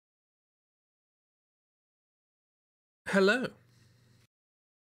Hello.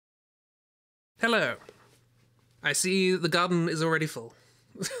 Hello. I see the garden is already full.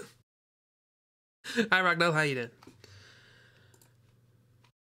 Hi Ragnar, how you doing?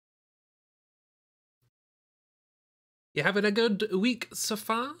 You having a good week so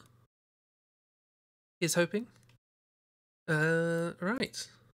far? Is hoping. Right.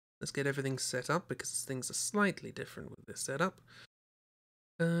 Let's get everything set up because things are slightly different with this setup.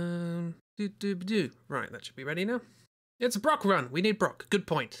 Right, that should be ready now. It's a Brock run. We need Brock. Good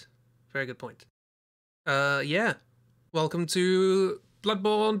point. Very good point. Yeah. Welcome to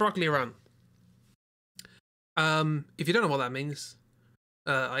Bloodborne Broccoli Run. If you don't know what that means,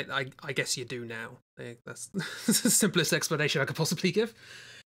 I guess you do now. That's the simplest explanation I could possibly give.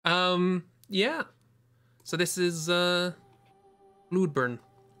 Yeah. So this is Bloodborne,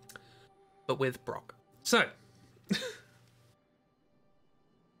 but with Brock. So this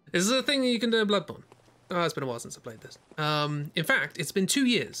is a thing that you can do in Bloodborne. Oh, it's been a while since I played this. In fact, it's been 2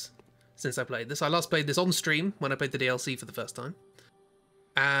 years since I played this. I last played this on stream when I played the DLC for the first time,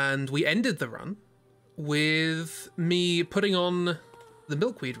 and we ended the run with me putting on the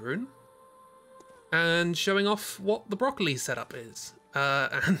milkweed rune and showing off what the broccoli setup is.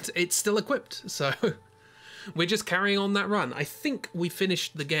 And it's still equipped, so we're just carrying on that run. I think we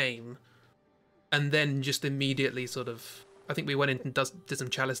finished the game and then just immediately sort of, I think we went in and did some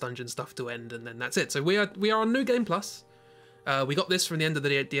Chalice Dungeon stuff to end, and then that's it. So we are on New Game Plus. We got this from the end of the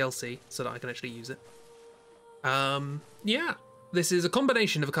DLC so that I can actually use it. Yeah. This is a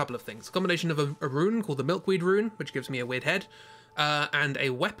combination of a couple of things. A combination of a rune called the Milkweed Rune, which gives me a weird head, and a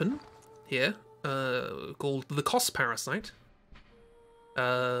weapon here called the Kos Parasite.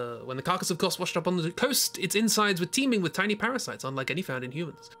 When the carcass of Kos washed up on the coast, its insides were teeming with tiny parasites, unlike any found in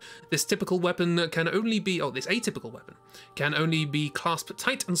humans. This typical weapon can only be, this atypical weapon, can only be clasped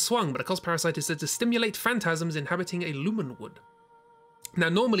tight and swung, but a Kos Parasite is said to stimulate phantasms inhabiting a lumen wood. Now,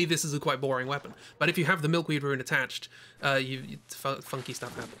 normally this is a quite boring weapon, but if you have the milkweed rune attached, funky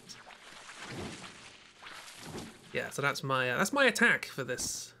stuff happens. Yeah, so that's my attack for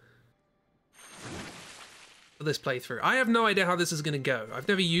this playthrough. I have no idea how this is going to go. I've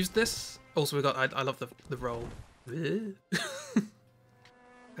never used this. Also, I love the roll and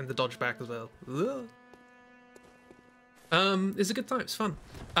the dodge back as well. It's a good time. It's fun.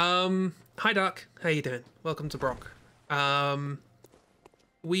 Hi Dark, how you doing? Welcome to Brock.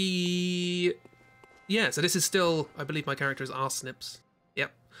 So this is still, I believe my character is Arsnips.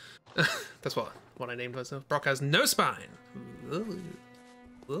 Yep. That's what I named myself. Brock has no spine.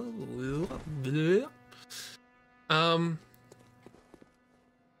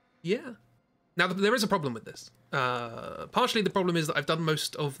 Yeah. Now there is a problem with this. Partially the problem is that I've done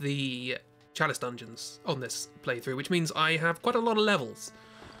most of the Chalice dungeons on this playthrough, which means I have quite a lot of levels.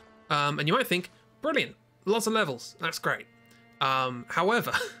 And you might think, brilliant, lots of levels, that's great.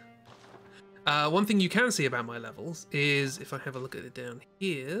 However, one thing you can see about my levels is, if I have a look at it down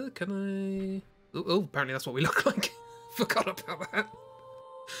here, can I... Oh, apparently that's what we look like. Forgot about that.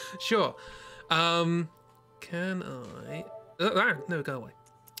 Sure. Can I... no, go away.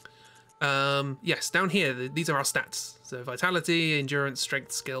 Yes, down here, these are our stats. So Vitality, Endurance,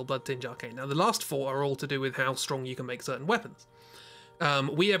 Strength, Skill, Blood Tinge, Arcane. Now the last four are all to do with how strong you can make certain weapons.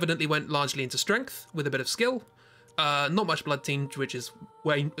 We evidently went largely into Strength with a bit of Skill. Not much Blood Tinge, which is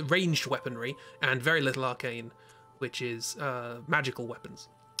ranged weaponry, and very little Arcane, which is magical weapons.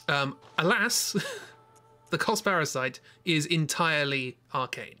 Alas, the Kos Parasite is entirely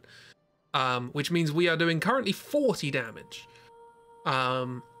Arcane, which means we are doing currently 40 damage.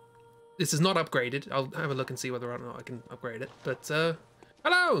 This is not upgraded. I'll have a look and see whether or not I can upgrade it. But,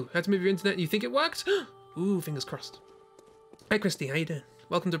 hello! Had to move your internet and you think it worked? Ooh, fingers crossed. Hey Christy, how you doing?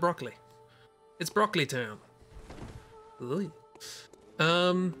 Welcome to Broccoli. It's Broccoli Town. Ooh.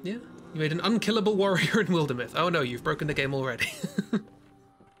 Yeah. You made an unkillable warrior in Wildermyth. Oh no, you've broken the game already.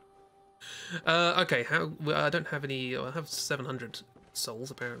 Okay, I don't have any... I have 700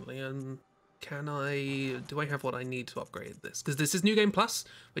 souls, apparently. Do I have what I need to upgrade this? Because this is New Game Plus,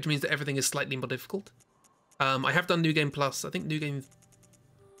 which means that everything is slightly more difficult. I have done New Game Plus. I think I've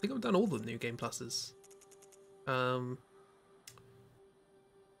done all the New Game Pluses.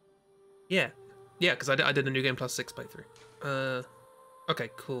 Yeah, because I did a New Game Plus 6 playthrough. Okay,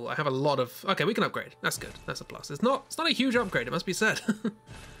 cool. I have a lot of... Okay, we can upgrade. That's good. That's a plus. It's not a huge upgrade, it must be said.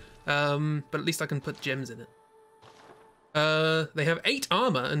 But at least I can put gems in it. They have 8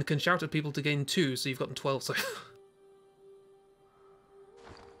 armor and can shout at people to gain 2, so you've gotten 12 so...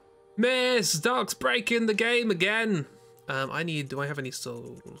 Miss! Dark's breaking the game again! Do I have any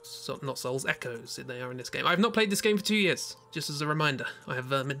souls? Not souls, echoes. They are in this game. I have not played this game for 2 years, just as a reminder. I have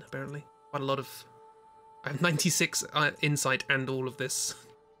vermin, apparently. Quite a lot of I have 96 insight and all of this.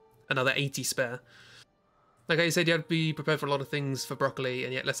 Another 80 spare. Like I said, you have to be prepared for a lot of things for broccoli,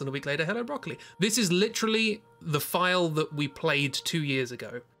 and yet less than a week later, hello broccoli. This is literally the file that we played 2 years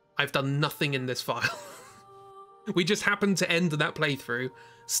ago. I've done nothing in this file. We just happened to end that playthrough,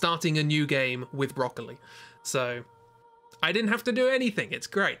 starting a new game with broccoli. So, I didn't have to do anything, it's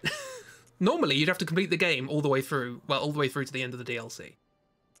great. Normally, you'd have to complete the game all the way through, well, all the way through to the end of the DLC.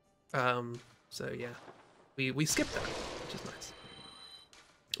 So yeah, we skipped that, which is nice.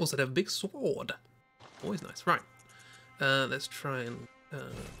 Also, they have a big sword. Always nice. Right. Let's try and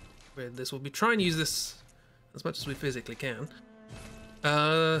rid this. We'll be trying to use this as much as we physically can.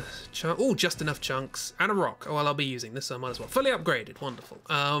 Oh, just enough chunks and a rock. Oh well, I'll be using this, so I might as well. Fully upgraded. Wonderful.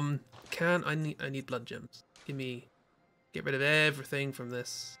 I need blood gems. Get rid of everything from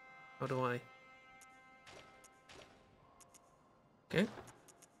this. How do I? Okay.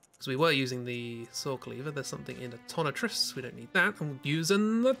 Because we were using the saw cleaver. There's something in a tonatress. We don't need that. I'm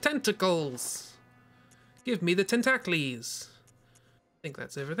using the tentacles. Give me the tentakles. I think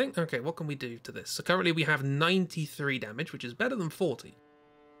that's everything. Okay, what can we do to this? So currently we have 93 damage, which is better than 40.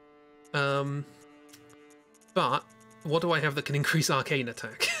 But what do I have that can increase arcane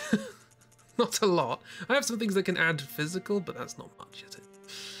attack? Not a lot. I have some things that can add physical, but that's not much, is it?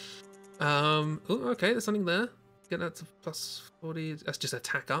 Oh, okay, there's something there. Get that to plus 40. That's just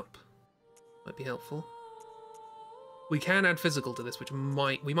attack up. Might be helpful. We can add physical to this, which we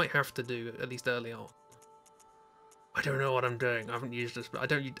might have to do at least early on. I don't know what I'm doing. I haven't used this.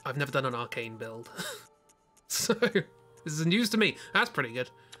 I've never done an arcane build, so this is news to me. That's pretty good.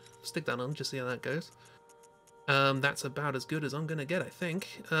 Stick that on, just see how that goes. That's about as good as I'm gonna get, I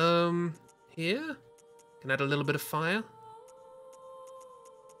think. Here can add a little bit of fire.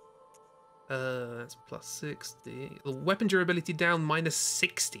 That's plus 60. The weapon durability down minus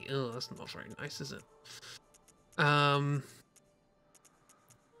 60. Oh, that's not very nice, is it?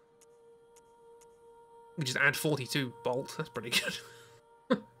 We just add 42 bolt. That's pretty good.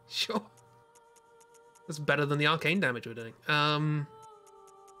 Sure. That's better than the arcane damage we're doing.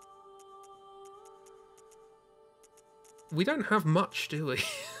 We don't have much, do we?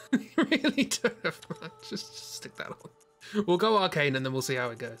 We really don't have much. Just stick that on. We'll go arcane and then we'll see how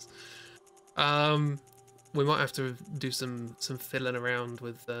it goes. We might have to do some fiddling around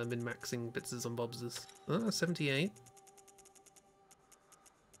with min-maxing bitses and bobses. 78.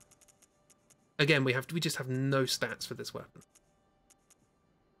 Again, we just have no stats for this weapon.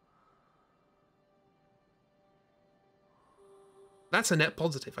 That's a net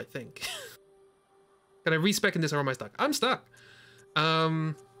positive, I think. Can I respec in this or am I stuck? I'm stuck.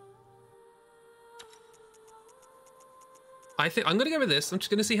 I think I'm gonna go with this. I'm just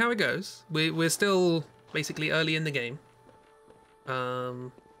gonna see how it goes. We're still basically early in the game.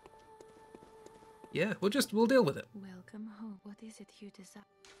 Yeah, we'll deal with it. Welcome home. What is it you desire?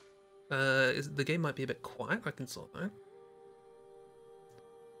 The game might be a bit quiet. I can sort that.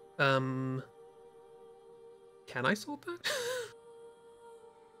 Can I sort that?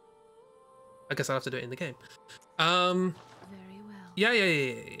 I guess I'll have to do it in the game. Very well. Yeah.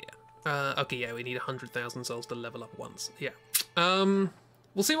 Okay, yeah, we need 100,000 souls to level up once. Yeah.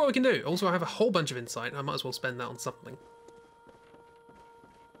 We'll see what we can do. Also, I have a whole bunch of insight. I might as well spend that on something.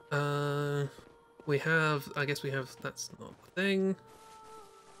 I guess we have, that's not a thing.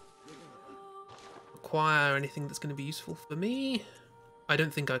 Acquire anything that's going to be useful for me. I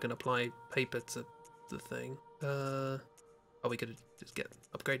don't think I can apply paper to the thing. Oh, we could just get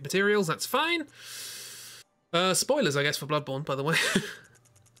upgrade materials, that's fine. Spoilers, I guess, for Bloodborne, by the way. We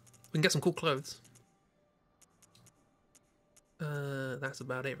can get some cool clothes. That's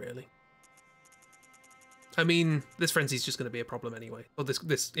about it, really. I mean, this frenzy's just going to be a problem anyway. Or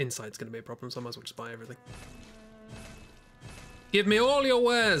this insight's going to be a problem, so I might as well just buy everything. Give me all your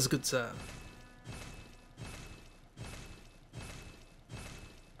wares, good sir.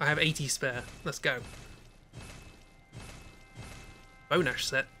 I have 80 spare. Let's go. Bone ash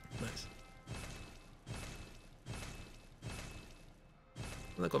set. Nice.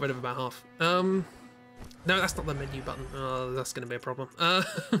 I got rid of about half. No, that's not the menu button. Oh, that's going to be a problem. Oh,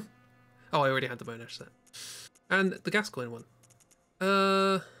 I already had the bone ash set. And the gas coin one.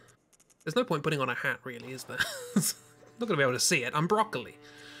 There's no point putting on a hat, really, is there? I'm not going to be able to see it. I'm broccoli.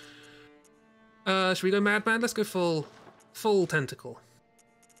 Should we go madman? Let's go full tentacle.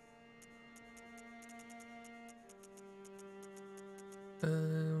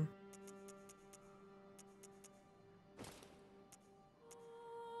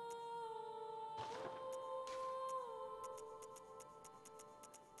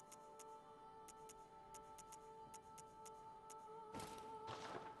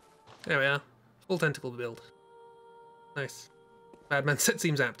 There we are. Full tentacle build. Nice. Badman set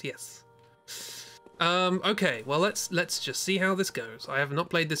seems apt, yes. Okay, well let's just see how this goes. I have not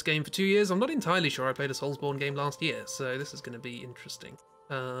played this game for 2 years. I'm not entirely sure I played a Soulsborne game last year, so this is going to be interesting.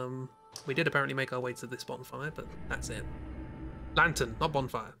 We did apparently make our way to this bonfire, but that's it. Lantern, not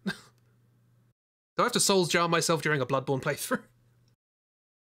bonfire. Do I have to Souls jar myself during a Bloodborne playthrough?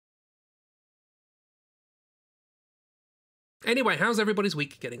 Anyway, how's everybody's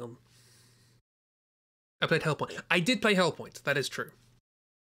week getting on? I played Hellpoint. I did play Hellpoint, that is true.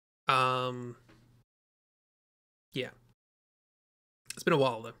 Yeah. It's been a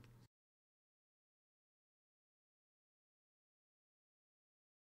while, though.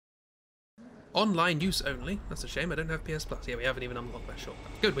 Online use only. That's a shame, I don't have PS Plus. Yeah, we haven't even unlocked that short.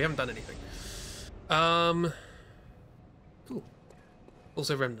 Good, we haven't done anything. Cool.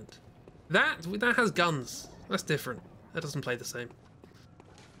 Also Remnant. That has guns. That's different. That doesn't play the same.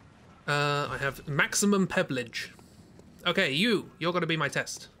 I have maximum pebblage. Okay, you're gonna be my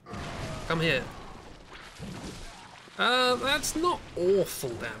test. Come here. That's not awful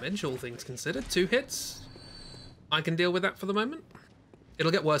damage, all things considered. 2 hits. I can deal with that for the moment.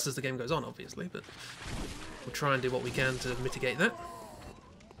 It'll get worse as the game goes on, obviously, but we'll try and do what we can to mitigate that.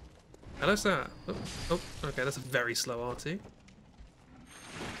 Hello, sir. Oh, okay, that's a very slow R2.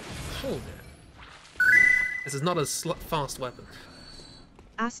 Oh, dear. This is not a fast weapon.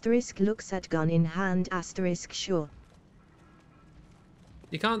 Asterisk looks at gun in hand, asterisk sure.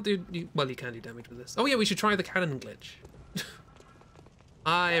 You can't do... well, you can do damage with this. Oh, yeah, we should try the cannon glitch.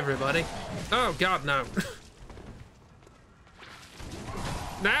 Hi, everybody. Oh, God, no.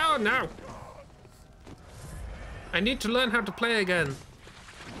 No! I need to learn how to play again.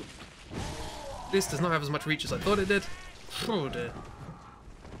 This does not have as much reach as I thought it did. Oh, dear.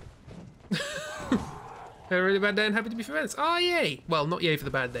 Had a really bad day and happy to be friends. Oh, yay! Well, not yay for the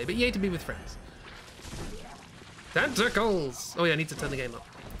bad day, but yay to be with friends. Tentacles! Oh yeah, I need to turn the game up.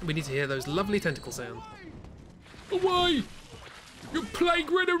 We need to hear those lovely tentacle sounds. Away! You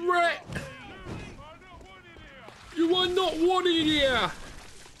plague-ridden rat! You are not wanted here!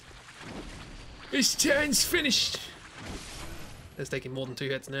 This turn's finished! It's taking more than 2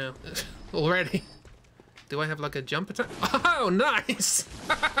 hits now. Already. Do I have like a jump attack? Oh, nice!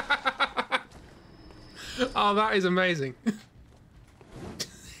 Oh, that is amazing.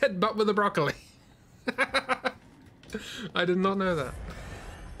 Headbutt with the broccoli. I did not know that.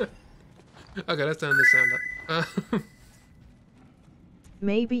 Okay, let's turn this sound up.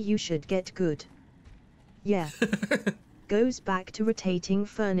 Maybe you should get good. Yeah. Goes back to rotating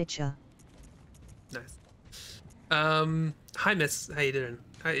furniture. Nice. Hi miss, how you doing?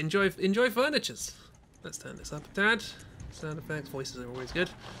 I enjoy furnitures. Let's turn this up. Dad, sound effects, voices are always good.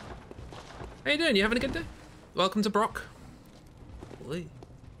 How you doing? You having a good day? Welcome to Brock. Blue.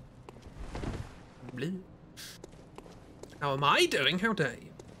 Blue. How am I doing? How dare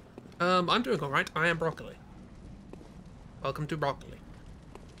you? I'm doing alright. I am broccoli. Welcome to broccoli.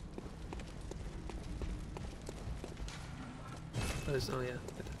 Oh yeah.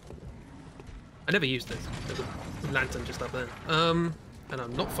 I never used this. There's a lantern just up there. And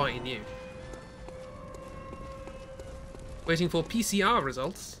I'm not fighting you. Waiting for PCR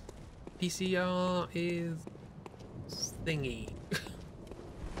results. PCR is thingy.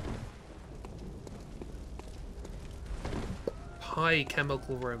 High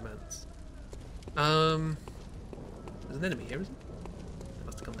chemical romance. There's an enemy here, isn't there? It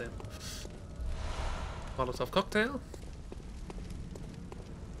must have come down. Molotov cocktail.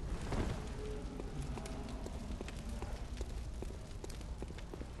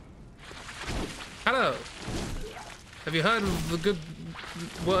 Hello. Have you heard of the good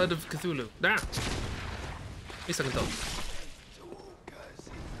word of Cthulhu? Ah! At least I can talk.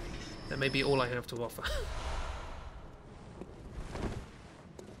 That may be all I have to offer.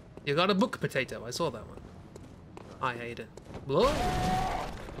 You got a book potato, I saw that one. I hate it. Whoa!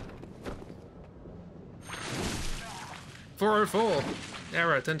 404!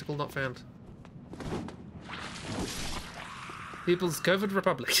 Error, tentacle not found. People's COVID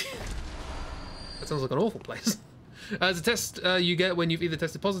Republic. That sounds like an awful place. It's a test you get when you've either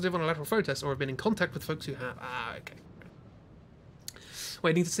tested positive on a lateral flow test or have been in contact with folks who have. Ah, okay.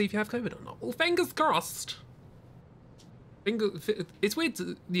 Waiting to see if you have COVID or not. Well, fingers crossed. It's weird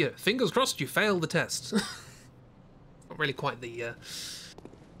to, yeah, fingers crossed you failed the test. Not really quite the,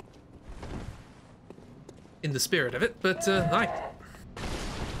 in the spirit of it, but, hi.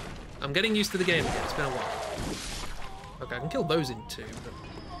 I'm getting used to the game again, it's been a while. Okay, I can kill those in 2, but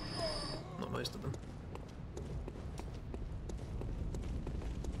not most of them.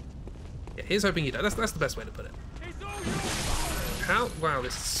 Yeah, here's hoping you die. That's the best way to put it. How? Wow,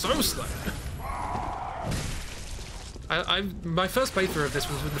 this is so slow. My first playthrough of this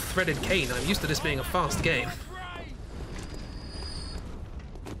was with the threaded cane. I'm used to this being a fast game.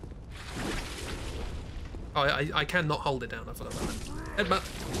 Oh, I cannot hold it down. I forgot about that. Headbutt.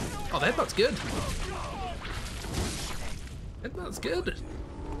 Oh, the headbutt's good. Headbutt's good.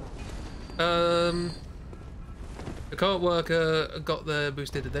 The co-op worker got the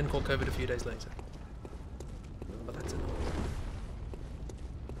boosted and then caught COVID a few days later. But that's it.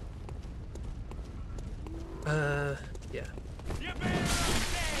 Yeah.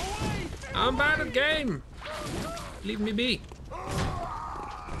 I'm bad at game. Leave me be.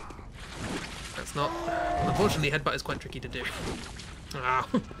 That's not. Unfortunately, headbutt is quite tricky to do. Ah.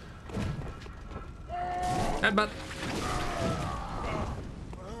 Headbutt.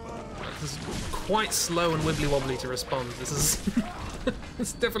 This is quite slow and wibbly wobbly to respond. This is.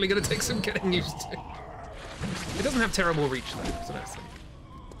 It's definitely going to take some getting used to. It doesn't have terrible reach though, so that's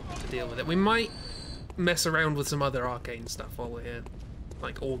to deal with it. We might mess around with some other arcane stuff while we're here,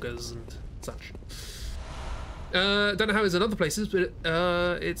 like augurs and such. Don't know how it is in other places, but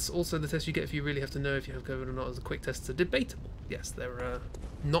it's also the test you get if you really have to know if you have COVID or not. As a quick test, are debatable. Yes, they're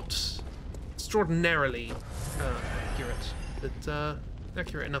not extraordinarily accurate, but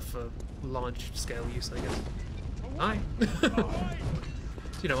accurate enough for large-scale use, I guess. Hi.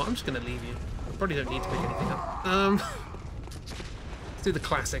 You know what? I'm just gonna leave you. I probably don't need to pick anything up. Let's do the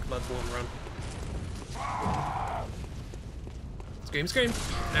classic Bloodborne run. Scream, scream!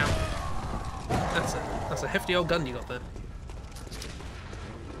 Ow. That's a hefty old gun you got there.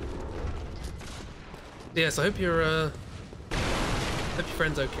 Yes, I hope your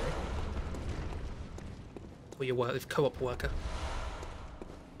friend's okay. Or your co-op worker.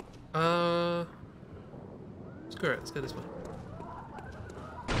 Screw it, let's go this way.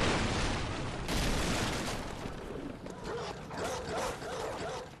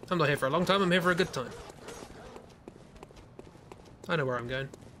 I'm not here for a long time, I'm here for a good time. I know where I'm going.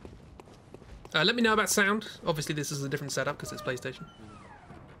 Let me know about sound. Obviously this is a different setup because it's PlayStation.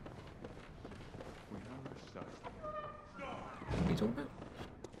 What are you talking about?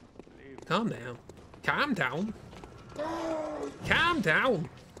 Calm down. Calm down. Calm down.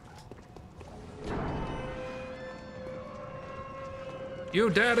 You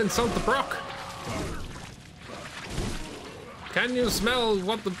dared insult the Brock. Can you smell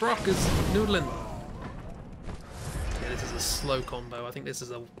what the Brock is noodling? Yeah, this is a slow combo. I think this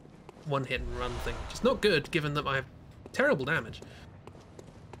is a one hit and run thing, which is not good given that I have terrible damage.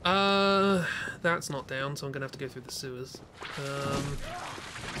 That's not down, so I'm gonna have to go through the sewers.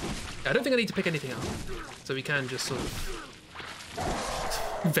 I don't think I need to pick anything up, so we can just sort of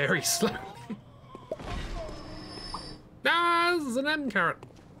very slowly. Ah, this is an end carrot.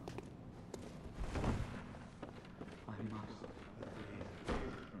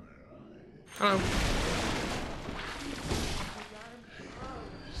 Hello.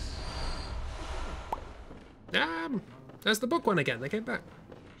 There's the book one again. They came back.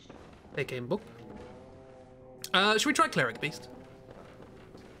 They came book. Should we try Cleric Beast?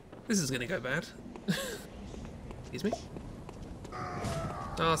 This is gonna go bad. Excuse me.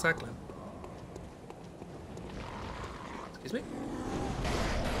 Oh, Sackland. Excuse me.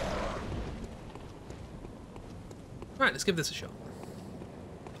 Right, let's give this a shot.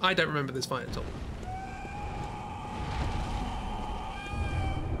 I don't remember this fight at all.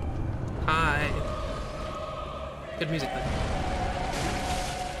 Hi. Good music then.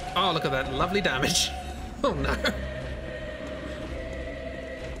 Oh, look at that lovely damage. Oh no.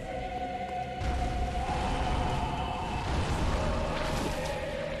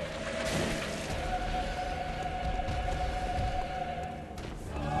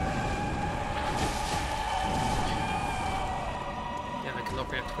 Yeah, I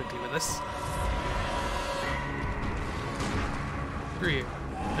cannot react quickly with this. Screw you.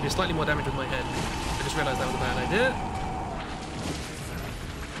 I do slightly more damage with my head. I just realised that was a bad idea.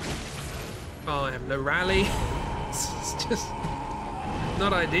 Oh, I have no rally. It's just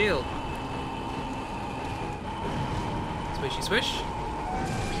not ideal. Swishy swish.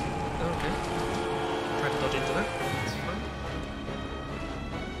 Okay. Try to dodge into that. That's fine.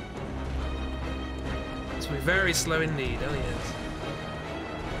 So we're very slow indeed. Oh yes.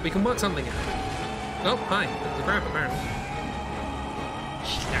 We can work something out. Oh, hi. There's a grab apparently.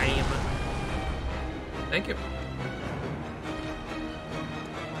 Shame. Thank you.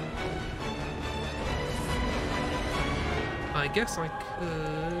 I guess I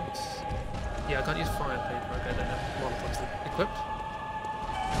could... Yeah, I can't use fire paper. I don't have Molotovs equipped.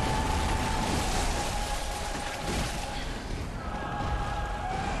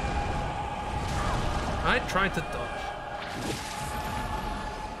 I tried to dodge.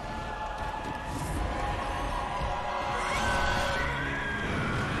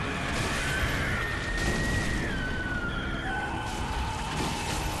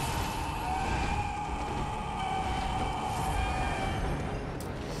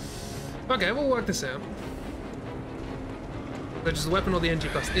 Okay, we'll work this out. Which is the weapon or the NG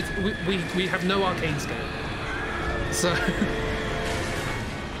plus? We have no arcane scale. So...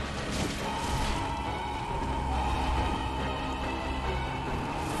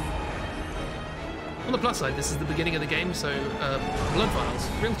 On the plus side, this is the beginning of the game, so blood vials,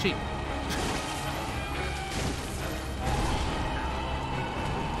 real cheap.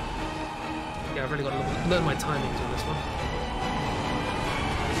 Yeah, I've really got to learn my timings on this one.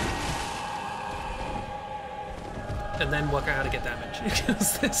 And then work out how to get damage,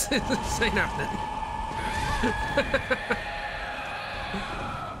 because this ain't happening.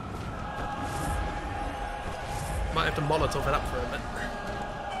 Might have to Molotov it up for a bit.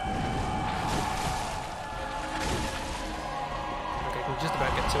 Okay, I can just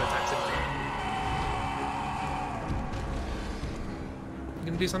about get 2 attacks in. You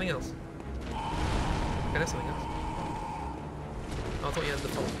gonna do something else? Okay, that's something else. Oh, I thought you had the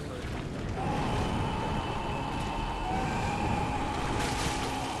phone.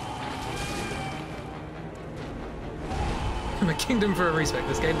 A kingdom for a respec.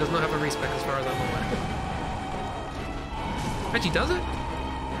 This game does not have a respec as far as I'm aware. Actually, does it?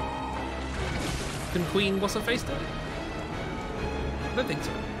 Can Queen what's her face do it? I don't think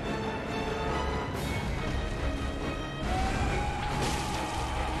so.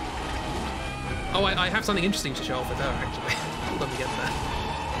 Oh, I have something interesting to show off with her, actually. When we get there.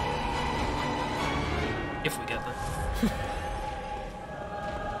 If we get there.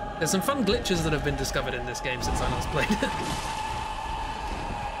 There's some fun glitches that have been discovered in this game since I last played it.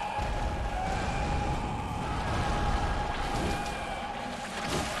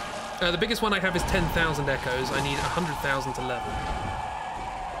 The biggest one I have is 10,000 echoes. I need 100,000 to level.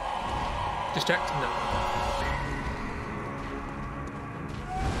 Just checked? No.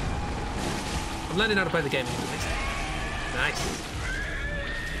 I'm learning how to play the game at least. Nice.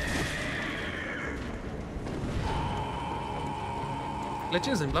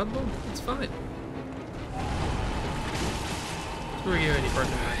 Glitches in Bloodborne? It's fine. Screw you and your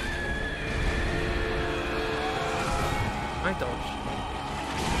broken back. I dodged.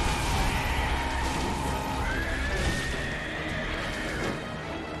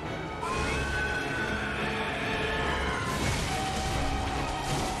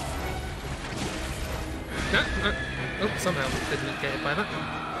 No. Oh, somehow didn't get hit by that.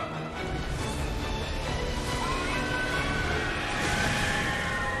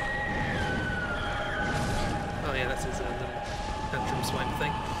 Oh yeah, that's his little tantrum swipe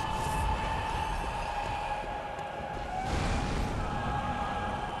thing.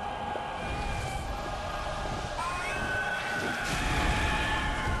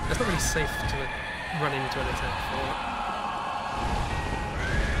 It's not really safe to run into an attack for it.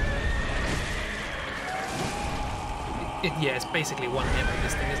 Yeah, it's basically one hit with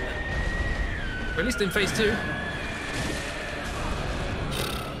this thing, isn't it? Or at least in phase 2.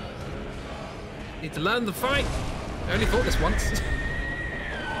 Need to learn the fight. I only fought this once.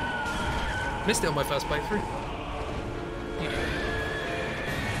 Missed it on my first playthrough.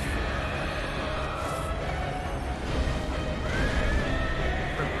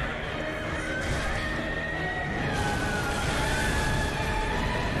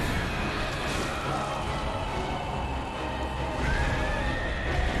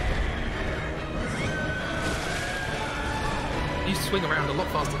 You swing around a lot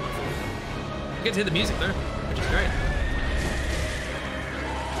faster than I thought. You get to hear the music though, which is great.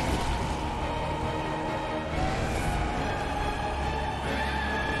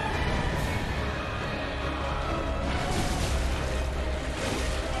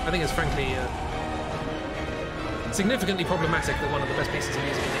 I think it's frankly significantly problematic that one of the best pieces of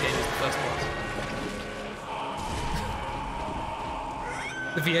music in the game is the first boss.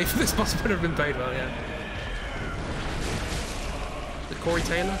 The VA for this boss would have been paid well, yeah. The Corey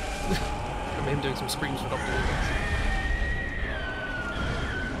Taylor? From him doing some screams for Dr. Lucas.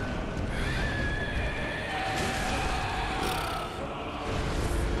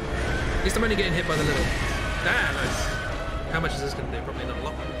 At least I'm only getting hit by the little... Ah, nice. How much is this going to do? Probably not a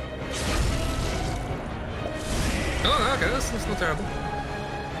lot. Oh, okay, that's not terrible.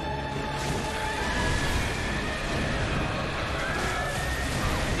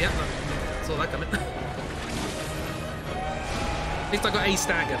 Yeah, I saw that coming. At least I got a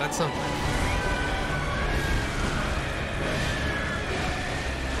stagger, that's something.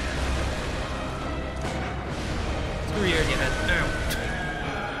 Screw you in your head. Ow.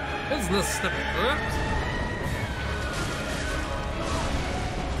 Business step.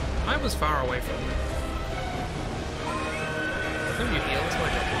 I was far away from it. Don't you heal? That's my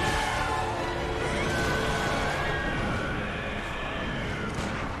job.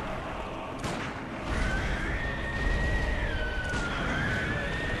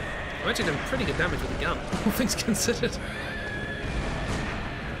 actually done pretty good damage with the gun, all things considered.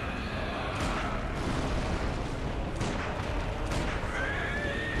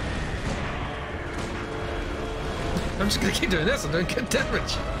 I'm just gonna keep doing this and doing good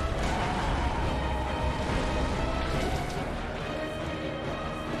damage.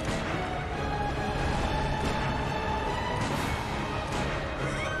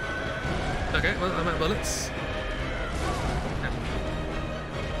 Okay, well, I'm out of bullets.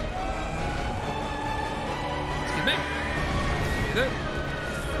 Excuse me. You there?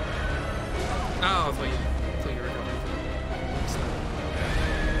 Oh, I thought you were recovering.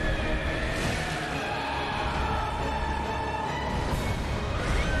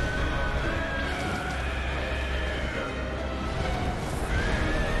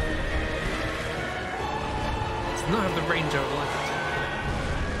 Does not have the range I would like it to.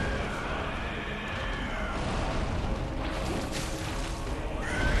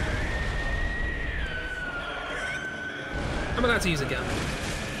 I'm allowed to use a gun.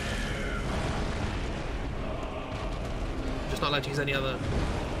 I'm just not allowed to use any other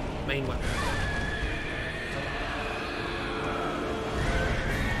main weapon.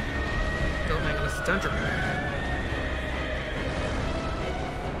 Don't make a tantrum.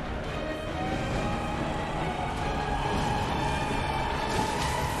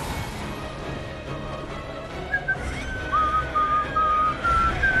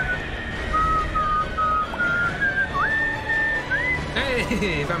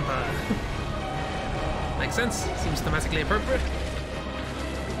 Hey, vampire. Makes sense. Seems thematically appropriate.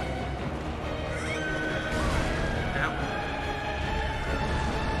 Ow.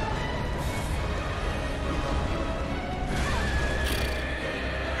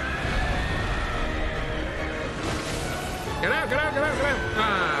 Get out, get out, get out, get out!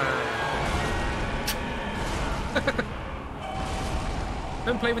 Ah.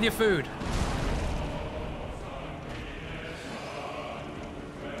 Don't play with your food.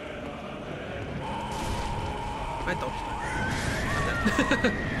 I dodged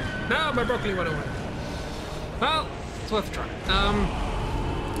that. No, my broccoli went away. Well, it's worth a try.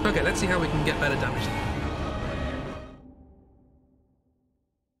 Okay, let's see how we can get better damage.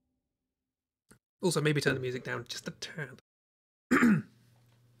 Also, maybe turn the music down just a tad.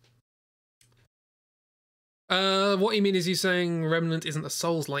 What you mean is you saying Remnant isn't a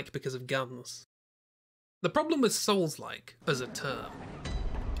Souls-like because of guns. The problem with Souls-like as a term,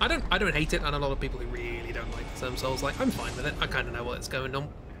 I don't hate it, and a lot of people who really don't like the term Souls-like, I'm fine with it. I kind of know what it's going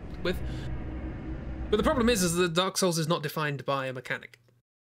on with. But the problem is that Dark Souls is not defined by a mechanic.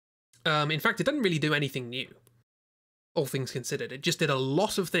 In fact, it doesn't really do anything new, all things considered. It just did a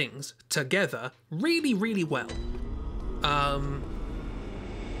lot of things together really, really well. And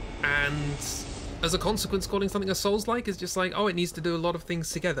as a consequence, calling something a Souls-like is just like, oh, it needs to do a lot of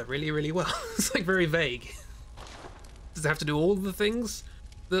things together really, really well. It's like very vague. Does it have to do all the things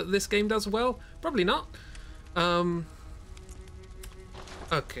that this game does well? Probably not.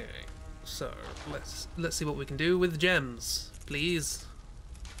 Okay, so let's see what we can do with gems, please.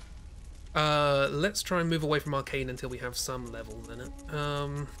 Let's try and move away from arcane until we have some levels in it.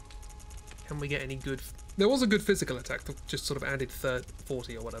 Can we get any good? There was a good physical attack that just sort of added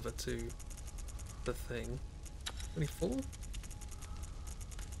 40 or whatever to the thing. 24.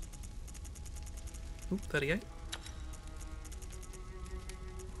 Ooh, 38.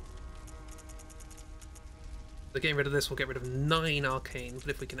 So getting rid of this will get rid of 9 arcane, but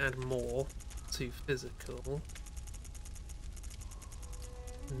if we can add more to physical...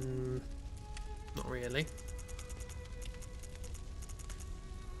 not really.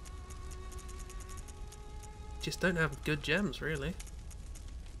 Just don't have good gems, really.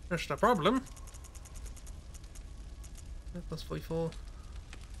 That's the problem. Plus 44.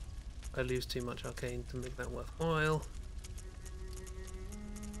 I lose too much arcane to make that worthwhile.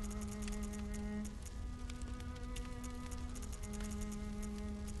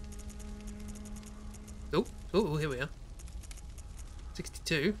 Oh, here we are.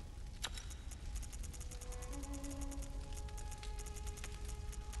 62.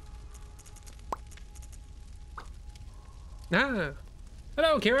 Ah,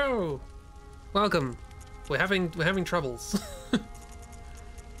 hello, Kiro. Welcome. We're having troubles,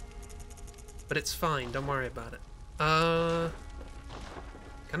 but it's fine. Don't worry about it.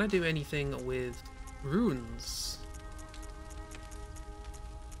 Can I do anything with runes?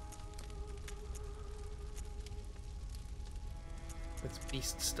 With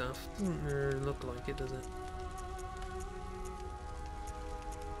beast stuff? Doesn't look like it, does it?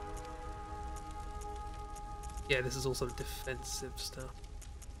 Yeah, this is also defensive stuff.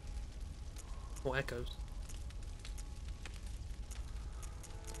 Or echoes.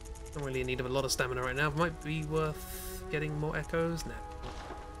 Not really in need of a lot of stamina right now. Might be worth getting more echoes now.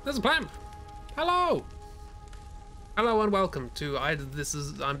 There's a plan. Hello. Hello and welcome to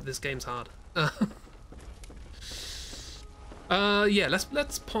this game's hard. Yeah,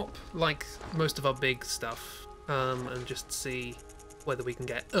 let's pop like most of our big stuff and just see whether we can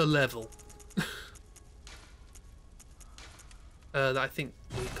get a level. I think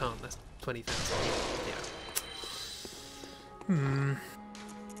we can't. That's 20,000. Yeah.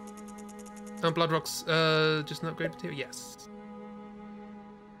 Blood Rock's just an upgrade material? Yes.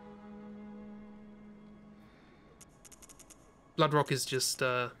 Blood Rock is just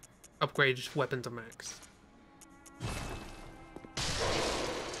upgraded weapon to max.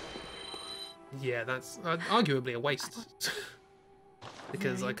 Yeah, that's arguably a waste.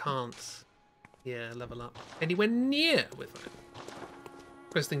 Because I can't, level up anywhere near with that.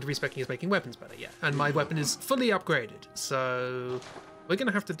 First thing to respecing is making weapons better, yeah. And my weapon is fully upgraded, so we're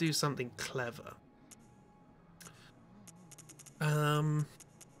gonna have to do something clever. And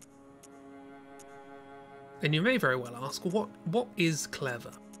you may very well ask, what is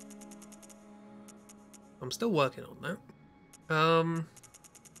clever? I'm still working on that.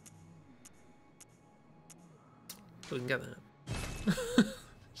 So we can get that.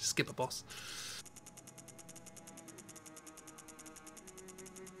 Just skip a boss.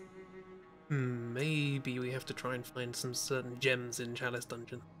 Maybe we have to try and find some certain gems in Chalice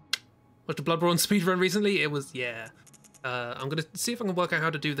Dungeon. Watched a Bloodborne speedrun recently. It was, yeah. I'm gonna see if I can work out how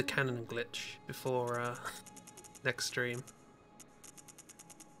to do the cannon glitch before next stream.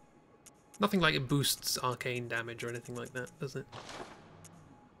 Nothing like it boosts arcane damage or anything like that, does it?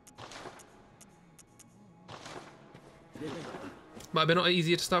 Might have been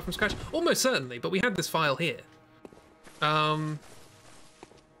easier to start from scratch. Almost certainly, but we had this file here.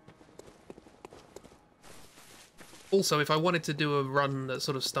 Also, if I wanted to do a run that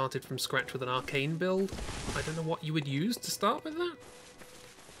sort of started from scratch with an arcane build, I don't know what you would use to start with that.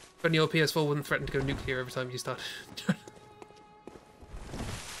 But your PS4 wouldn't threaten to go nuclear every time you started.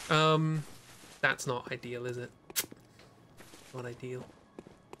 That's not ideal, is it? Not ideal.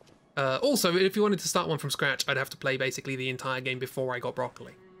 Also, if you wanted to start one from scratch, I'd have to play basically the entire game before I got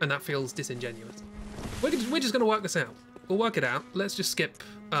broccoli, and that feels disingenuous. We're just going to work this out. We'll work it out. Let's just skip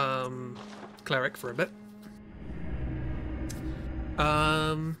Cleric for a bit.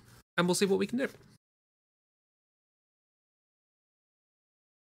 And we'll see what we can do.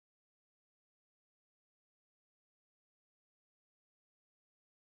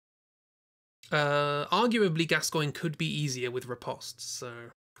 Arguably, Gascoigne could be easier with ripostes, so...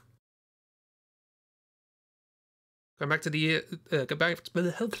 Going back to the year...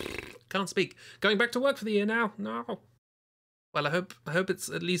 can't speak. Going back to work for the year now? No. Well, I hope it's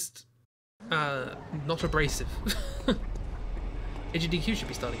at least not abrasive. AGDQ should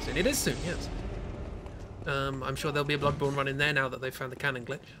be starting soon. It is soon, yes. I'm sure there'll be a Bloodborne run in there now that they've found the cannon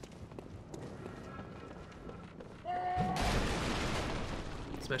glitch.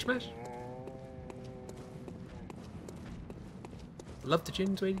 Smash, smash. Love to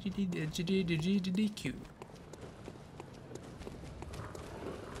tune to AGDQ.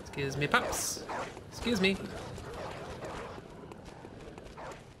 Excuse me, pups. Excuse me.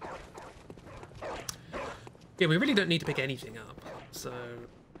 Yeah, we really don't need to pick anything up, so...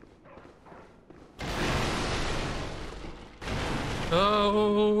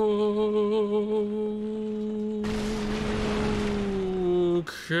 Oh,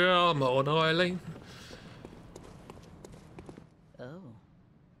 come on, Eileen. Oh,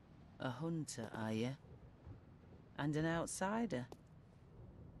 a hunter, are you? And an outsider?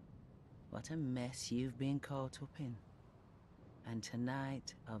 What a mess you've been caught up in. And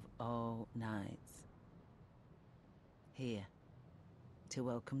tonight of all nights. Here, to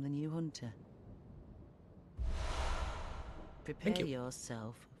welcome the new hunter. Prepare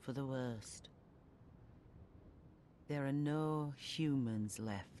yourself for the worst. There are no humans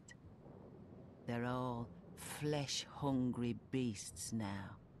left. They're all flesh-hungry beasts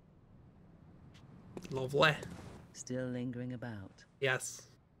now. Lovely. Still lingering about? Yes.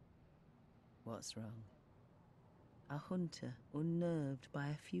 What's wrong? A hunter unnerved by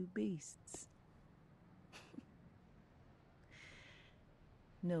a few beasts?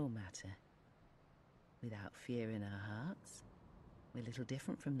 No matter. Without fear in our hearts, we're little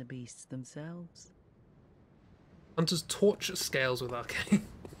different from the beasts themselves. Hunters torch scales with arcane.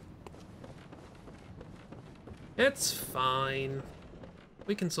 It's fine.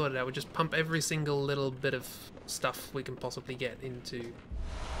 We can sort it out. We just pump every single little bit of stuff we can possibly get into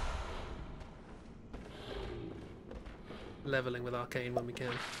leveling with arcane when we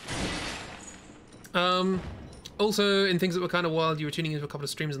can. Also, in things that were kind of wild, you were tuning into a couple of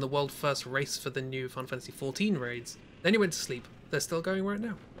streams in the world first race for the new Final Fantasy XIV raids. Then you went to sleep. They're still going right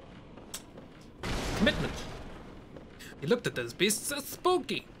now. Commitment. You looked at those beasts, so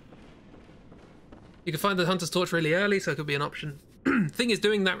spooky. You can find the Hunter's Torch really early, so it could be an option. Thing is,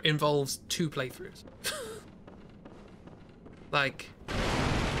 doing that involves 2 playthroughs. Like,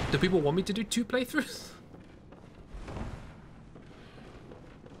 do people want me to do 2 playthroughs?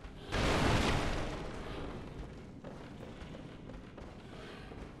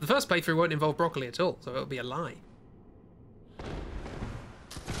 The first playthrough won't involve broccoli at all, so it'll be a lie.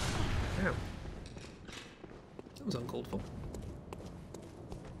 Ow. That was uncalled for.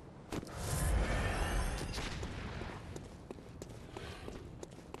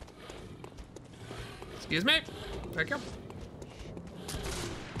 Excuse me. Thank you.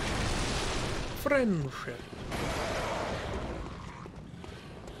 Friendship.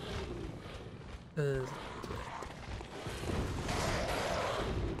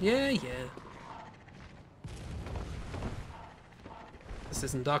 Yeah. This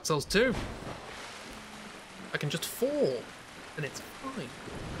isn't Dark Souls 2. I can just fall, and it's fine.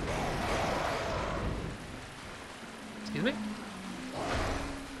 Excuse me?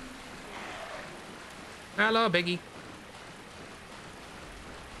 Hello, Biggie.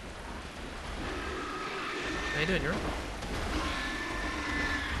 How you doing? You alright?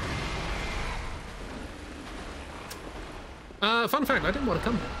 Fun fact, I didn't want to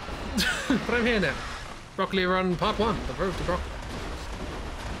come here. But I'm here now. Broccoli Run Part 1, The Road to Broccoli.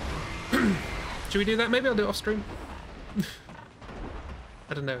 Should we do that? Maybe I'll do it off stream.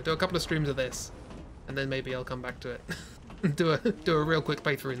 I don't know. Do a couple of streams of this, and then maybe I'll come back to it. do a real quick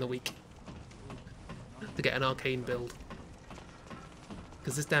playthrough in the week to get an arcane build,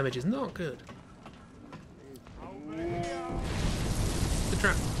 because this damage is not good. Good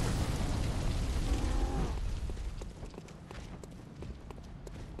trap.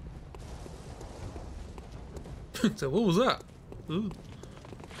 So what was that? Ooh.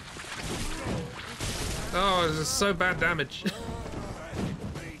 Oh, this is so bad damage.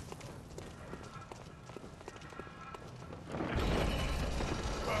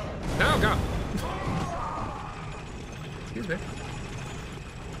 Oh god. Excuse me.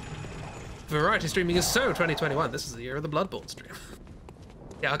 Variety streaming is so 2021. This is the year of the Bloodborne stream.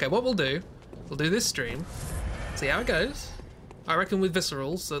 Yeah, okay, what we'll do this stream, see how it goes. I reckon with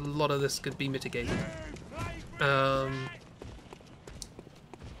viscerals, a lot of this could be mitigated.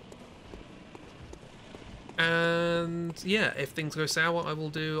 And yeah, if things go sour, I will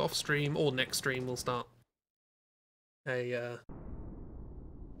do off stream, or next stream we'll start a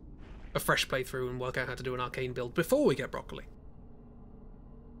fresh playthrough and work out how to do an arcane build before we get broccoli.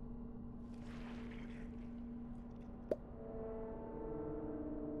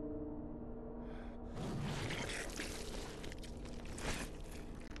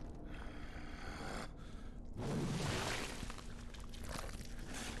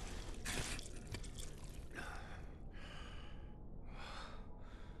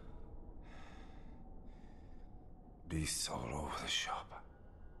 Beasts all over the shop.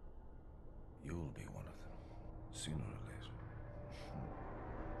 You'll be one of them, sooner or later.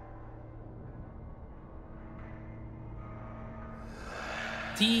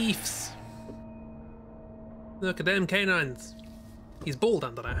 Thieves! Look at them canines. He's bald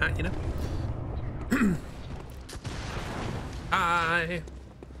under that hat, you know? Hi!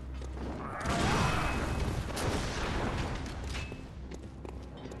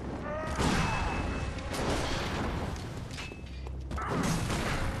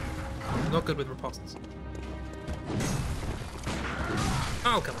 Not good with ripostes.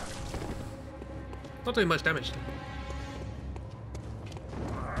 Oh, come on. Not doing much damage.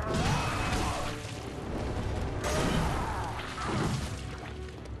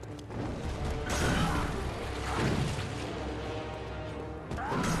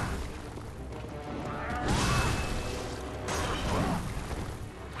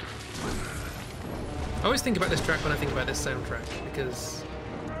 I always think about this track when I think about this soundtrack, because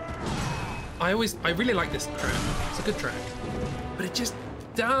I really like this track. It's a good track, but it just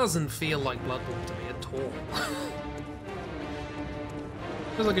doesn't feel like Bloodborne to me at all.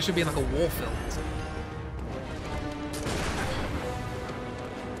 Feels like it should be in like a war film or something.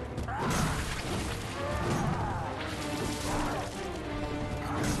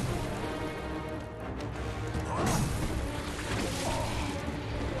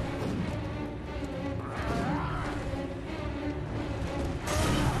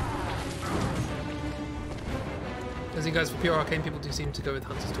 As you guys, for pure arcane people do seem to go with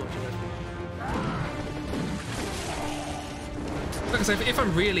Hunter's Torch. Like I say, if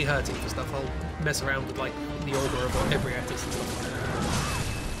I'm really hurting for stuff, I'll mess around with like the Augur of Ebrietis and stuff like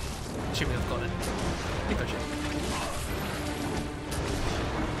that. Assuming I've got it. I think I should.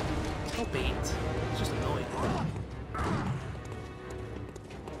 Stop it. It's just annoying.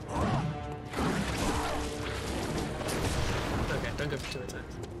 Okay, don't go for 2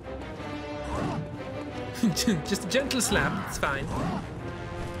 attacks. Just a gentle slap, it's fine.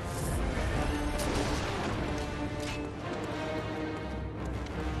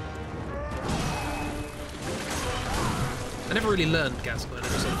 I never really learned Gascoigne, I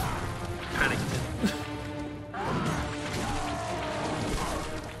never sort of panicked it.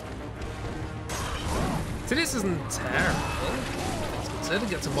 So this isn't terrible. It's considered,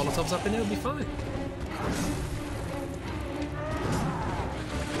 get some Molotovs up in here, it'll be fine.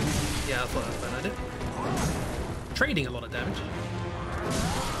 Yeah, I thought that was a bad idea. Trading a lot of damage.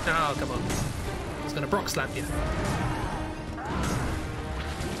 Oh, come on. I was gonna Brock slap you.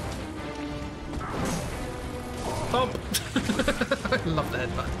 Pop! I love the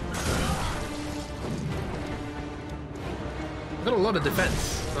headbutt. We've got a lot of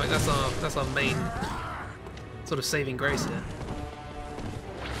defense. Like that's our main sort of saving grace here.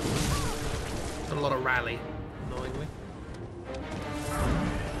 Got a lot of rally, annoyingly.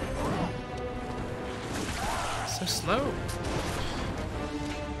 So slow.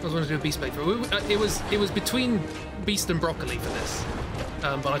 I was wanting to do a beast playthrough. It was between beast and broccoli for this,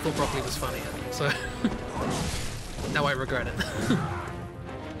 but I thought broccoli was funnier, so. Now I regret it.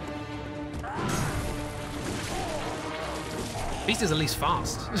 Beast is at least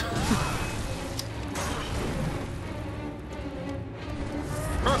fast.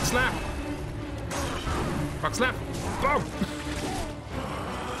 Rock slap! Rock slap! Boom!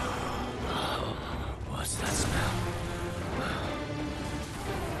 What's that smell?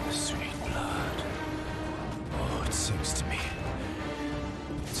 Sweet blood. Oh, it sings to me.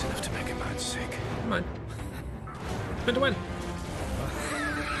 It's enough to make a man sick. Come on. Spin to win.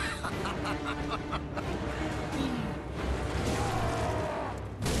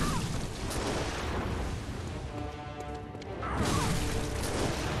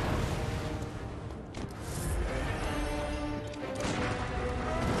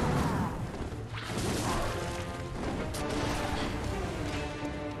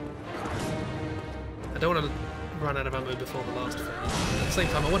 I don't want to run out of ammo before the last phase. At the same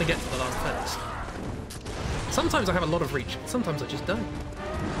time, I want to get to the last phase. Sometimes I have a lot of reach, sometimes I just don't.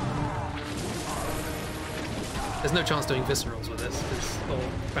 There's no chance doing viscerals with this, or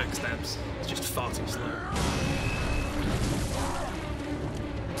backstabs. It's just far too slow.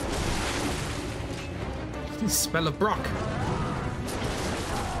 Spell of Brock.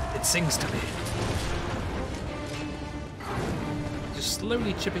 It sings to me. Just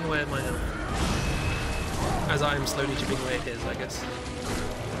slowly chipping away at my health. As I am slowly chipping away at his, I guess.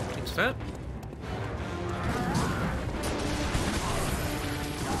 Seems fair.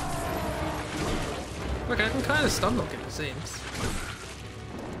 Okay, I can kind of stun lock him, it seems.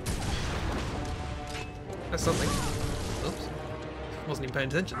 That's something. Oops. Wasn't even paying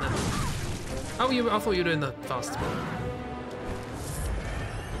attention then. Oh, I thought you were doing the fast spell.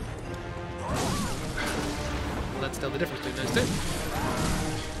 Well, that's still the difference between those two.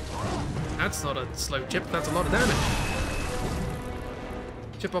 That's not a slow chip, that's a lot of damage.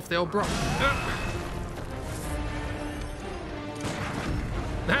 Chip off the old Brock. Ah!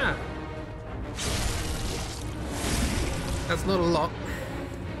 Ah! That's not a lot.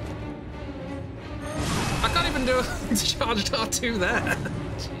 I can't even do a charged R2 there.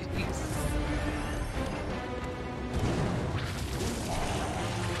 Jeez.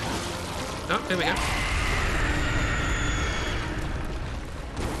 Oh, here we go.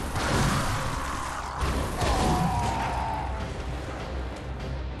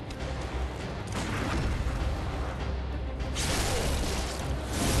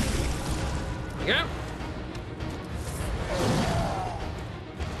 There we go.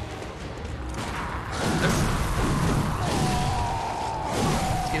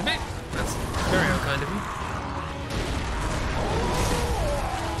 Excuse me. That's very unkind of you.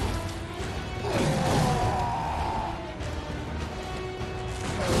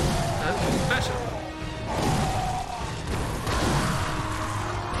 Fashion.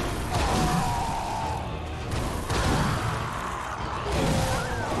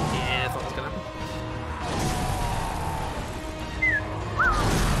 Yeah, I thought it was gonna happen.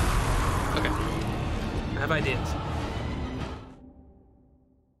 Okay. I have ideas.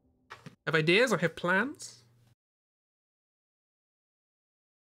 Have ideas? I have plans.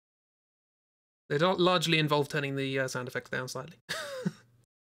 They don't largely involve turning the sound effects down slightly.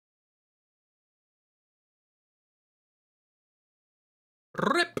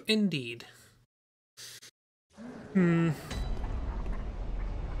 Rip indeed. Hmm.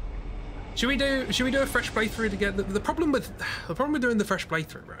 Should we do a fresh playthrough to get the problem with doing the fresh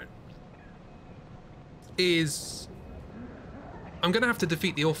playthrough, right? Is I'm gonna have to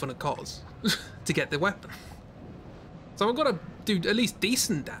defeat the orphan at cause to get the weapon. So I've got to do at least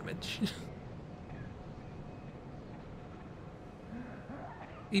decent damage.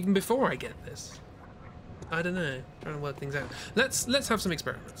 Even before I get this. I don't know. Trying to work things out. Let's have some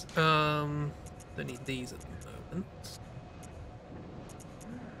experiments. Don't need these at the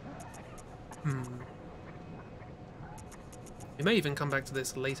moment. We may even come back to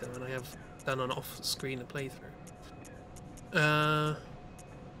this later when I have done an off-screen playthrough.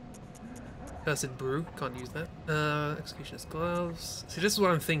 Cursed brew, can't use that. Executioner's gloves. See, this is what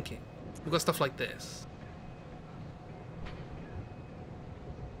I'm thinking. We've got stuff like this.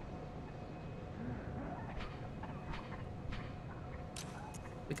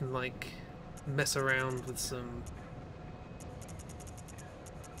 We can like mess around with some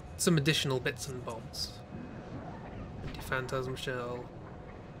additional bits and bobs. Anti-phantasm shell.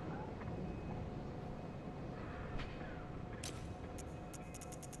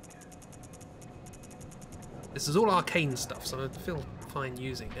 This is all arcane stuff, so I feel fine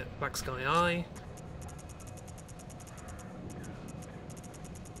using it. Black Sky Eye.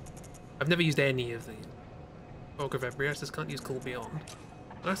 I've never used any of the Ogre of Ebrius, just can't use Call Beyond.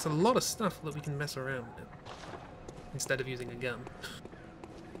 That's a lot of stuff that we can mess around with instead of using a gun.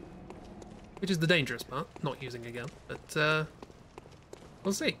 Which is the dangerous part, not using a gun. But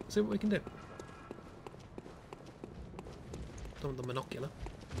we'll see what we can do. Don't want the monocular.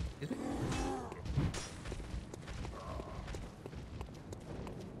 Excuse me.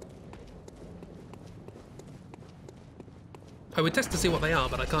 I would test to see what they are,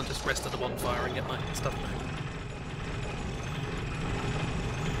 but I can't just rest at the bonfire and get my stuff back.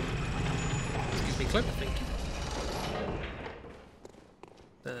 Excuse me, cloak, thank you.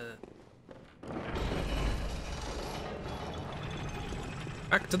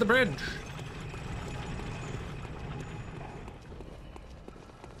 Back to the bridge!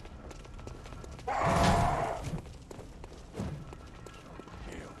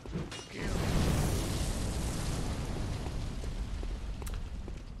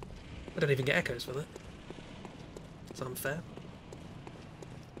 I don't even get echoes for that. It's unfair.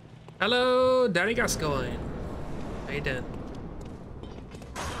 Hello, Danny Gascoigne. How you doing?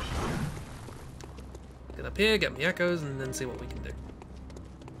 Get up here, get me echoes, and then see what we can do.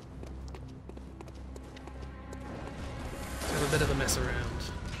 Have a bit of a mess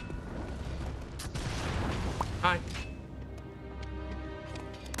around. Hi.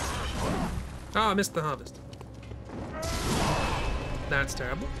 Oh, I missed the harvest. That's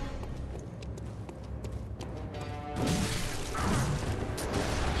terrible.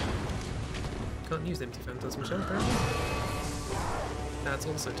 Can't use empty phantasm shell, apparently. That's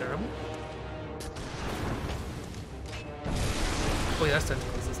also terrible. Oh yeah, that's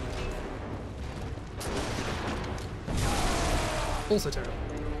tentacles, isn't it? Also terrible.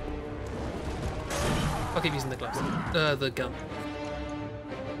 I'll keep using the gloves. The gun.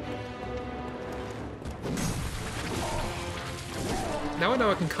 Now I know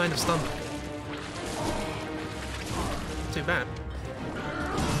I can kind of stun that. Too bad.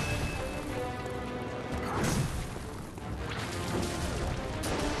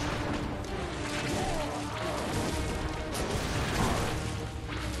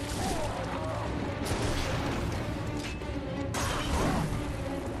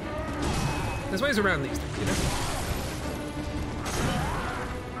 There's ways around these things, you know?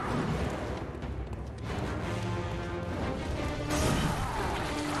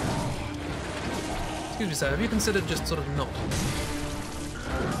 Excuse me, sir, have you considered just sort of not?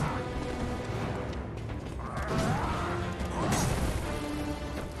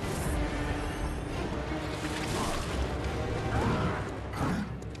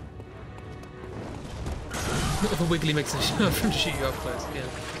 The wiggly makes a shot from shoot you up close, yeah.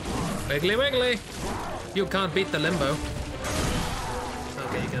 Wiggly wiggly! You can't beat the limbo.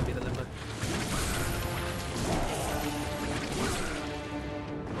 Okay, you can't beat the limbo.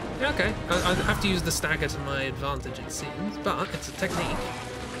 Yeah, okay. I have to use the stagger to my advantage, it seems, but it's a technique.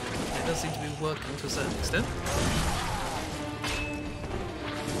 It does seem to be working to a certain extent.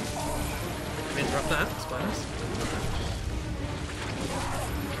 Interrupt that, spiders.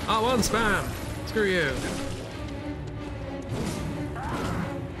 R1 spam! Screw you.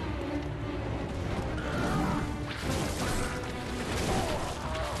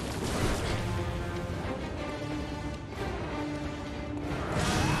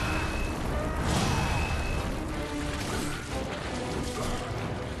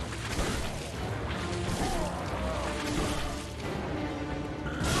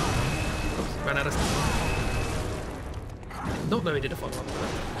 ran out of stuff. Not know he did a follow-up to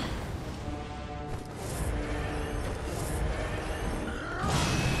that.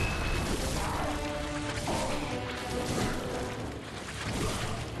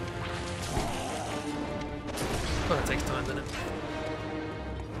 Well, that takes time, doesn't it?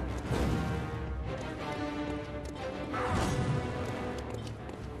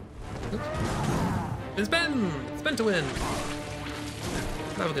 Oops. Spin! Spin to win!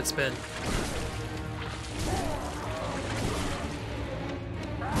 Have a good spin.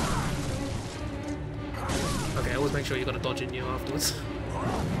 Okay, always make sure you got a dodge in you afterwards.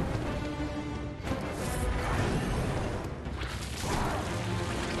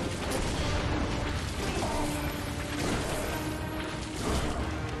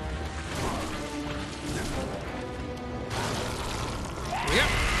 Yep.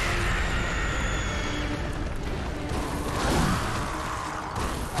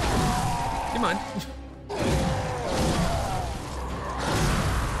 You mind?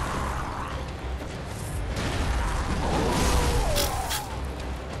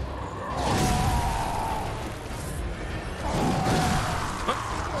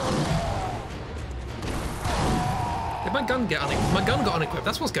 Did my gun get unequipped? My gun got unequipped.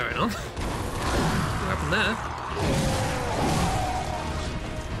 That's what's going on. What happened there?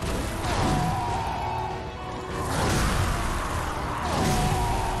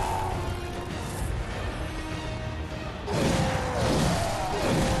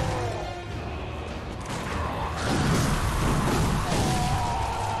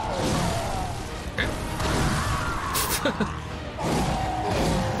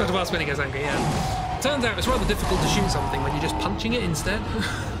 Dr. Wild Spinning gets angry, yeah. Turns out it's rather difficult to shoot something when you're just punching it instead.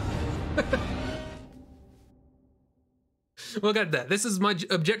 We'll get there. This is my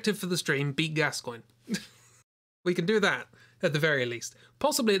objective for the stream, beat Gascoigne. We can do that, at the very least.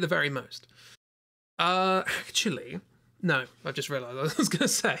 Possibly at the very most. Actually, no, I just realised what I was going to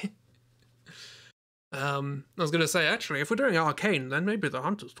say. Actually, if we're doing Arcane, then maybe the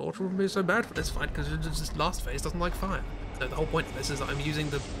Hunter's Torch wouldn't be so bad for this fight, because this last phase doesn't like fire. So the whole point of this is that I'm using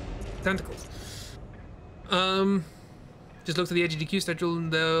the tentacles. Just look to the AGDQ schedule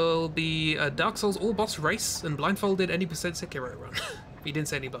and there'll be a Dark Souls all boss race and blindfolded any percent Sekiro run. He didn't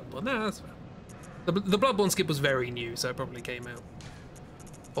say any Bloodborne. No, that's fair. The Bloodborne skip was very new, so it probably came out.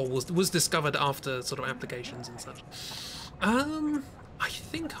 Or was discovered after sort of applications and such. I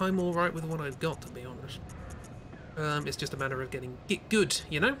think I'm alright with what I've got, to be honest. It's just a matter of get good,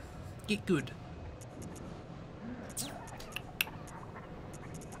 you know? Get good.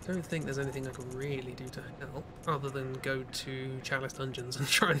 Don't think there's anything I can really do to help, other than go to Chalice Dungeons and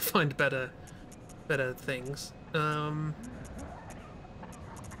try and find better things. Cool.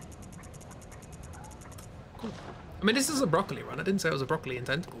 I mean, this is a broccoli run. I didn't say it was a broccoli and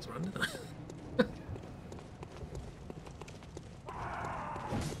tentacles run, did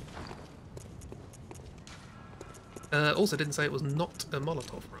I? Also didn't say it was not a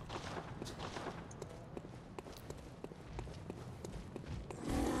Molotov run.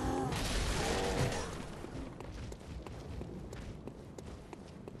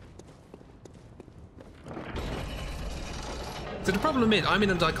 So the problem is, I'm in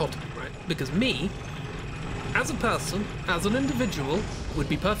a dichotomy, right? Because me, as a person, as an individual, would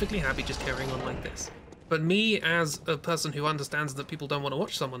be perfectly happy just carrying on like this. But me, as a person who understands that people don't want to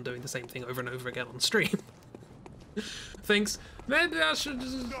watch someone doing the same thing over and over again on stream, thinks, maybe I should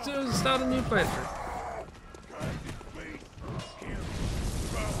just start a new playthrough.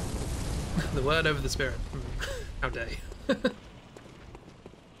 The word over the spirit. How dare you.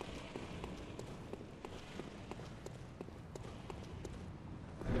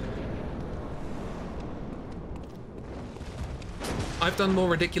 I've done more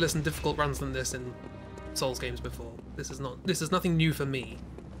ridiculous and difficult runs than this in Souls games before. This is nothing new for me.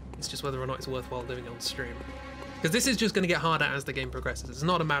 It's just whether or not it's worthwhile doing it on stream. Because this is just going to get harder as the game progresses. It's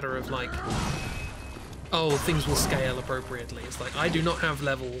not a matter of like, oh, things will scale appropriately. It's like, I do not have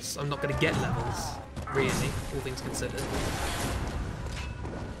levels. I'm not going to get levels, really, all things considered.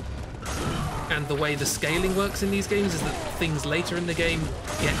 And the way the scaling works in these games is that things later in the game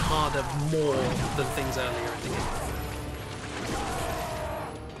get harder more than things earlier in the game.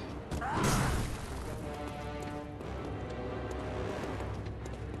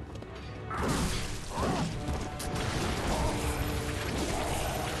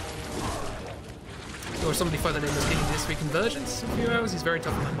 Or somebody fight the name of getting this reconvergence in a few hours. He's very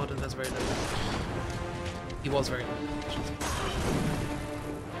tough on that mod and that's very low. He was very low.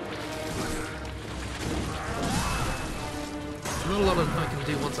 Not a lot I can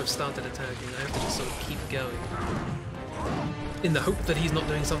do once I've started attacking. I have to just sort of keep going. in the hope that he's not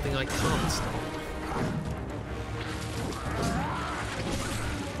doing something I can't stop.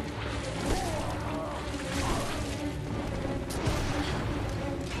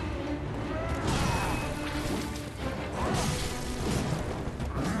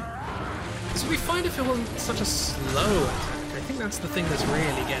 So we find if it wasn't such a slow attack, I think that's the thing that's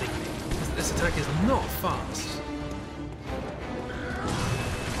really getting me, is that this attack is not fast.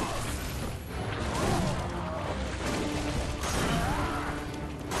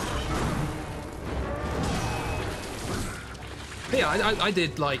 Yeah, I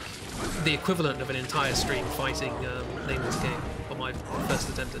did like the equivalent of an entire stream fighting Nameless King on my first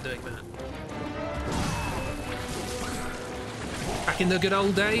attempt at doing that. Back in the good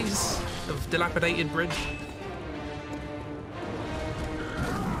old days of dilapidated bridge.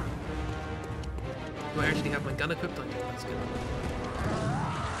 Do I actually have my gun equipped? I do, that's good.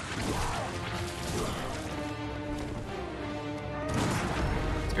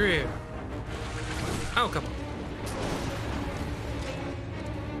 Screw you. Oh, come on.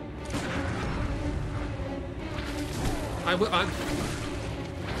 I'm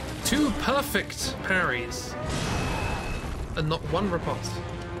 2 perfect parries and not 1 riposte.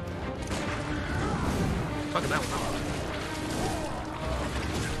 Fuck that one.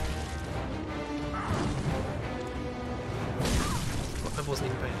 Well, I wasn't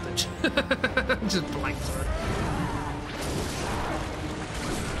even paying attention. Just blanked.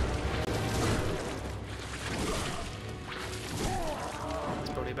 That's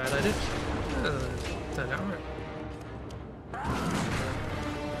probably a bad idea. Turned out alright.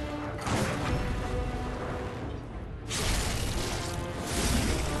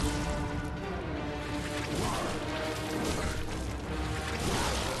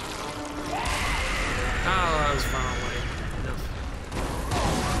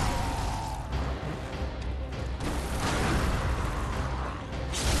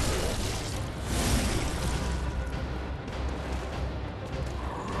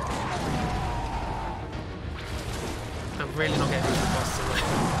 Really not getting these bosses away.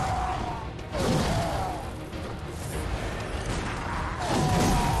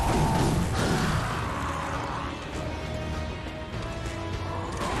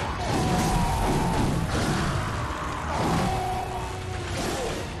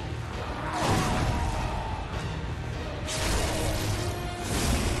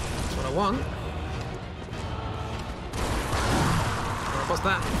 That's what I want. Alright, what's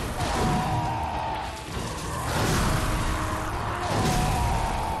that?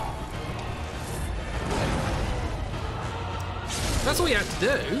 That's all you had to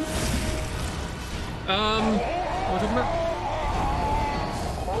do. What are we talking about?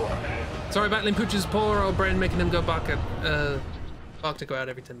 Sorry about Limpuch's poor old brain making him go bark to go out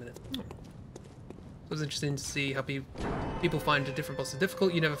every 10 minutes. It was interesting to see how people find a different boss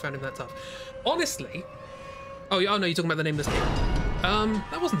difficult. You never found him that tough. Honestly, oh no, you're talking about the Nameless King.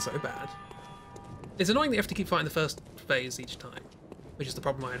 That wasn't so bad. It's annoying that you have to keep fighting the first phase each time, which is the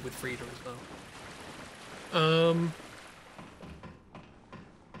problem I had with Frida as well.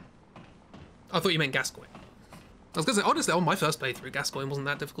 I thought you meant Gascoigne. I was gonna say, honestly, on my first playthrough, Gascoigne wasn't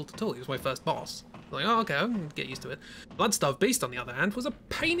that difficult at all. He was my first boss. I was like, oh, okay, I can get used to it. Bloodstarved Beast, on the other hand, was a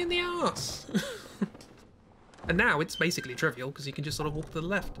pain in the ass. And now it's basically trivial, because you can just sort of walk to the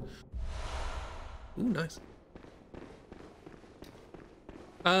left. Ooh, nice.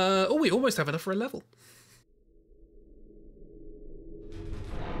 Oh, we almost have enough for a level.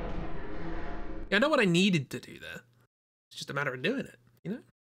 Yeah, I know what I needed to do there. It's just a matter of doing it, you know?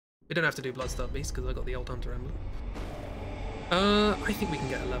 We don't have to do Bloodstarved Beast because I got the old Hunter Emblem. I think we can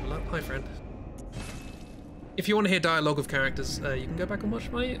get a level up. Hi, friend. If you want to hear dialogue of characters, you can go back and watch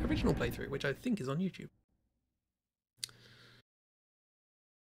my original playthrough, which I think is on YouTube.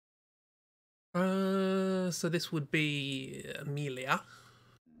 So this would be Amelia.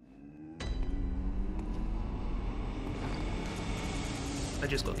 I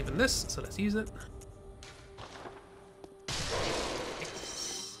just got given this, so let's use it.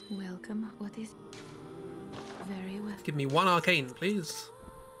 Welcome. What is... Very well. Give me 1 arcane, please.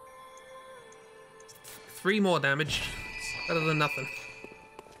 3 more damage. It's better than nothing.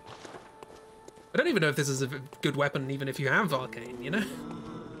 I don't even know if this is a good weapon, even if you have arcane, you know?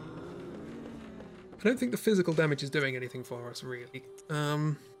 I don't think the physical damage is doing anything for us, really.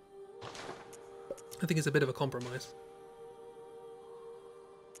 I think it's a bit of a compromise.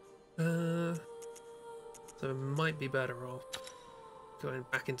 So it might be better off going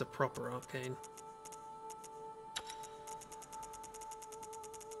back into proper arcane.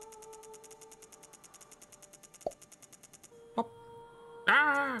 Pop.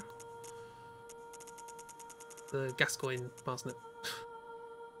 Ah! The Gascoigne parsnip.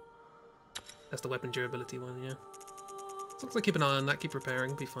 That's the weapon durability one, yeah. As long as I keep an eye on that, keep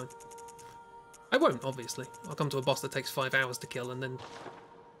repairing, be fine. I won't, obviously. I'll come to a boss that takes 5 hours to kill, and then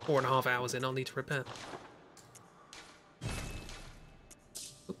 4.5 hours in, I'll need to repair.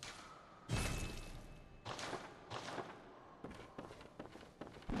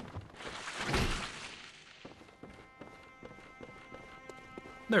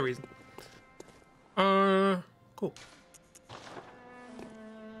 No reason. Cool.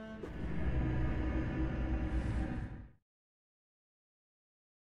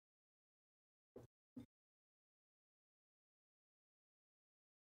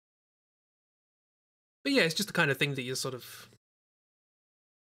 But yeah, it's just the kind of thing that you're sort of...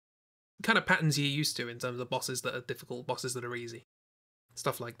 kind of patterns you're used to in terms of bosses that are difficult, bosses that are easy.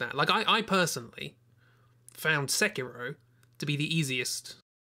 Stuff like that. Like, I personally found Sekiro to be the easiest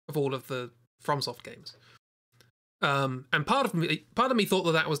of all of the FromSoft games. And part of me thought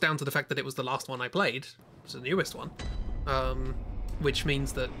that was down to the fact that it was the last one I played. It's the newest one. Which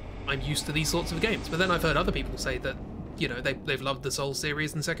means that I'm used to these sorts of games. But then I've heard other people say that, you know, they've loved the Souls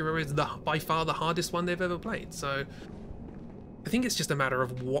series and Sekiro is by far the hardest one they've ever played. So I think it's just a matter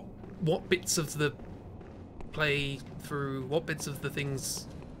of what bits of the play through, what bits of the things,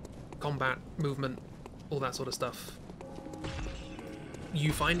 combat, movement, all that sort of stuff,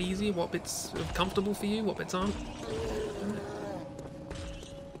 you find easy, what bits are comfortable for you, what bits aren't.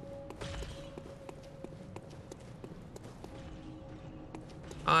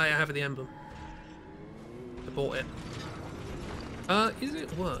 I have the emblem. I bought it. Is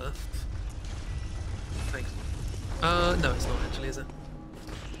it worth? Thanks. No, it's not actually, is it?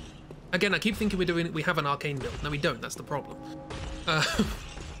 Again, I keep thinking we have an arcane build. No, we don't. That's the problem. I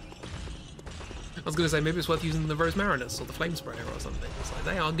was going to say maybe it's worth using the Rose Marinus or the Flame Sprayer or something. It's like,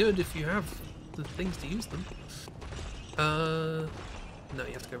 they are good if you have the things to use them. No,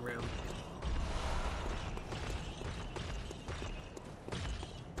 you have to go around.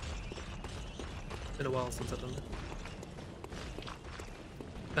 Been a while since I've done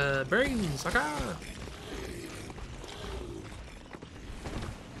that. Brains, Saka!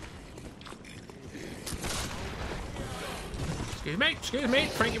 Excuse me,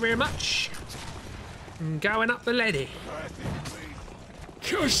 thank you very much. I'm going up the ladder.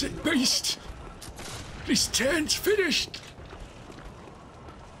 Cursed beast! This turn's finished!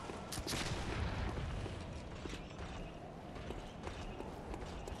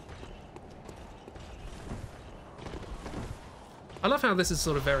 I love how this is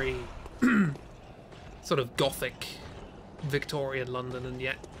sort of very sort of gothic Victorian London, and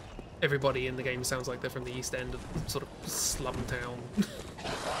yet everybody in the game sounds like they're from the East End of sort of slum town.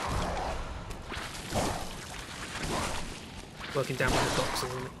 Working down by the docks or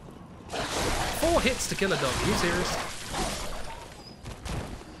something. 4 hits to kill a dog, are you serious?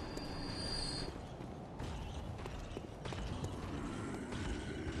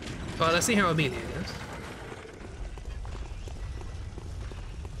 Well, let's see how Amelia goes.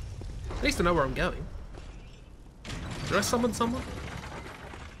 At least I know where I'm going. Did I summon someone?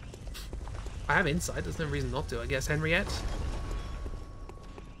 I have insight, there's no reason not to, I guess. Henriette?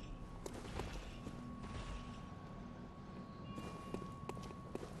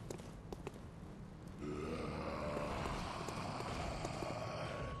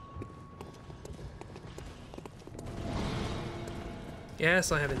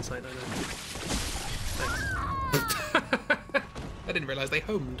 Yes, I have insight, I know. Thanks. I didn't realise they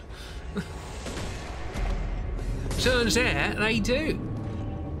homed. Turns out they do.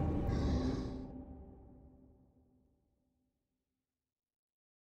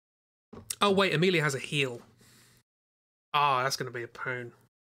 Oh wait, Amelia has a heal. Ah, that's gonna be a pain.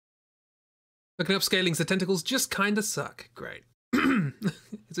 Looking up scalings, the tentacles just kinda suck. Great.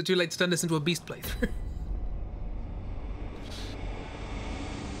 Is it too late to turn this into a beast playthrough?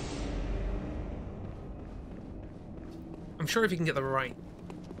 I'm sure if you can get the right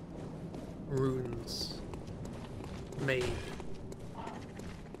runes made.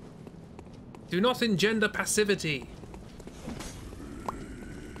 Do not engender passivity.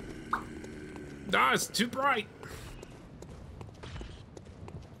 Ah, it's too bright.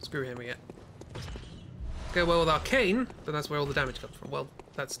 Screw him again. Go well with Arcane, but that's where all the damage comes from. Well,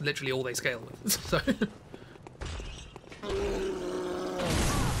 that's literally all they scale with. So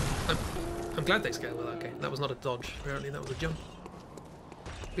I'm glad they scale with Arcane. That was not a dodge. Apparently that was a jump.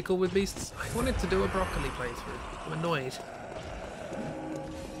 Be cool with beasts. I wanted to do a broccoli playthrough. I'm annoyed.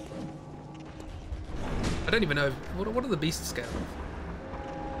 I don't even know if, what are the beasts scale of?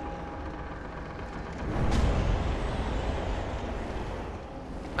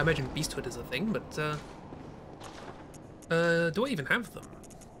 I imagine beasthood is a thing, but Do I even have them?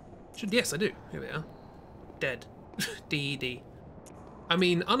 Yes, I do. Here we are. Dead. DED. I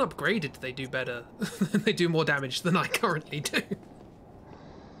mean, unupgraded, they do better. They do more damage than I currently do.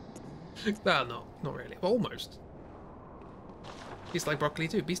 Well, not really. Almost. Beasts like broccoli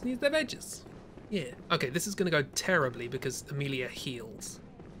too. Beasts needs their veggies. Yeah. Okay, this is gonna go terribly because Amelia heals.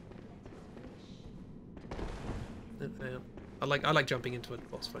 I like jumping into a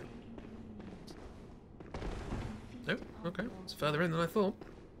boss fight. Oh, okay. It's further in than I thought.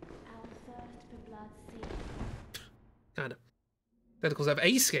 Kinda. Tentacles have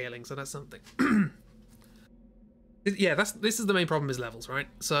A scaling, so that's something. Yeah, this is the main problem is levels, right?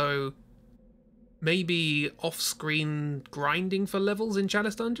 So maybe off-screen grinding for levels in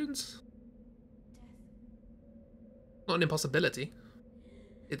Chalice dungeons? Not an impossibility.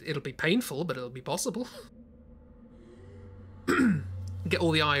 It'll be painful, but it'll be possible. Get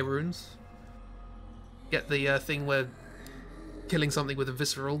all the eye runes. Get the thing where killing something with a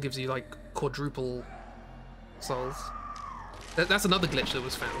visceral gives you like quadruple souls. That's another glitch that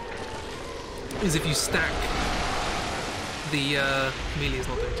was found. Is if you stack the Amelia's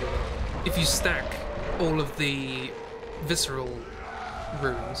not doing too well. If you stack all of the visceral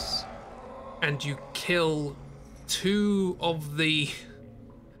runes and you kill 2 of the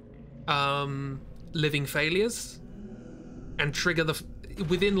living failures and trigger the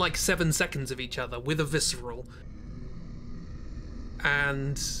within like 7 seconds of each other with a visceral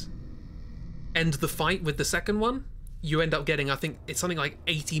and end the fight with the second one, you end up getting, I think it's something like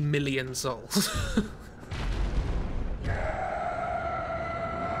 80 million souls.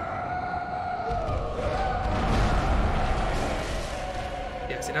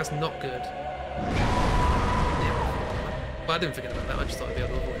 Yeah, see, that's not good. Yeah. But I didn't forget about that, I just thought I'd be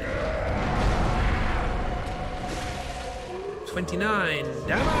able to avoid it. 29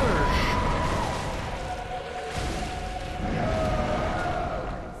 damage!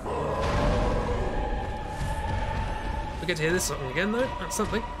 We get to hear this song again though, that's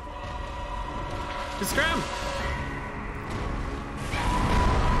something. Just scram!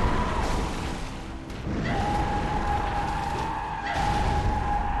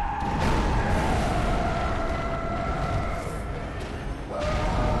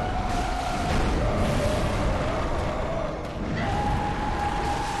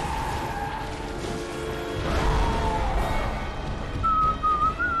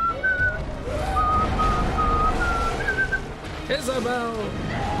 Isabel!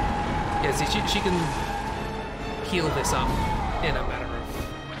 Yeah, see, she can heal this up in a matter of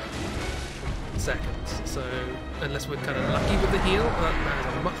seconds. So, unless we're kind of lucky with the heal, that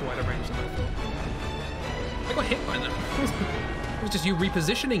has a much wider range than I thought. I got hit by that. It was just you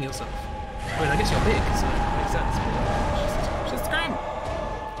repositioning yourself. I mean, I guess you're big, so it makes sense. Just scram!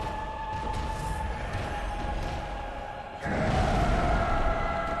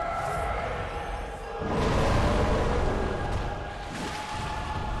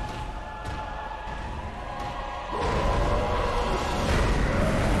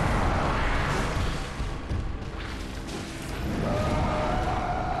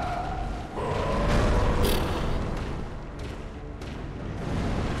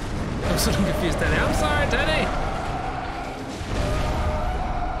 I'm sort of confused, Danny. I'm sorry, Danny!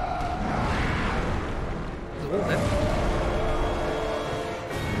 There's a wall there.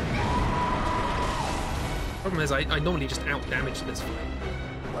 Problem is, I normally just out-damage this fight.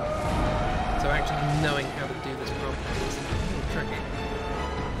 So actually knowing how to do this properly is a little tricky.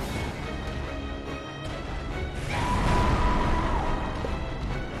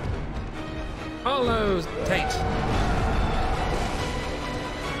 Hello, Tate.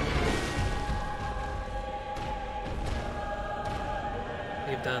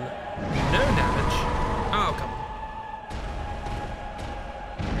 We've done no damage. Oh, come on.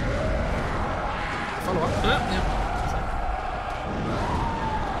 Follow up. Yeah.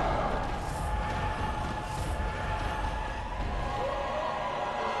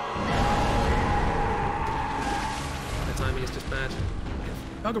 The timing is just bad.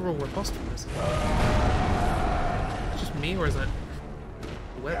 Bugger all riposte from this. It's just me, or is that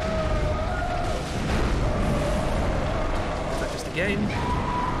the weapon? Is that just a game?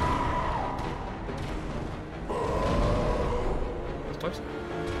 Close.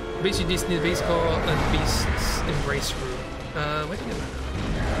 Basically, this new base called a Beast's Embrace Room. Where did you get that?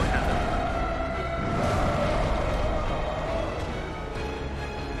 What happened?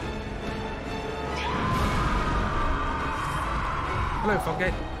 Hello,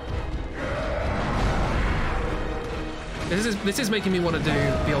 Foggate. This is making me want to do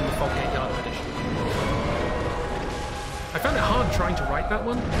Beyond the Foggate Yard edition. I found it hard trying to write that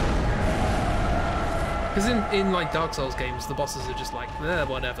one. Because in like Dark Souls games, the bosses are just like,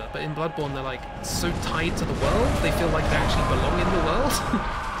 whatever. But in Bloodborne, they're like so tied to the world, they feel like they actually belong in the world.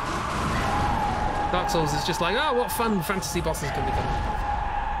 Dark Souls is just like, oh, what fun fantasy bosses can we come up with?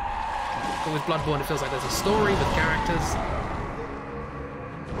 But with Bloodborne, it feels like there's a story with characters.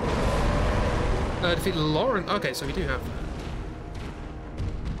 Defeat Lauren. Okay, so we do have that.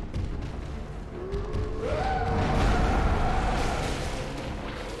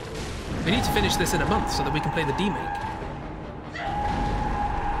 We need to finish this in a month so that we can play the demake.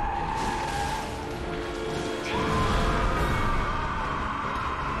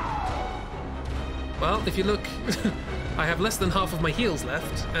 Well, if you look, I have less than half of my heals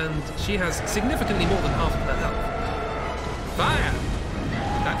left, and she has significantly more than half of her health. Fire!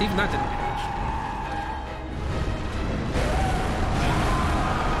 Even that didn't do much.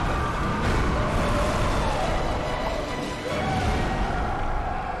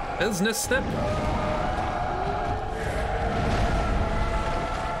 Business step.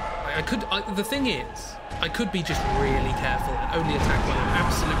 The thing is, I could be just really careful and only attack when I'm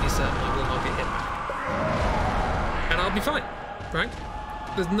absolutely certain I will not get hit back. And I'll be fine, right?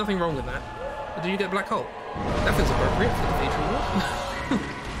 There's nothing wrong with that. But do you get black hole? That feels appropriate for the Cathedral War.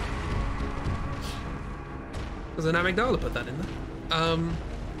 Because an amygdala put that in there.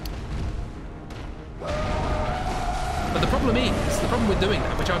 But the problem with doing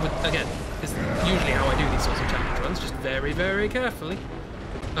that, which I would, again, is usually how I do these sorts of challenge runs, just very, very carefully,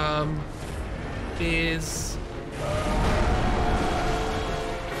 is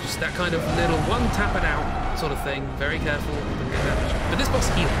just that kind of little one tap it out sort of thing, very careful. But this boss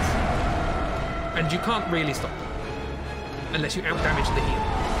heals, and you can't really stop them unless you out-damage the heal.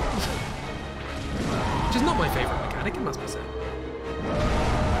 Which is not my favourite mechanic, it must be said.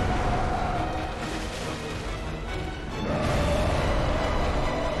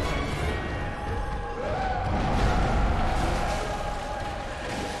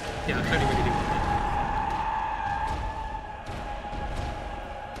 Yeah, I can only really do one thing.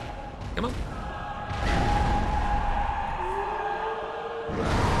 Come on.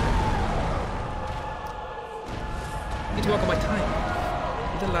 Need to work on my time.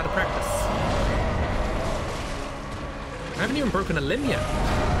 I did a lot of practice. I haven't even broken a limb yet.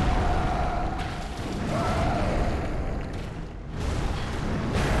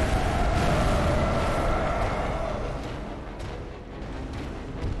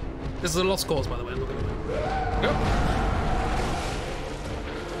 This is a lost cause, by the way. I'm not going to go.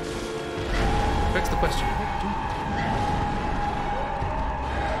 Begs the question. What do you do?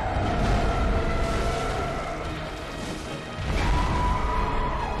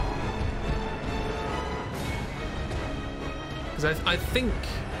 Because I think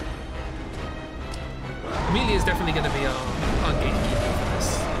Amelia is definitely going to be our gatekeeper for this.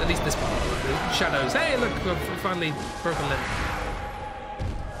 At least this part. Shadows. Hey, look, I've finally broken a limb.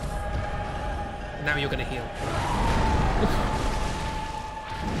 Now you're going to heal.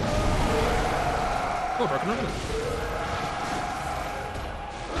 Oh, broken arm.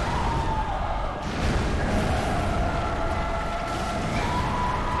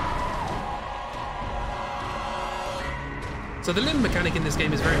 So the limb mechanic in this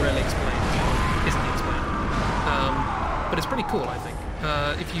game is very rarely explained. Isn't explained. But it's pretty cool, I think.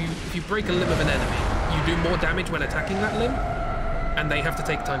 If you break a limb of an enemy, you do more damage when attacking that limb, and they have to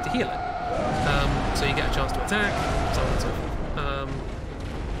take time to heal it. So you get a chance to attack, so on and so forth.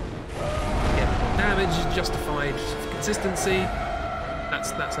 Get more damage, justified for consistency.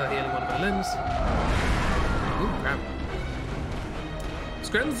 That's her healing one of her limbs. Ooh, crap.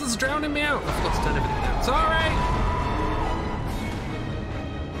 Screms is drowning me out. I forgot to turn everything down. Sorry!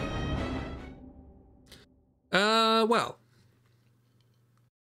 Well.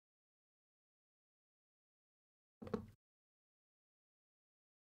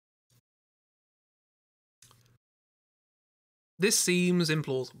 This seems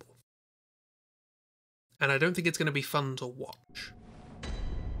implausible. And I don't think it's going to be fun to watch.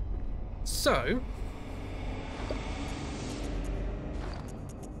 So...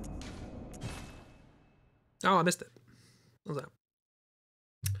 Oh, I missed it. What was that?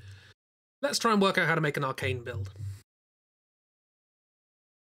 Let's try and work out how to make an arcane build.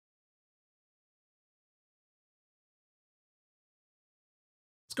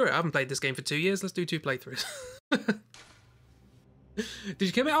 Screw it, I haven't played this game for 2 years. Let's do 2 playthroughs. Did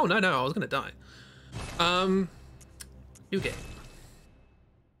you kill me? Oh, no, I was going to die. New game.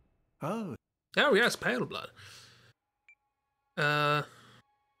 Oh. Oh, yes, Pale Blood.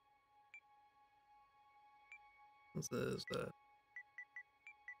 What's this?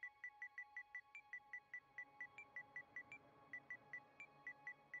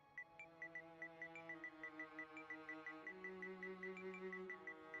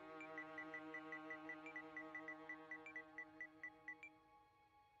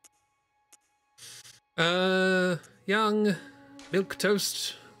 Young, milk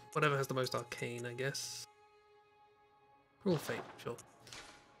toast, whatever has the most arcane, I guess. Cruel fate, sure.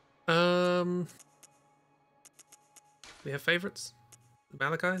 We have favorites.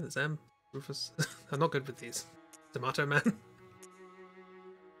 Malachi, there's M, Rufus. I'm not good with these. Tomato Man.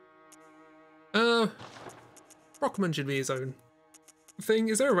 Brockman should be his own thing.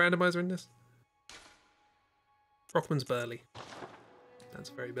 Is there a randomizer in this? Brockman's burly. That's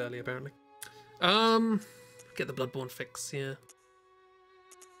very burly, apparently. Get the Bloodborne fix, yeah.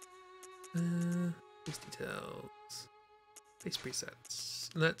 These details. Base presets.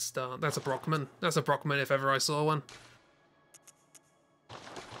 Let's start. That's a Brockman. That's a Brockman if ever I saw one.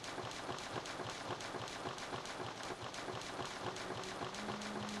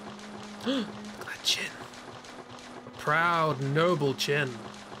 Look at that chin. A proud, noble chin.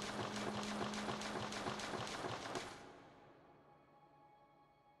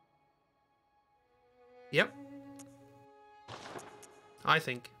 Yep. I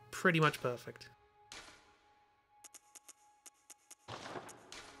think pretty much perfect.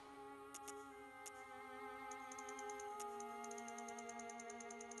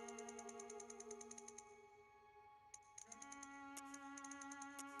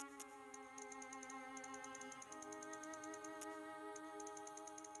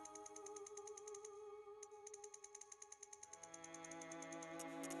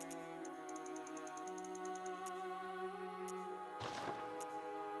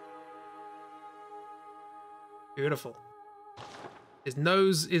 Beautiful. His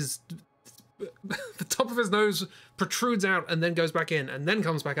nose is... the top of his nose protrudes out and then goes back in and then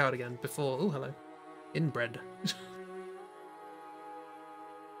comes back out again before... Oh, hello. Inbred.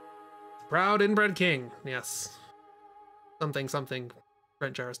 Proud inbred king. Yes. Something, something.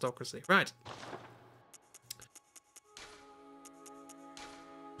 French aristocracy. Right.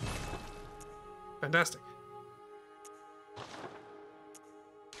 Fantastic.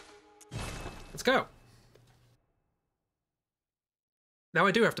 Let's go. Now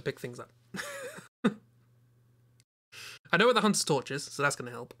I do have to pick things up. I know where the Hunter's Torch is, so that's going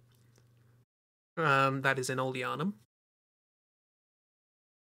to help. That is in Old Yarnum.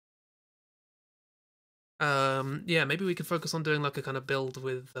 Yeah, maybe we could focus on doing like a kind of build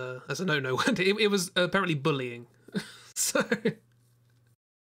with, as a no-no word. It was apparently bullying. So,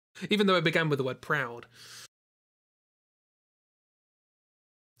 even though it began with the word proud.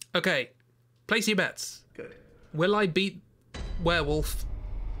 Okay, place your bets. Good. Will I beat Werewolf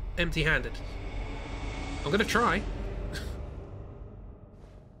empty-handed? I'm gonna try.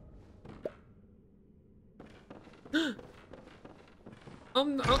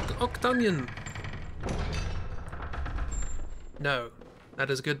 Octonion. No,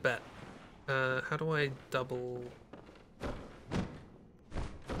 that is a good bet. How do I double?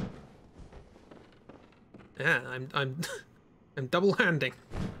 Yeah, I'm double handing.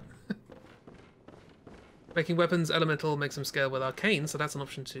 Making weapons elemental makes them scale with arcane, so that's an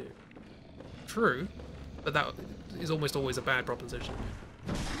option too. True, but that is almost always a bad proposition.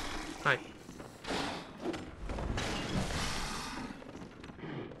 Hi.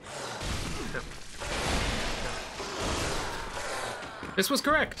 No. No. This was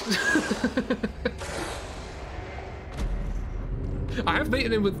correct. I have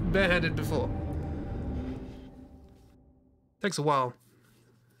beaten him with barehanded before. Takes a while.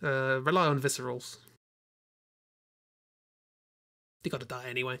 Rely on viscerals. You gotta die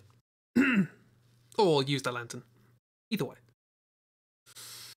anyway. Or use the lantern. Either way.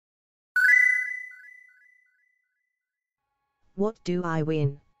 What do I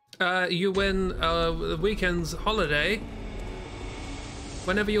win? You win the weekend's holiday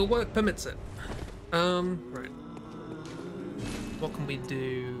whenever your work permits it. Right. What can we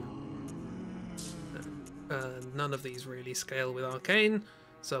do? None of these really scale with arcane,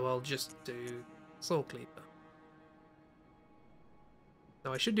 so I'll just do Soul Cleaver.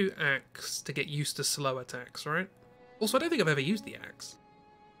 Now I should do axe to get used to slow attacks, right? Also, I don't think I've ever used the axe.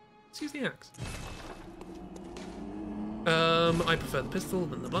 Let's use the axe. I prefer the pistol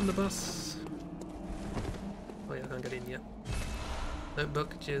than the blunderbuss. Oh yeah, I can't get in yet.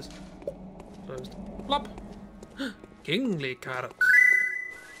 Notebook, cheers. Closed. Plop! Kingly carrot.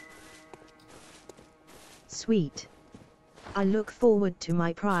 Sweet. I look forward to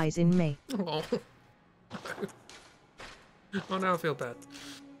my prize in May. Oh. Oh, now I feel bad.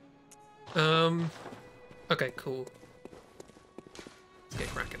 Okay, cool. Let's get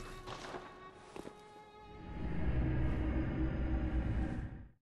cracking.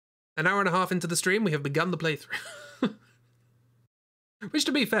 An hour and a half into the stream, we have begun the playthrough. Which,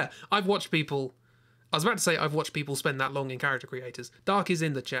 to be fair, I've watched people... I was about to say I've watched people spend that long in character creators. Dark is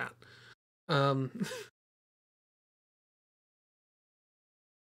in the chat.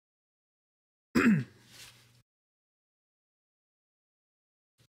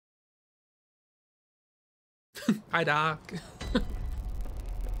 Hi, Doc.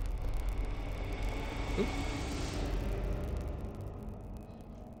 Oop.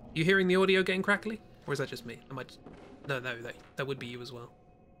 You hearing the audio getting crackly? Or is that just me? I might... No, that would be you as well.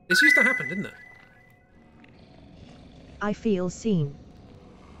 This used to happen, didn't it? I feel seen.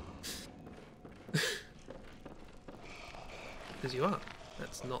 Because you are.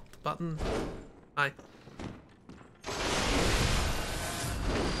 That's not the button. Hi.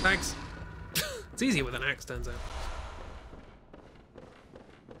 Thanks. It's easier with an axe, turns out.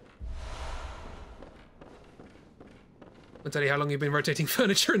 I'll tell you how long you've been rotating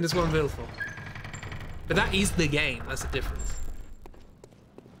furniture in this one build for. But that is the game, that's the difference.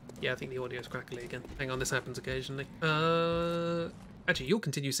 Yeah, I think the audio's crackly again. Hang on, this happens occasionally. Actually, you'll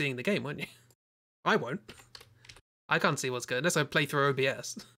continue seeing the game, won't you? I won't. I can't see what's good unless I play through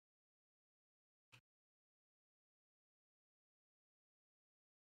OBS.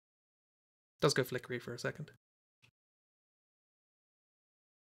 Does go flickery for a second.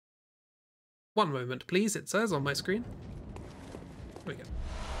 One moment, please, it says on my screen. There we go.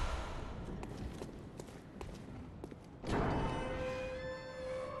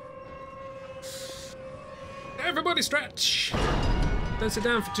 Everybody stretch! Don't sit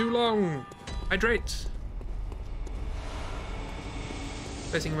down for too long. Hydrate.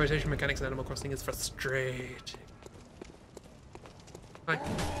 Facing rotation mechanics in Animal Crossing is frustrating. Hi.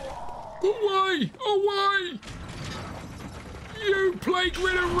 Oh why? Oh why? You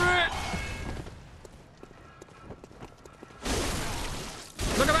plague-ridden rat!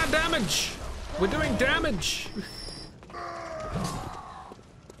 Look at that damage! We're doing damage!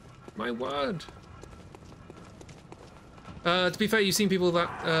 My word. To be fair, you've seen people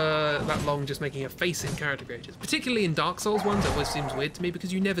that long just making a face in character creators. Particularly in Dark Souls ones, that always seems weird to me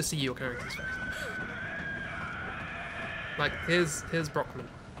because you never see your character's face. Like, here's Brockman.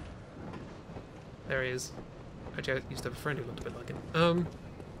 There he is. Actually, I used to have a friend who looked a bit like him.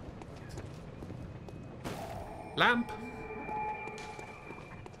 Lamp.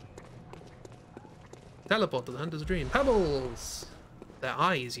 Teleport to the hunter's dream. Pebbles! Their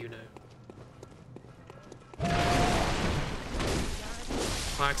eyes, you know.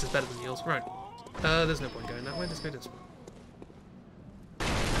 My axe is better than yours. Right. There's no point going that way. Let's go this way.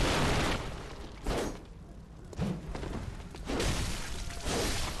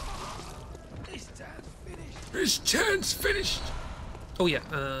 This turn's finished! Oh yeah,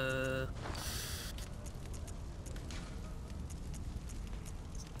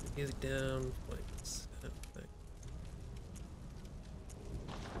 music down.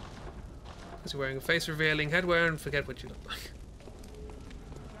 Because you're wearing a face revealing headwear and forget what you look like.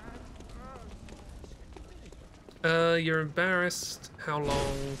 You're embarrassed. How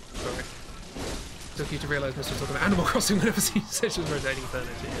long? Sorry. Took you to realise Mr. was talking about Animal Crossing whenever she said she was rotating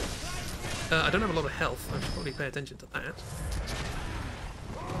furniture. I don't have a lot of health. I should probably pay attention to that.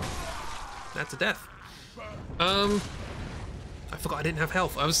 That's a death. I forgot I didn't have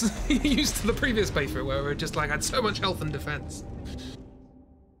health. I was used to the previous playthrough where we just like had so much health and defense.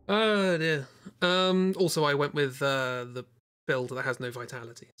 Oh dear. Also I went with the build that has no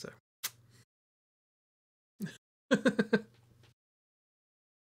vitality, so.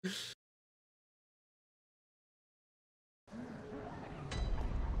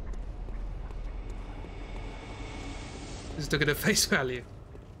 Just took it at face value.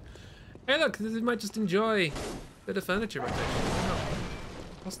 Hey look, this might just enjoy a bit of furniture rotation. Why not?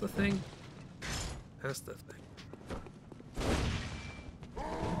 What's the thing? That's the thing.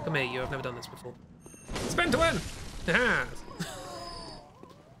 Come here, you. I've never done this before. Spend to win! Haha!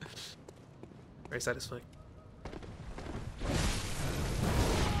 Very satisfying.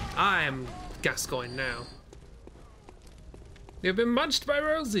 I am Gascoigne now. You've been munched by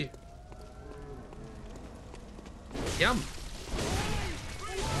Rosie. Yum.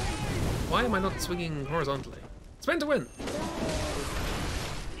 Why am I not swinging horizontally? Spend to win.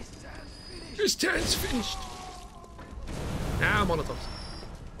 This turn's finished. Now Molotovs.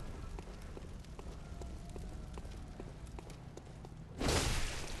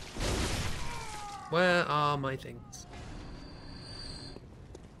 Where are my things?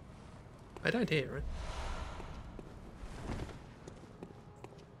 I died here, right?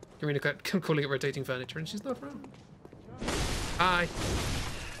 Karina kept calling it rotating furniture and she's not wrong. Hi.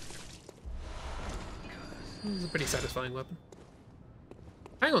 This is a pretty satisfying weapon.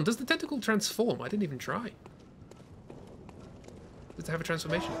 Hang on, does the tentacle transform? I didn't even try. Does it have a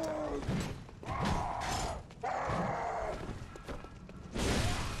transformation attack?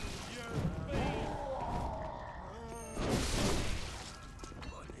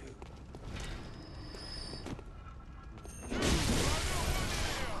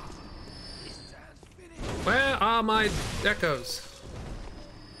 are my echoes?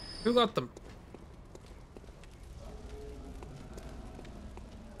 Who got them?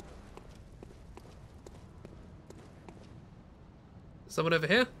 Someone over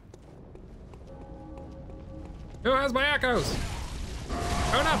here? Who has my echoes?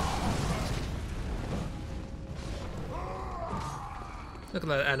 Oh no! Look at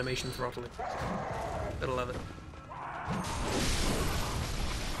that animation throttling. Gotta love it.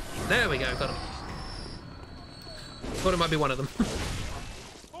 There we go, got him. Thought it might be one of them.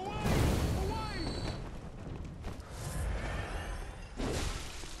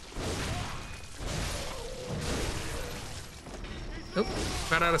 Oh,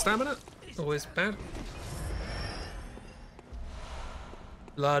 ran out of stamina. Always bad.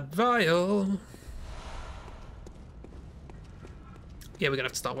 Blood vial. Yeah, we're gonna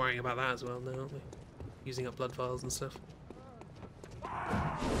have to start worrying about that as well now, aren't we? Using up blood vials and stuff.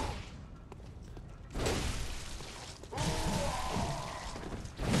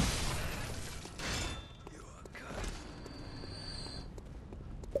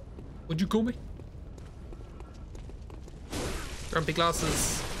 What'd you call me? Grumpy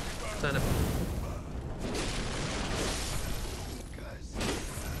glasses. Turn up.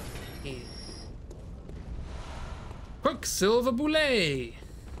 Yeah. Quicksilver Boulet.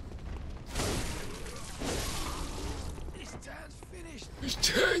 This turn's finished. This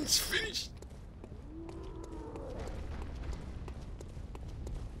turn's finished.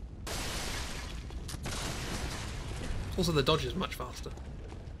 Also, the dodge is much faster.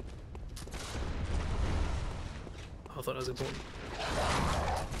 Oh, I thought that was important.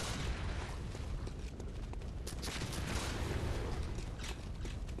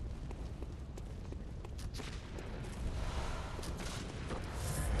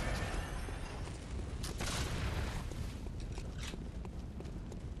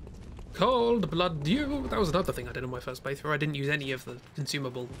 Cold blood dew. That was another thing I did in my first playthrough. I didn't use any of the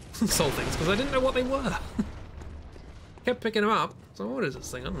consumable soul things because I didn't know what they were. Kept picking them up. So what is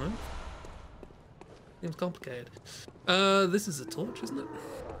this thing? I don't know. Seems complicated. This is a torch, isn't it?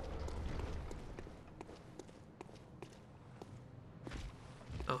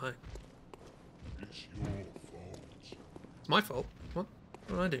 Oh, hi. It's your fault. It's my fault. What?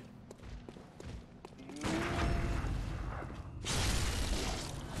 What did I do?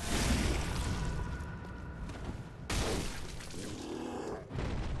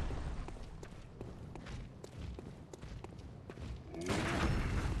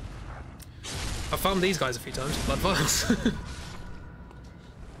 I've farmed these guys a few times, blood vials.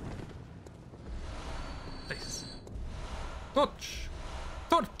 Nice. Torch!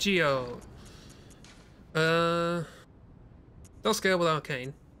 Torchio! Does scale with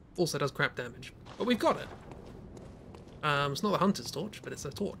arcane. Also does crap damage. But we've got it. It's not the hunter's torch, but it's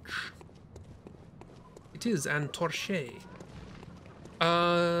a torch. It is an torche.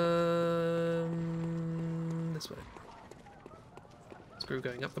 This way. Screw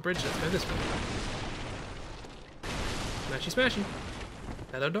going up the bridge, let's go this way. Smashy smashy.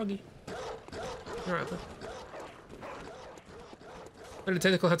 Hello doggy. You're right there. When the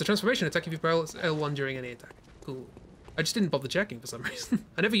tentacle has a transformation attack if you press L1 during any attack. Cool. I just didn't bother checking for some reason.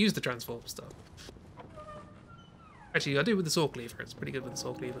 I never used the transform stuff. Actually, I do with the saw cleaver. It's pretty good with the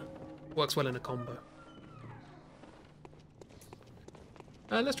saw cleaver. Works well in a combo.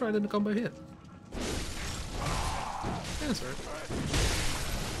 Let's try it in a combo here. Yeah, that's right.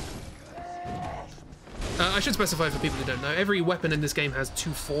 I should specify for people who don't know, every weapon in this game has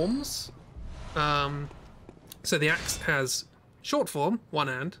two forms. So the axe has short form, one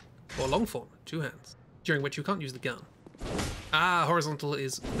hand, or long form, two hands, during which you can't use the gun. Ah, horizontal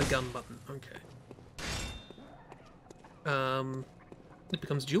is the gun button, okay. It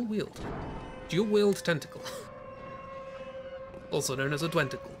becomes dual wield. Dual wield tentacle. Also known as a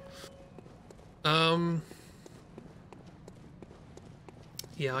dwenticle.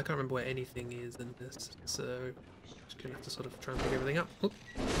 Yeah, I can't remember where anything is in this, so just gonna have to sort of try and pick everything up. Oop.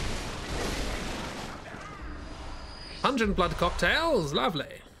 Pungent blood cocktails,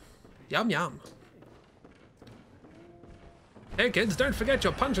 lovely. Yum yum. Hey kids, don't forget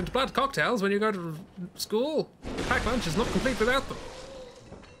your pungent blood cocktails when you go to school. The packed lunch is not complete without them.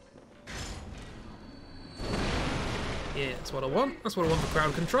 Yeah, that's what I want. That's what I want for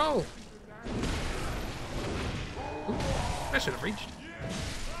crowd control. Ooh, that should have reached.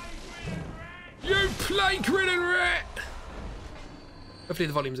 You plague-ridden rat! Hopefully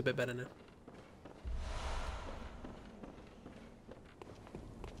the volume's a bit better now.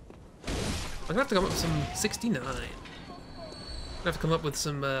 I'm gonna have to come up with some 69. I'm gonna have to come up with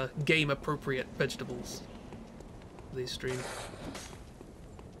some game-appropriate vegetables for these streams.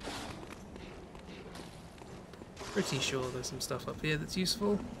 Pretty sure there's some stuff up here that's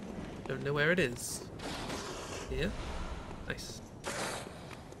useful. Don't know where it is. Here. Nice.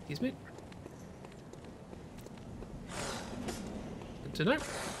 Excuse me. Good to know.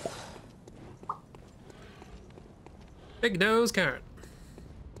 Big nose carrot.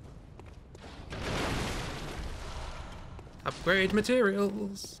 Upgrade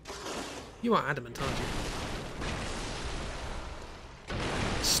materials. You are adamant, aren't you?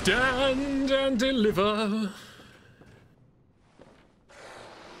 Stand and deliver.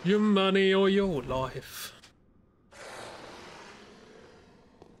 Your money or your life.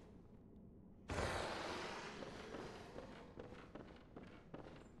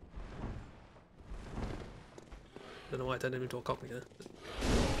 Don't know why I turned him into a cockney there.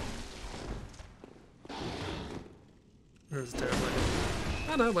 That's a terrible idea.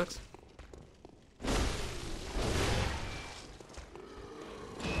 Oh no, it works.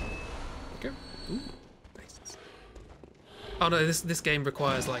 Okay. Ooh, nice. Oh no, this game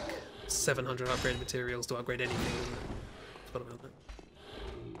requires like 700 upgrade materials to upgrade anything, doesn't it? Forgot about that.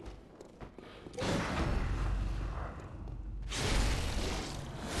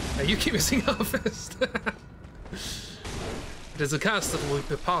 Hey, you keep missing harvest. It is a curse that will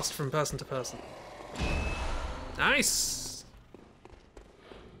be passed from person to person. Nice!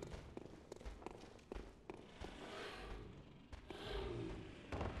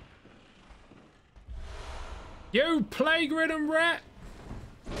 You plague-ridden rat!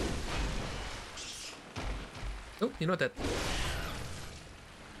 Oh, you're not dead.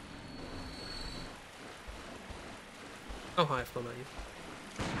 Oh, hi, I forgot about you.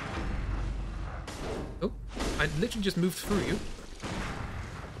 Oh, I literally just moved through you.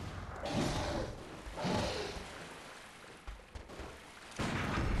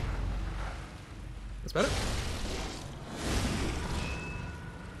 That's better.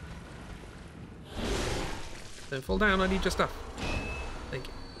 Don't fall down, I need your stuff. Thank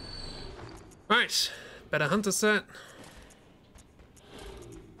you. Right, better hunter set.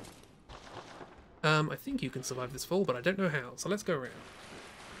 I think you can survive this fall, but I don't know how, so let's go around.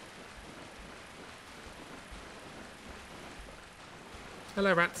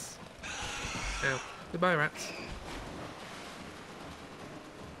 Hello, rats. Ow. Goodbye, rats.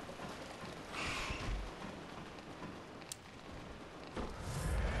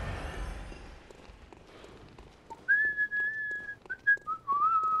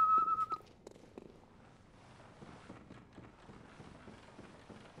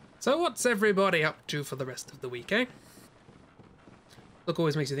 So what's everybody up to for the rest of the week, eh? Look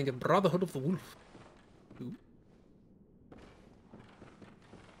always makes you think of Brotherhood of the Wolf. Ooh.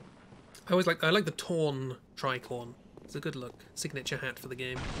 I like the torn tricorn. It's a good look. Signature hat for the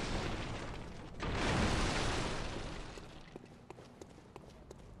game.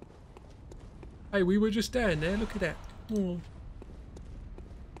 Hey, we were just standing there. Look at that. Oh.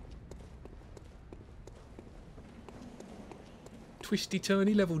 Twisty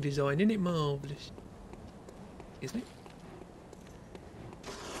turny level design, isn't it marvellous? Isn't it?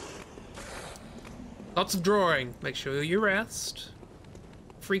 Lots of drawing. Make sure you rest.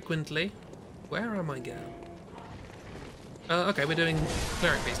 Frequently. Where am I going? Okay, we're doing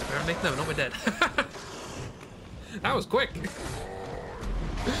Cleric Beast apparently. No, not we're dead. That was quick.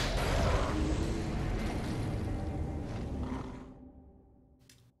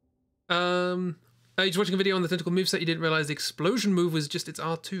 You're just watching a video on the tentacle moveset. You didn't realize the explosion move was just its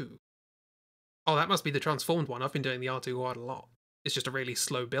R2. Oh, that must be the transformed one. I've been doing the R2 quite a lot. It's just a really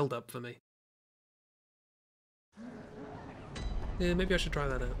slow build up for me. Yeah, maybe I should try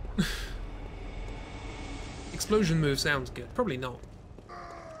that out. Explosion move sounds good. Probably not.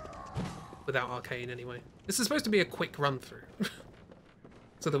 Without arcane anyway. This is supposed to be a quick run through.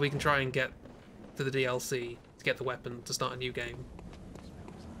 So that we can try and get to the DLC to get the weapon to start a new game.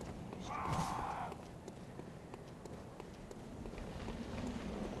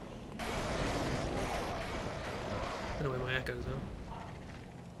 I don't know where my echoes are.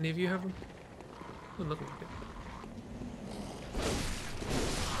 Any of you have them? Doesn't look like it.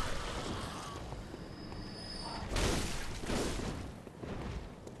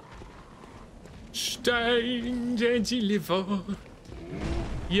 Stand and deliver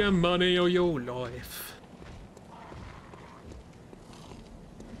your money or your life.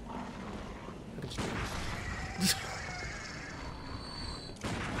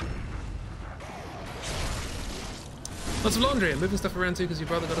 Lots of laundry. I'm moving stuff around too because your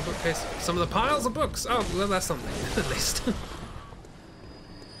brother got a bookcase. Some of the piles of books. Oh, well, that's something at least.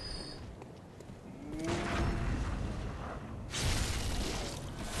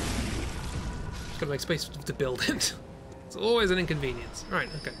 Just gotta make space to build it. It's always an inconvenience. Right,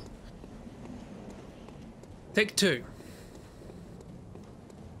 okay. Take two.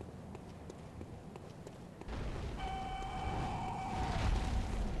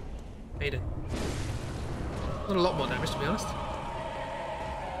 Made it. Not a lot more damage, to be honest.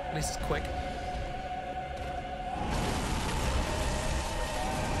 At least it's quick.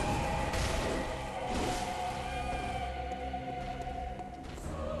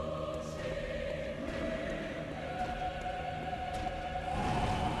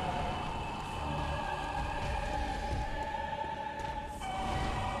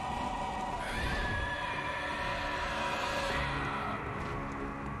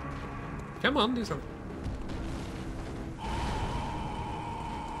 Come on, do something.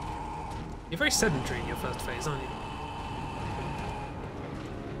 You're very sedentary in your first phase, aren't you?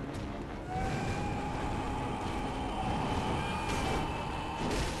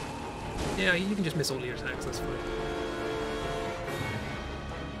 Yeah, you can just miss all your attacks, that's fine.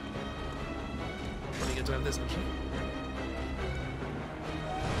 Probably good to have this, actually.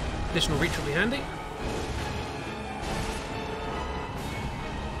 Additional reach will be handy.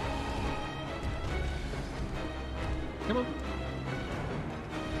 Come on.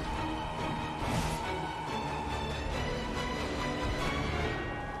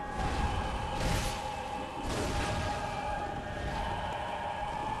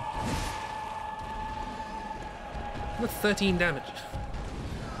 With 13 damage.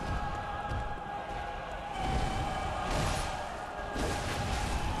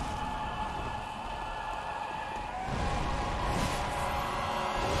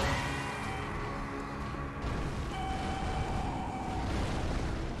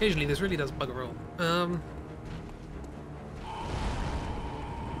 Occasionally this really does bugger all.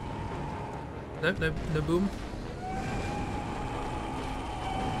 No boom.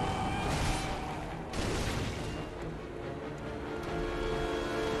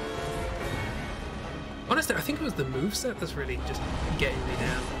 Honestly, I think it was the moveset that's really just getting me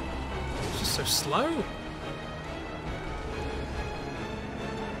down. It's just so slow.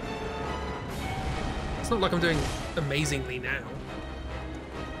 It's not like I'm doing amazingly now.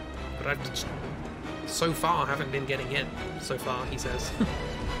 But I've just, so far, haven't been getting in. So far, he says.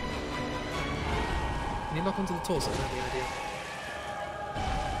 Can you lock onto the torso? That'd be the idea.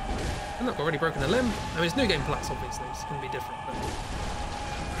 And look, already broken a limb. I mean, it's New Game Plus, obviously. It's going to be different, but...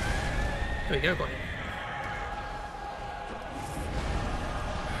 There we go, got him.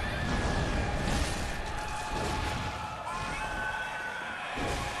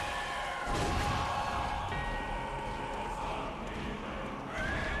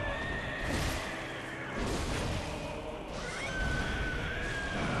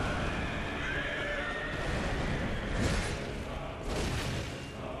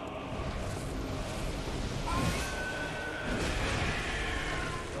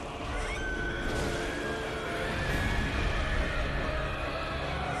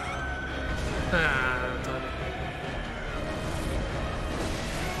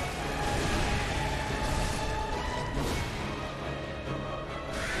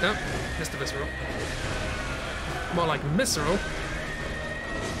 Nope, missed the visceral. More like visceral.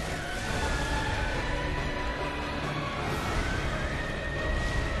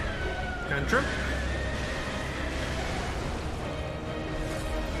 Cantrip.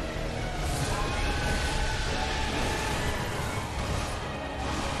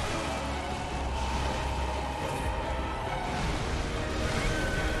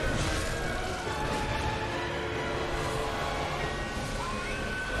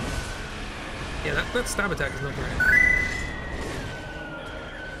 Yeah, that stab attack is not great.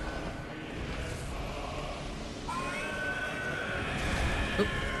 Oh.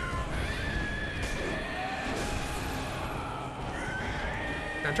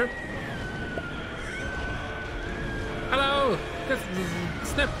 Cantrip. Hello!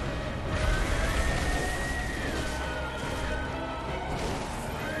 Snip!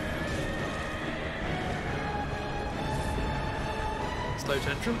 Slow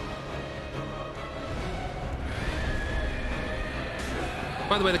tantrum.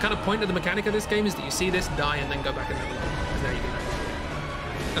 By the way, the kind of point of the mechanic of this game is that you see this, die, and then go back and level up. Because now you can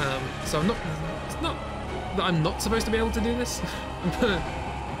level up. So I'm not... It's not that I'm not supposed to be able to do this. But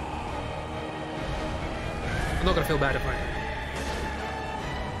I'm not going to feel bad if I do.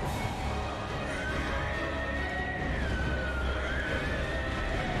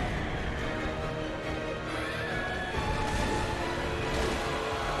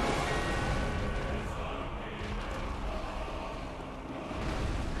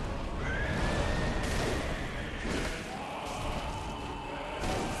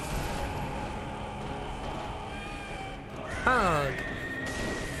 Hug.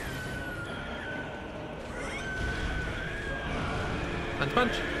 Punch,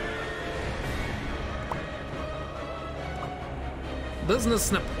 punch. Business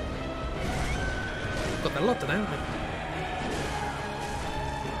snap. Got a lot today, haven't we?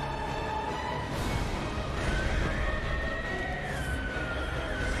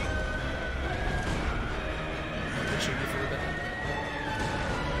 That should be for a bit.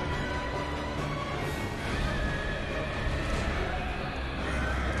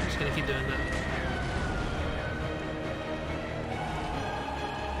 Just gonna keep doing that.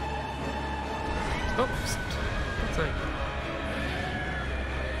 Oops. Sorry.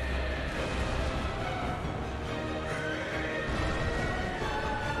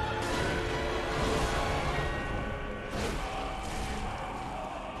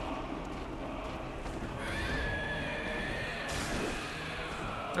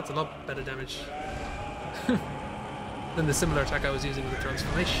 That's a lot better damage than the similar attack I was using with the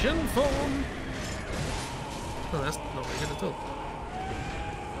transformation form. Oh, that's not very good at all.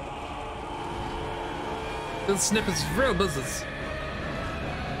 The snip is real buzzers.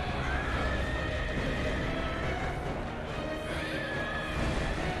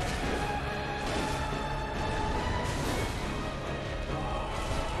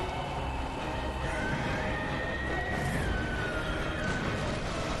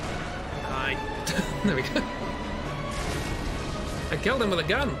 Hi. There we go. I killed him with a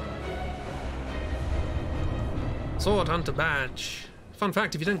gun. Sword Hunter badge. Fun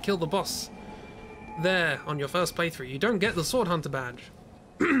fact, if you don't kill the boss there on your first playthrough, you don't get the Sword Hunter badge,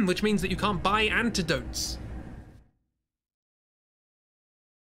 which means that you can't buy antidotes.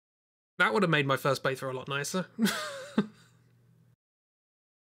 That would have made my first playthrough a lot nicer.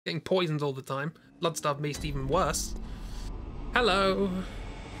 Getting poisoned all the time. Bloodstarved Beast even worse. Hello.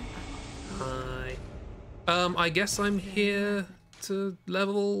 Hi. I guess I'm here to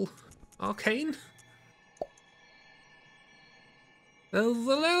level Arcane? There's a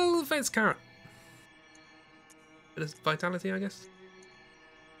little face carrot. Bit of vitality, I guess.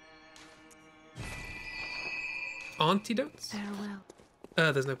 Antidotes? Farewell.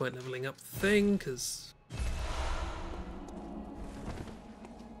 There's no point leveling up the thing, because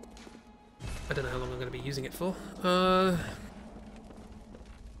I don't know how long I'm going to be using it for.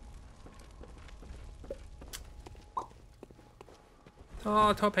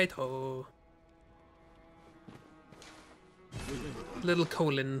 Oh, Topeto. Little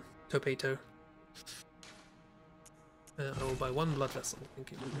colon Topeto. I will buy one blood vessel.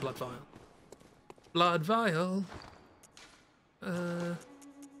 Thank you. Blood vial. Blood vial. Can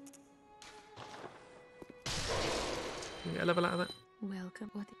you get a level out of that?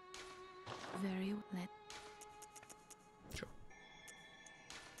 Welcome. What? Very let. Sure.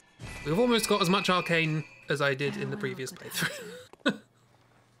 We've almost got as much arcane as I did in the previous playthrough.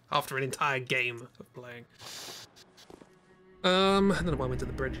 After an entire game of playing. I don't know why I went to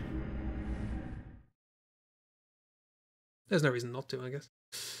the bridge. There's no reason not to, I guess.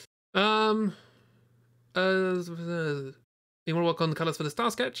 You want to work on the colours for the star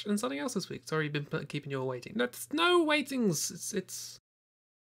sketch and something else this week? Sorry, you've been keeping you all waiting. No waitings. It's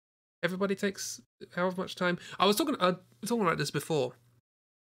everybody takes however much time. I was talking about this before.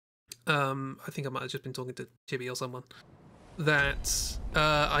 I think I might have just been talking to Chibi or someone. That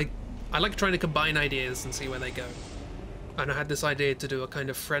I like trying to combine ideas and see where they go. And I had this idea to do a kind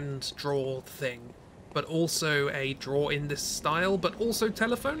of friend draw thing, but also a draw in this style, but also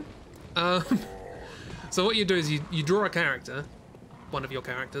telephone. So what you do is you draw a character, one of your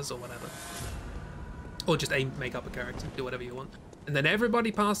characters or whatever, or just make up a character, do whatever you want, and then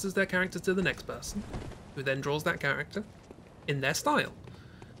everybody passes their character to the next person, who then draws that character in their style,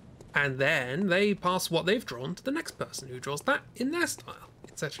 and then they pass what they've drawn to the next person, who draws that in their style,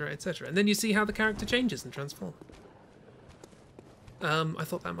 etc., etc., and then you see how the character changes and transforms. I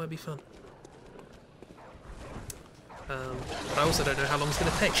thought that might be fun. But I also don't know how long it's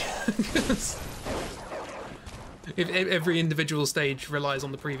going to take. If every individual stage relies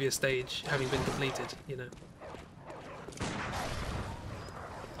on the previous stage having been completed, you know.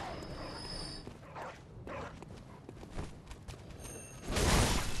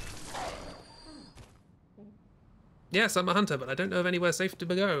 Yes, I'm a hunter, but I don't know of anywhere safe to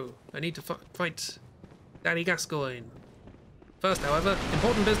go. I need to fight Danny Gascoigne. First, however,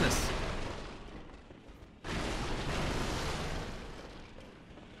 important business.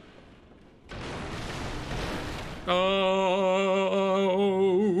 Oh,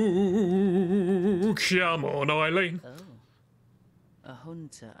 come on, Eileen. Oh, a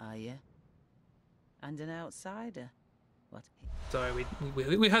hunter, are you? And an outsider? What? Sorry,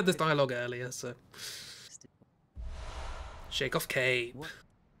 we had this dialogue earlier, so... Shake off cape. What?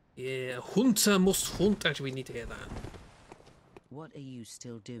 Yeah, hunter must hunt. Actually, we need to hear that. What are you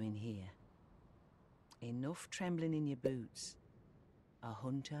still doing here? Enough trembling in your boots. A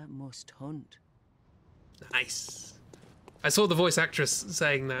hunter must hunt. Nice. I saw the voice actress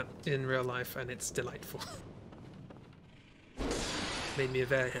saying that in real life, and it's delightful. Made me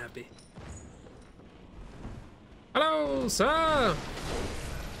very happy. Hello, sir!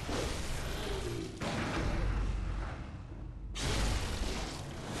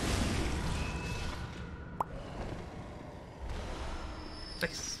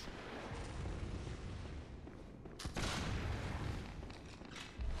 Nice.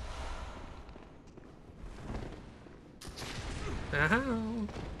 Ow.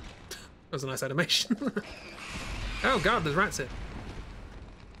 That was a nice animation. Oh god, there's rats here.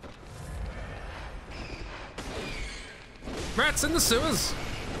 Rats in the sewers!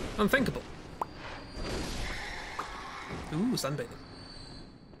 Unthinkable. Ooh, sunbathing.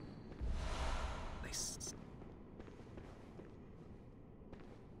 Nice.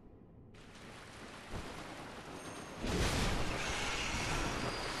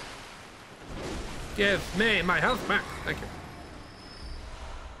 Give me my health back. Thank you.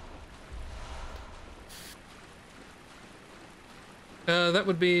 That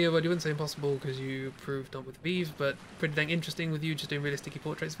would be, well, you wouldn't say impossible because you proved not with Vive, but pretty dang interesting with you just doing realistic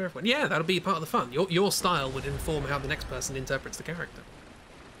portraits of everyone. Yeah, that'll be part of the fun. Your style would inform how the next person interprets the character.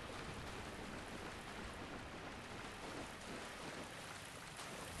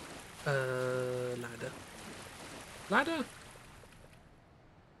 Ladder. Ladder?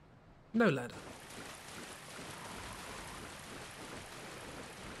 No ladder.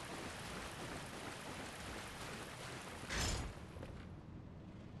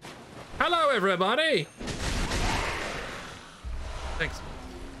 Hello, everybody! Thanks.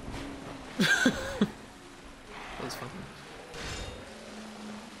 That was fun.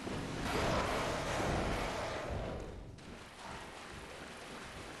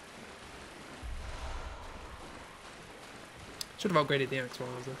 Should have upgraded the axe while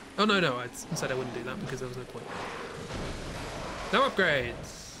I was there. Oh, no, I said I wouldn't do that because there was no point. No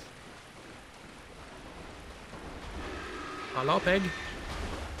upgrades! Hello, pig.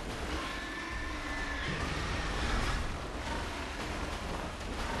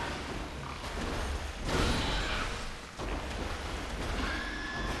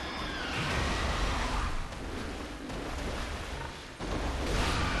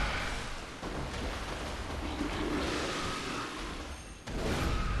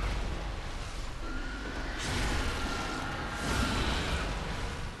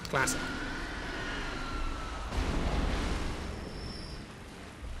 Classic.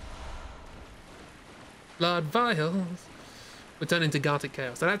 Blood vials. We turn into Gartic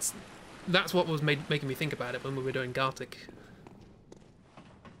chaos. So that's what was making me think about it when we were doing Gartic.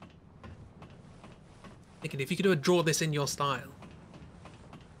 Thinking if you could draw this in your style,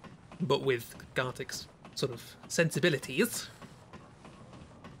 but with Gartic's sort of sensibilities.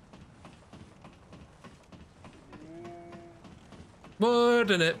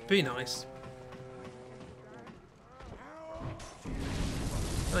 Wouldn't it be nice?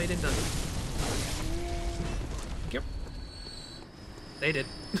 Oh, you didn't know. Yep. They did.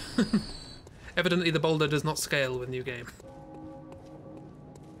 Evidently the boulder does not scale with new game.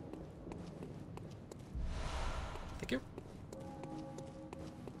 Thank you.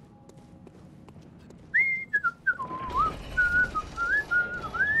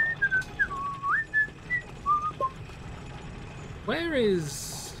 Where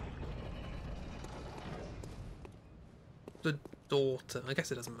is the daughter? I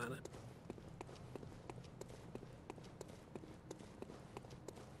guess it doesn't matter.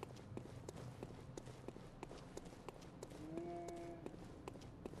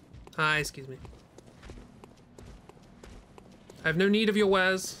 Hi, excuse me. I have no need of your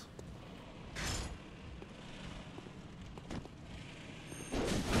wares.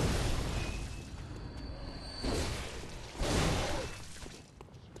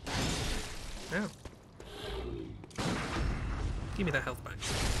 Ow. Give me that health back.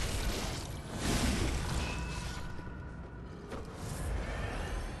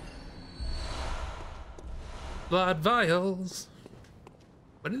 Blood vials.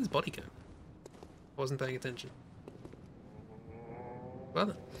 Where did his body go? Wasn't paying attention. Well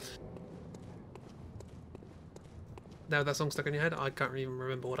then. Now that song stuck in your head, I can't even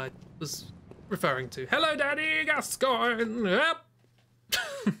remember what I was referring to. Hello, Daddy Gascoigne! Yep.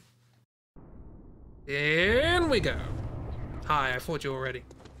 In we go. Hi, I fought you already.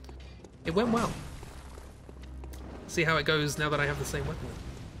 It went well. See how it goes now that I have the same weapon.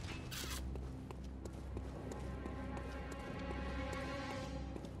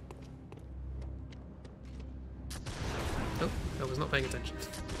 Oh, was not paying attention.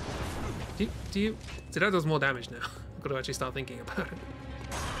 Do you... See, that does more damage now. I've got to actually start thinking about it.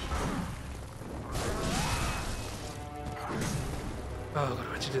 Oh, I've got to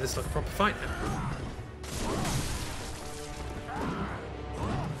actually do this like a proper fight now.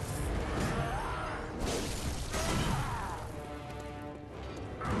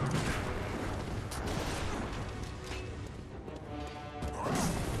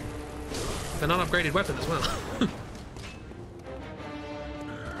 An unupgraded weapon as well.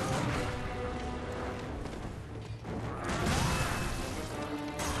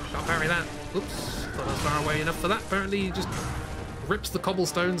 Can't parry that. Oops, thought I was far away enough for that. Apparently he just rips the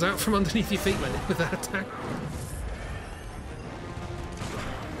cobblestones out from underneath your feet with that attack.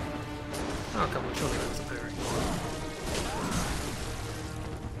 Oh, come on, surely that was a parry.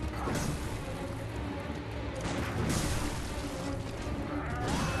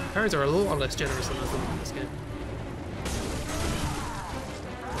 Parries are a lot less generous than I thought in this game.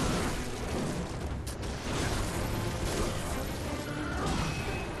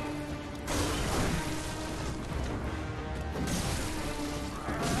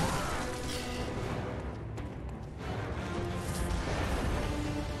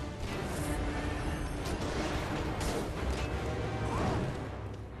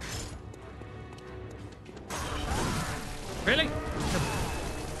 Really?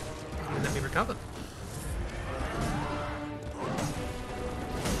 Let me recover.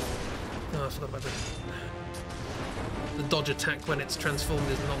 Oh, I forgot about that. The dodge attack when it's transformed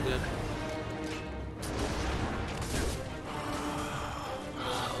is not good.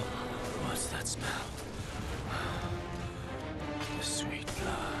 What's that smell? The sweet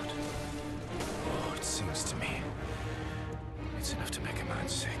blood. Oh, it sings to me. It's enough to make a man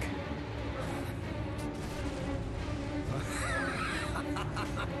sick.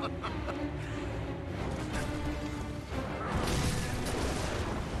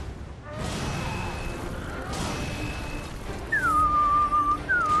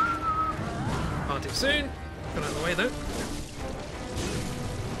 Far too soon. Got out of the way though.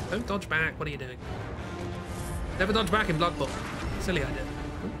 Don't dodge back. What are you doing? Never dodge back in Bloodborne. Silly idea.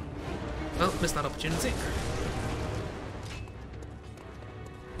 Well, missed that opportunity.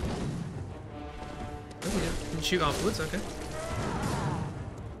 Oh yeah, you can shoot afterwards. Okay.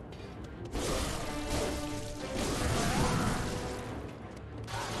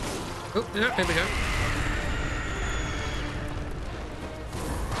 Oh, yeah, here we go.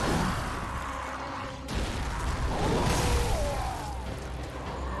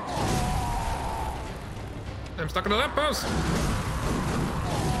 I'm stuck on a lamppost.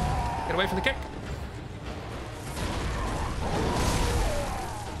 Get away from the kick.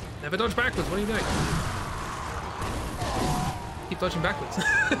 Never dodge backwards. What are you doing? Keep dodging backwards.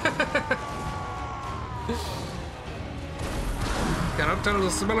 Cannot tell the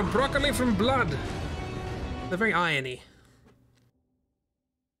smell of broccoli from blood. They're very irony.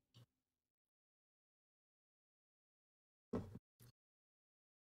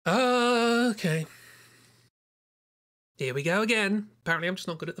 Okay. Here we go again. Apparently I'm just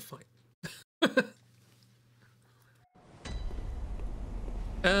not good at the fight.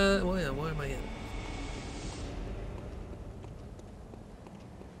 Why am I in?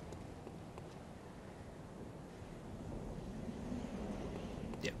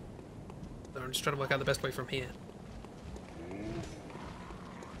 Yeah. So I'm just trying to work out the best way from here.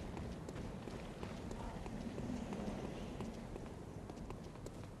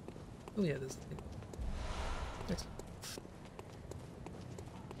 Oh yeah, there's the thing. Thanks.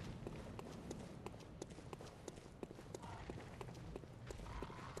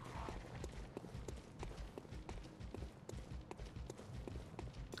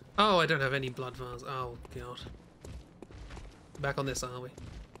 Oh, I don't have any blood vials. Oh, God. Back on this, are we?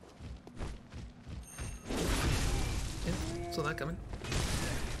 Yeah, saw that coming.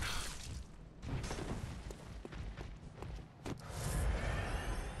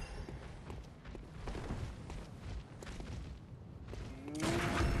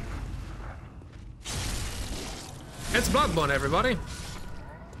 It's Bloodborne, everybody!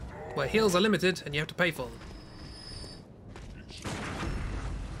 Where heals are limited and you have to pay for them.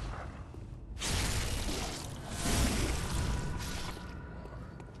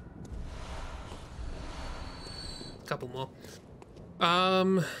 Couple more.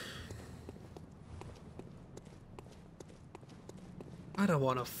 I don't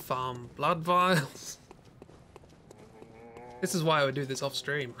want to farm blood vials. This is why I would do this off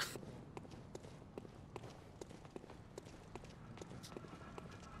stream.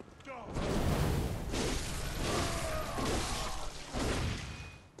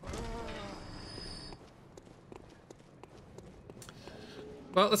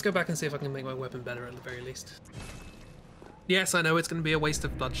 Well, let's go back and see if I can make my weapon better at the very least. Yes, I know it's going to be a waste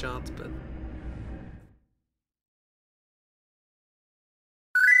of blood shards, but...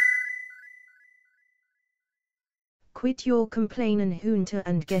 Quit your complainin' Hunter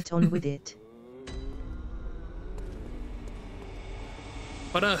and get on with it.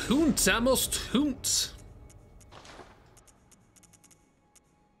 But a Hunter must hunt.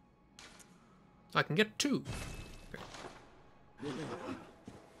 I can get 2.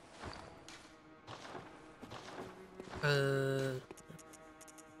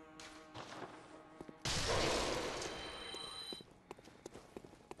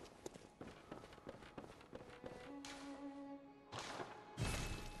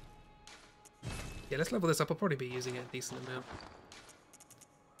 Yeah, let's level this up. I'll probably be using it a decent amount.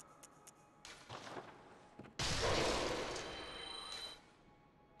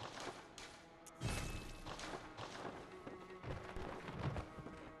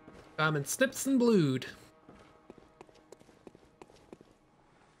 I'm in Snips and Blood.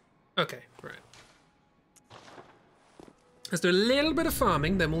 Okay, right. Let's do a little bit of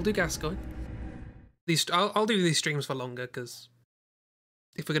farming, then we'll do Gascoigne. I'll do these streams for longer, because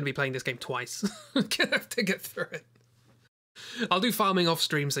if we're going to be playing this game twice, I'm going to have to get through it. I'll do farming off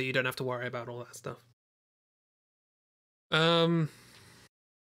stream so you don't have to worry about all that stuff. But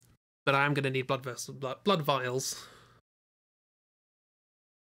I am going to need blood vials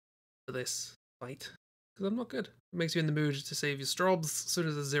for this fight, because I'm not good. It makes you in the mood to save your strobs as soon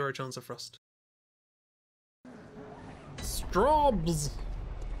as there's 0 chance of frost. Strobs!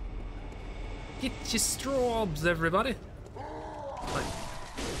 Get your strobs, everybody! Like,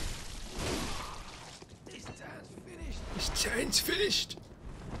 This town's finished. this town's finished!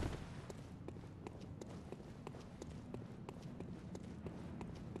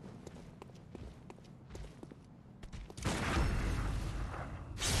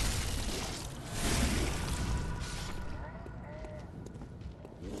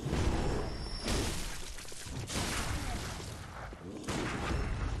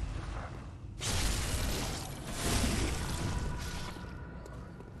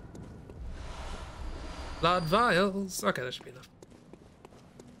 Blood vials. Okay, that should be enough.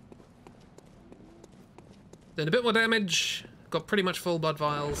 Doing a bit more damage. Got pretty much full blood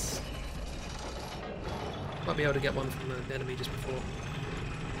vials. Might be able to get one from the enemy just before.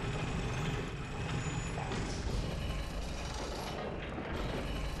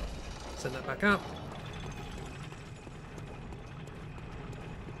 Send that back up.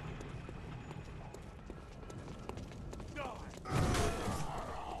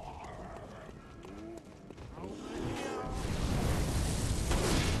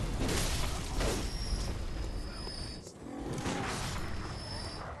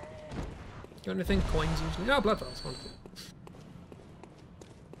 Got anything? Coins usually? Oh, blood vials. Wonderful.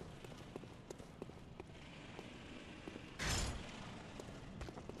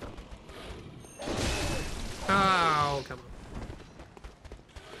 Oh, come on.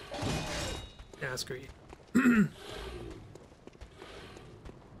 Yeah, screw you.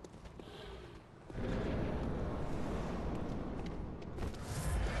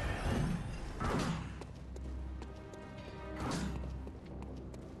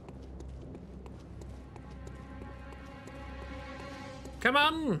 Come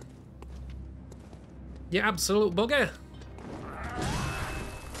on! You absolute bugger!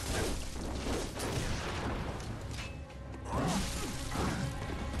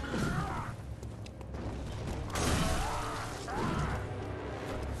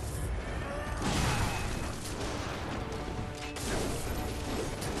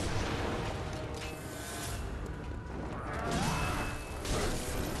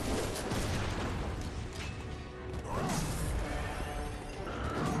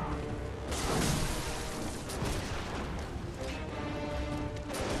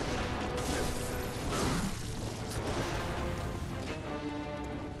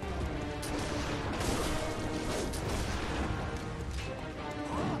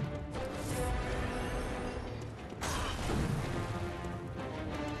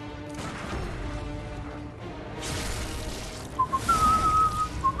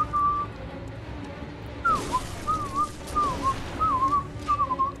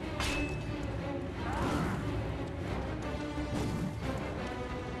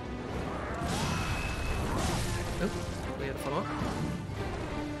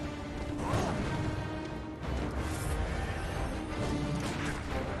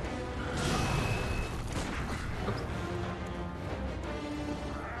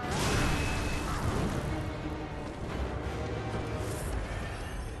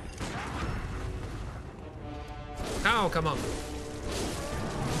 Oh, come on.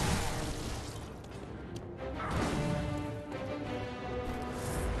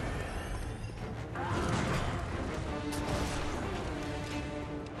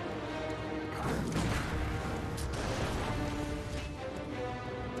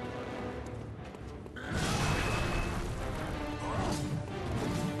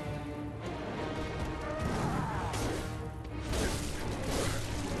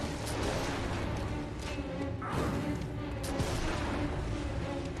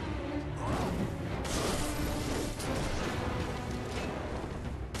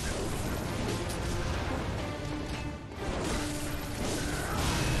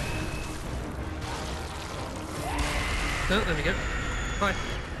 Oh, there we go. Bye.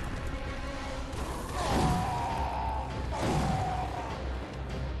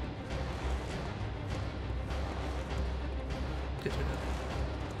 Good.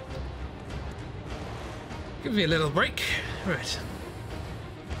 Give me a little break. Right.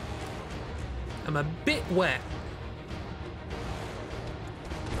 I'm a bit wet.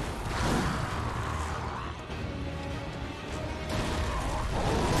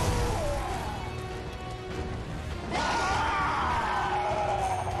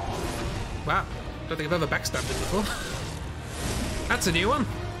 Wow, don't think I've ever backstabbed him before. That's a new one.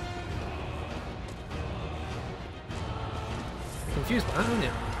 You're confused by that, aren't you?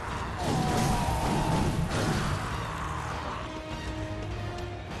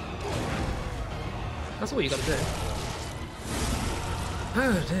 That's all you gotta do.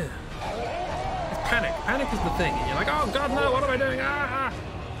 Oh dear. It's panic. Panic is the thing, and you're like, oh god no, what am I doing? Ah!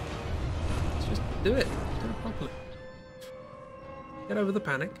 Let's just do it. Do it properly. Get over the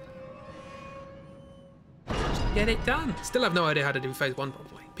panic. Get it done. Still have no idea how to do phase 1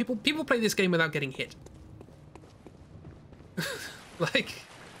 properly. People play this game without getting hit. Like,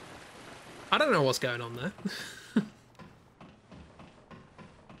 I don't know what's going on there.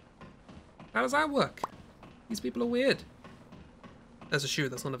 How does that work? These people are weird. That's a shoe,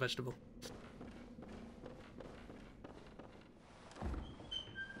 that's not a vegetable.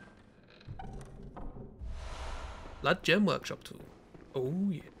 Blood Gem Workshop tool. Oh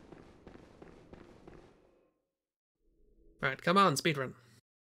yeah. Right, come on, speedrun.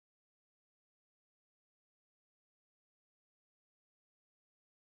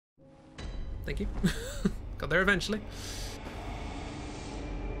 Thank you. Got there eventually.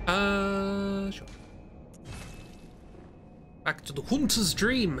 Sure. Back to the hunter's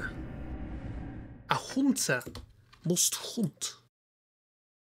dream. A hunter must hunt.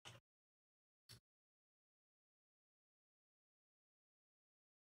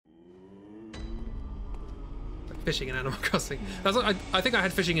 Fishing in Animal Crossing. That's what I think I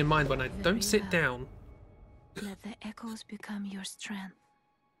had fishing in mind when I don't sit down. Let the echoes become your strength.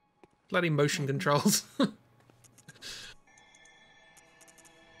 Bloody motion controls.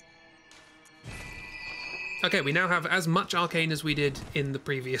 Okay, we now have as much arcane as we did in the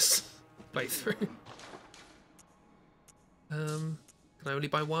previous playthrough. Can I only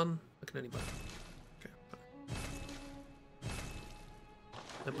buy one? I can only buy one. Okay.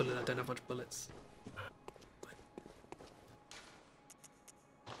 No bullet, I don't have much bullets.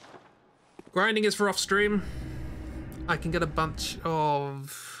 Grinding is for off stream. I can get a bunch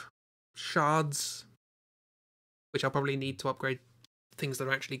of shards, which I'll probably need to upgrade things that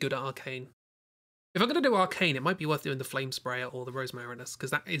are actually good at arcane. If I'm going to do arcane, it might be worth doing the flame sprayer or the rose marinus,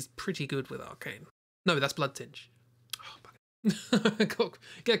 because that is pretty good with arcane. No, that's blood tinge. Oh,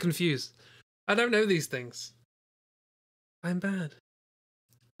 get confused. I don't know these things. I'm bad.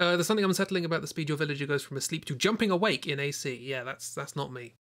 There's something unsettling about the speed your villager goes from asleep to jumping awake in AC. Yeah, that's not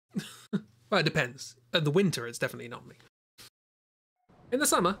me. Well, it depends. In the winter, it's definitely not me. In the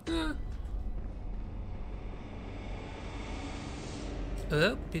summer,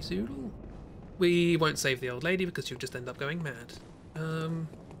 Pizzoodle. We won't save the old lady because she'll just end up going mad. And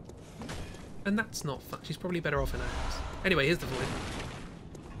that's not fun. She's probably better off in our house. Anyway, here's the void.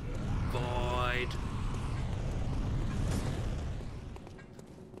 Void.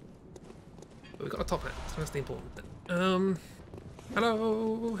 But we've got a top hat, so that's the important bit.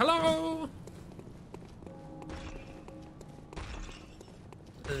 Hello? Hello?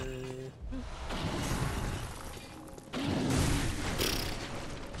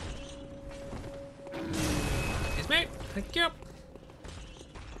 Excuse me. Thank you.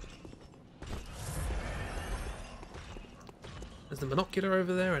 There's the monocular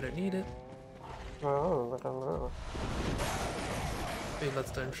over there. I don't need it. Oh, I don't know. 3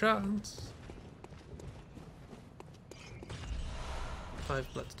 bloodstone shards.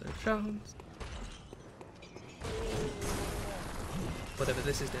 5 bloodstone shards. Whatever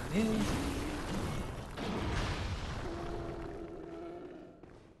this is down here.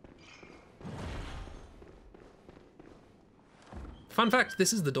 Fun fact,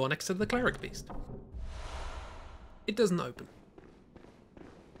 this is the door next to the cleric beast. It doesn't open.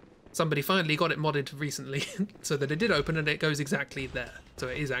 Somebody finally got it modded recently so that it did open and it goes exactly there. So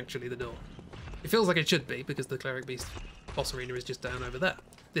it is actually the door. It feels like it should be because the cleric beast boss arena is just down over there.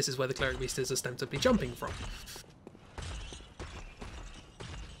 This is where the cleric beast is ostensibly jumping from.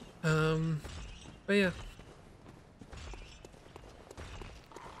 But yeah.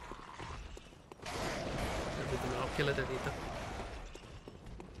 Don't need the monocular, don't need that.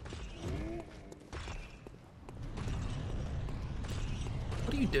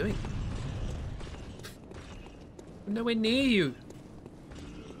 What are you doing? I'm nowhere near you.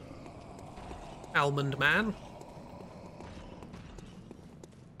 Almond man.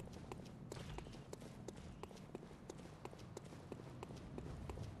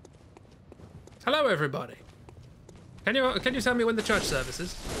 Hello, everybody. Can you tell me when the church service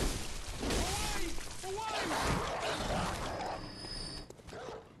is?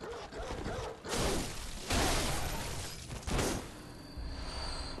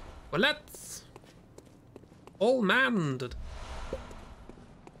 Well, let's all manned.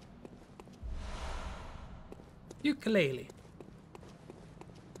 Ukulele.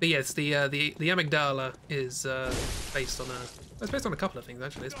 But yes, the amygdala is based on a. It's based on a couple of things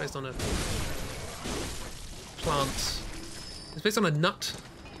actually. It's based on a plant. It's based on a nut,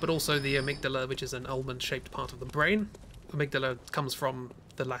 but also the amygdala, which is an almond-shaped part of the brain. Amygdala comes from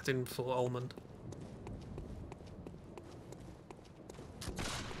the Latin for almond.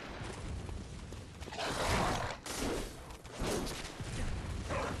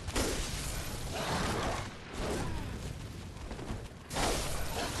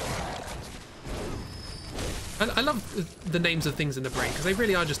 I love the names of things in the brain because they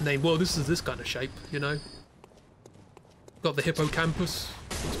really are just named. Well, this is this kind of shape, you know. Got the hippocampus,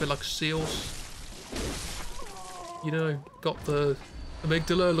 looks a bit like seals. You know, got the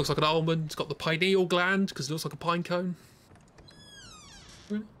amygdala, looks like an almond. It's got the pineal gland because it looks like a pine cone.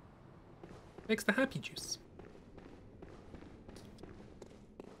 Really? Makes the happy juice.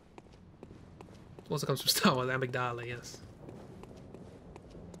 Also comes from Star Wars, amygdala, yes.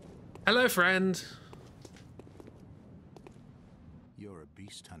 Hello, friend. You're a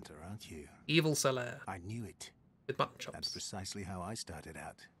beast hunter, aren't you? Evil Solaire. I knew it. With mutton chops. That's precisely how I started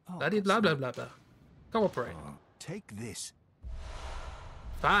out. Oh, Blah blah blah blah. Cooperate. oh, take this.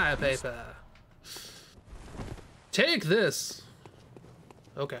 Fire paper. Take this.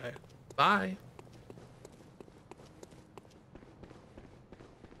 Okay. Bye.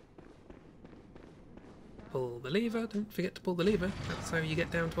 Pull the lever. Don't forget to pull the lever. That's how you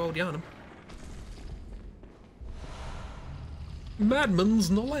get down to Old Yarnum.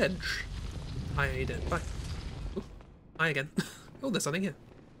 Madman's knowledge. Hi, how you doing? Bye. Ooh, hi again. Oh, there's something here.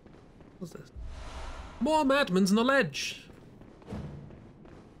 What's this? More Madman's knowledge.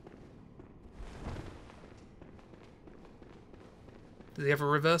 Does he have a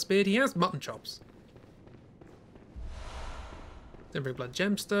reverse beard? He has mutton chops. Temporary blood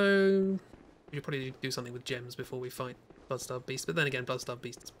gemstone. We should probably do something with gems before we fight Bloodstarved Beast, but then again, Bloodstarved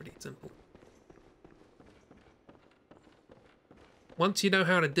Beast is pretty simple. Once you know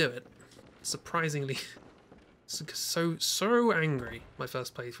how to do it, surprisingly, so angry my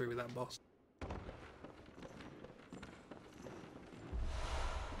first playthrough with that boss.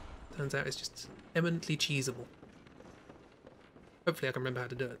 Turns out it's just eminently cheesable. Hopefully I can remember how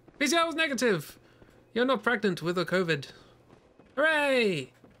to do it. PCR was negative! You're not pregnant with a COVID.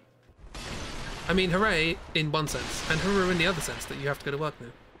 Hooray! I mean, hooray in one sense, and hooroo in the other sense that you have to go to work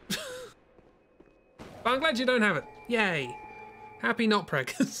now. But I'm glad you don't have it. Yay! Happy not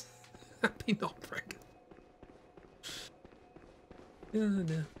preggers. Happy not preggers.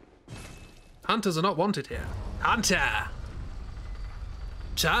 Yeah. Hunters are not wanted here. Hunter!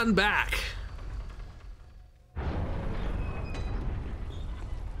 Turn back!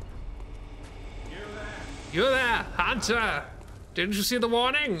 You're there, Hunter! Didn't you see the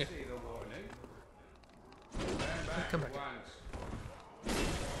warning? Come back.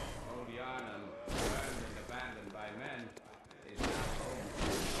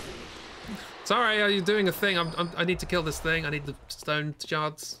 Sorry, are you doing a thing? I need to kill this thing. I need the stone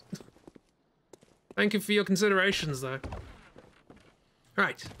shards. Thank you for your considerations, though.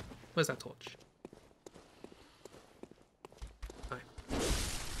 Right, where's that torch? Hi.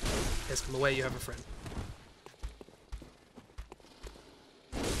 Yes, come away. You have a friend.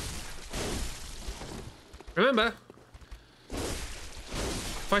 Remember,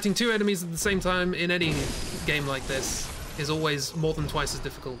 fighting two enemies at the same time in any game like this is always more than twice as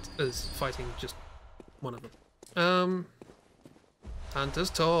difficult as fighting just one of them. Hunter's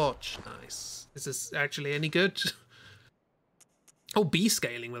Torch. Nice. Is this actually any good? Oh, B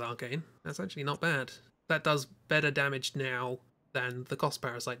scaling with Arcane. That's actually not bad. That does better damage now than the Cost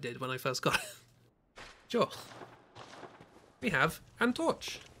Parasite did when I first got it. Sure. We have and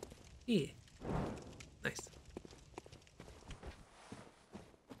Torch. Here. Nice.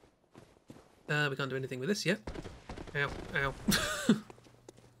 We can't do anything with this yet. Ow, ow.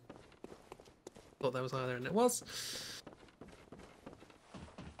 Thought that was higher than it was.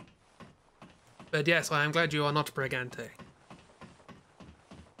 But yes, I am glad you are not Brigante.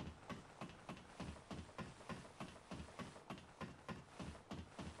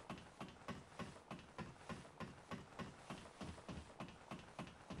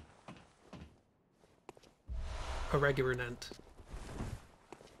 Peregrinant.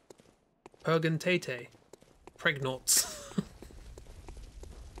 Pergantate. Pregnauts.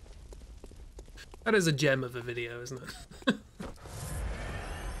 That is a gem of a video, isn't it?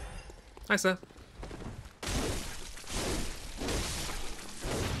 Hi, sir.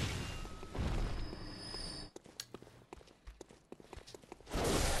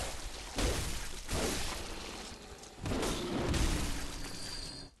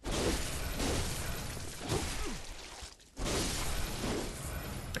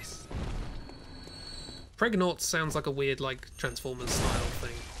 Nice. Pregnauts sounds like a weird, like, Transformers style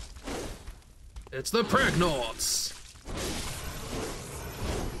thing. It's the Pregnauts!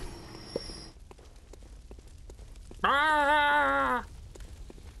 Ah!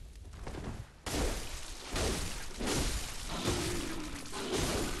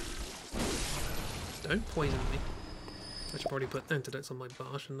 Don't poison me. I should probably put antidotes on my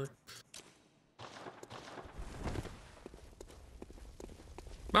bar, shouldn't I?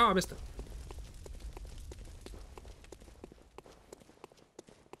 Oh, I missed it.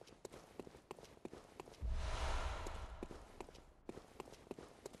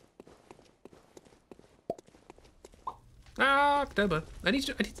 Ah, October. I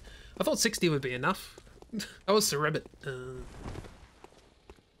thought 60 would be enough. I was Cerebit.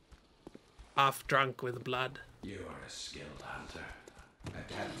 Half drunk with blood. You are a skilled hunter.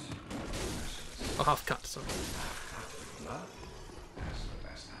 Adept. Oh, half cut, sorry. Blood, as the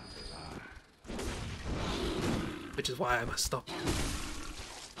best hunters are. Which is why I must stop.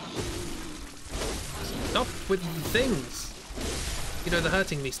 Stop with the things! You know, the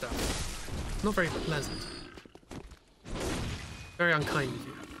hurting me stuff. It's not very pleasant. Very unkind of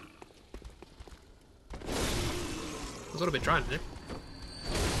you. I was a little bit dry, didn't it?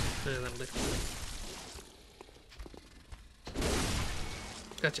 Yeah, that'll do.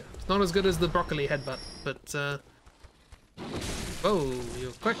 Gotcha. It's not as good as the broccoli headbutt, but whoa,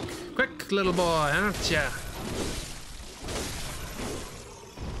 you're quick little boy, aren't ya?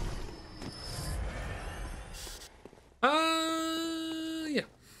 Yeah.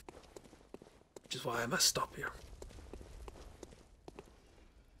 Which is why I must stop here.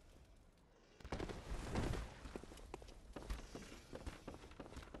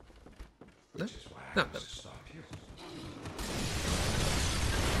 No? Which is why I No, must no. stop you.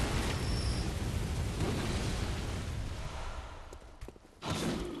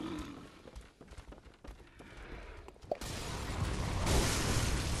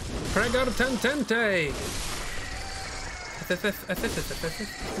 Pregartentente!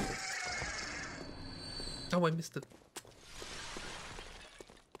 Oh, I missed it.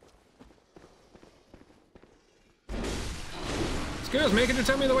 Excuse me, can you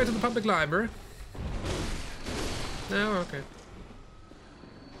tell me the way to the public library? No, okay.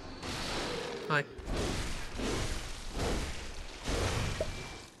 Hi.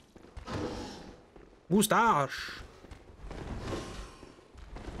 Moustache!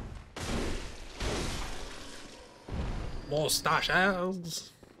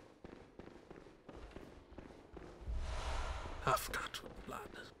 Moustaches! Half cut with blood.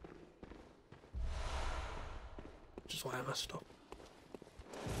 Which is why I must stop.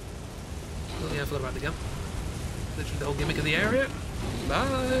 Oh yeah, I forgot about the gun. Literally the whole gimmick of the area.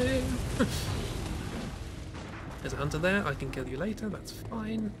 Bye! There's a hunter there, I can kill you later, that's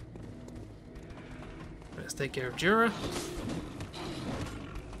fine. Let's take care of Jura.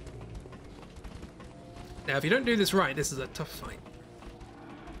 Now if you don't do this right, this is a tough fight.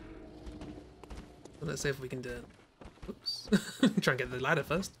 So let's see if we can do it. Oops. Try and get the ladder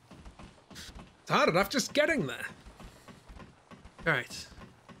first. It's hard enough just getting there. Alright.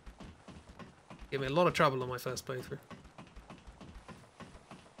 Gave me a lot of trouble on my first playthrough.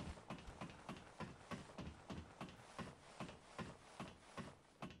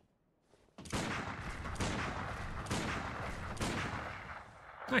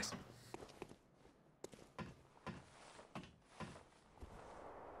 Nice.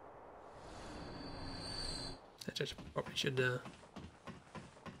 I probably should,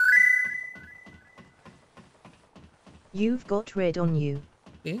 You've got red on you.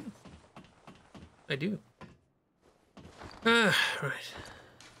 yeah. I do. Ah, right.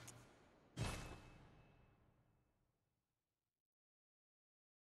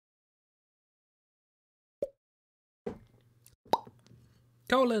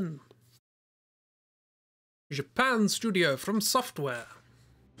 Colon. Japan studio from software.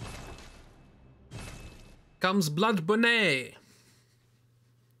 Comes Bloodborne.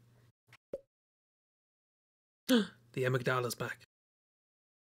 The amygdala's back.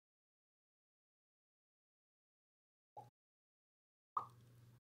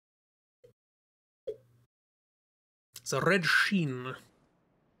 It's a red sheen. There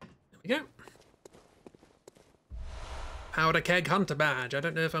we go. Powder keg hunter badge. I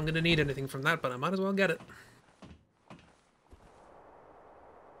don't know if I'm going to need anything from that, but I might as well get it.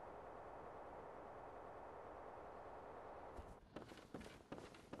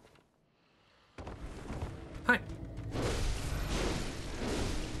 Hi.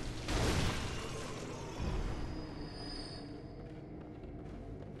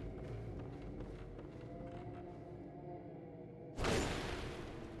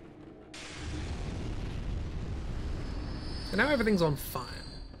 And now everything's on fire.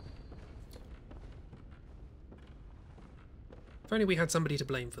 If only we had somebody to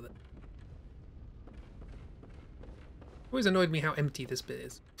blame for that. Always annoyed me how empty this bit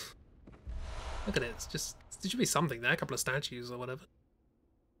is. Look at it, it's just, there should be something there, a couple of statues or whatever.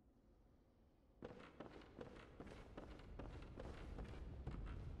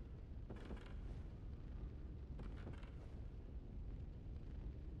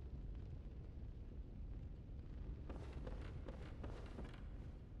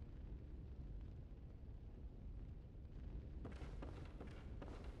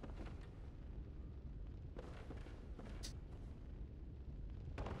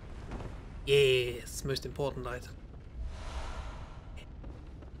 Yes, most important item.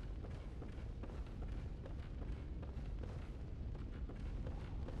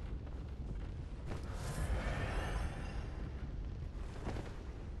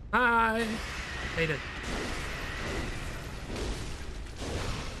 Hi! How you doing?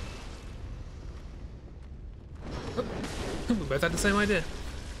 Oh, we both had the same idea.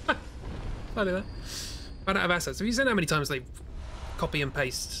 Funny that. Run out of assets. Have you seen how many times they copy and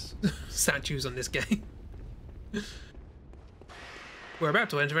paste statues on this game? We're about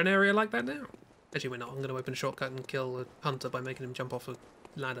to enter an area like that now. Actually, we're not. I'm going to open a shortcut and kill a hunter by making him jump off a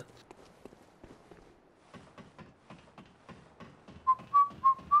ladder.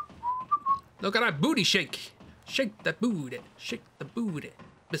 Look at that booty shake! Shake the booty! Shake the booty!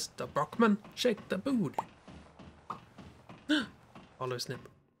 Mr. Brockman, shake the booty! Hollow snip.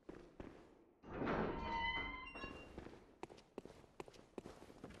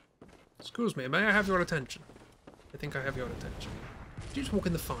 Excuse me, may I have your attention? I think I have your attention. Did you just walk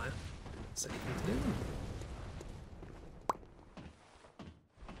in the fire? Safe thing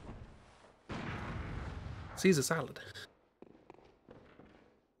to do. Caesar salad.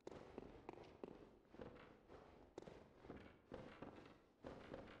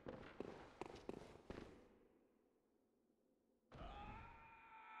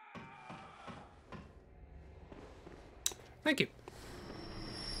 Thank you.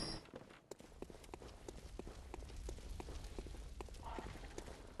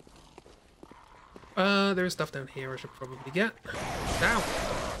 There is stuff down here I should probably get. Ow!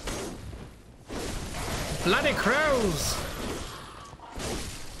 Bloody crows!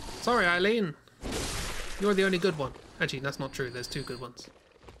 Sorry, Eileen. You're the only good one. Actually, that's not true. There's two good ones.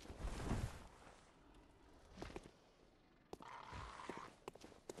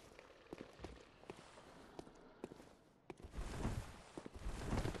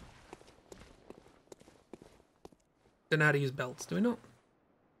 Don't know how to use belts, do we not?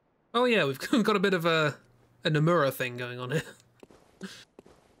 Oh yeah, we've got a bit of a Nomura thing going on here.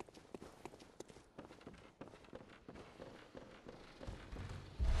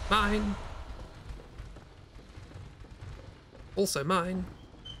 Mine. Also mine.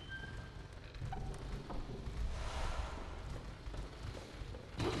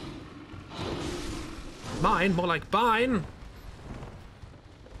 Mine, more like mine.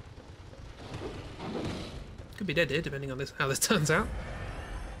 Could be dead here, depending on this how this turns out.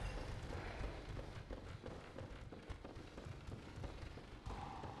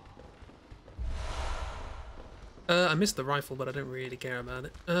 I missed the rifle, but I don't really care about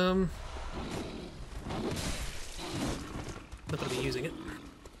it. Not gonna be using it.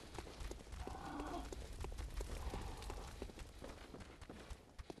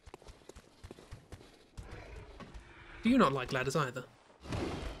 Do you not like ladders either?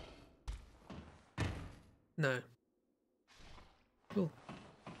 No. Cool.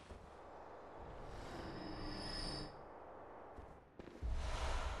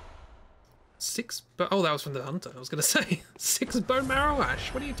 Six, but oh, that was from the hunter. I was gonna say 6 bone marrow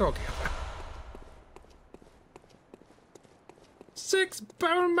ash. What are you talking about? 6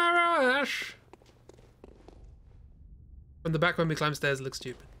 bone marrow ash. From the back when we climb stairs, it looks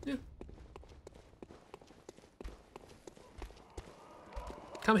stupid. Yeah.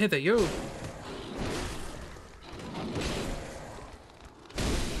 Come hither, you.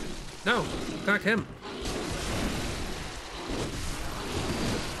 No, attack him.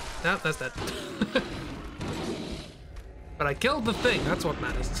 No, that's dead. But I killed the thing, that's what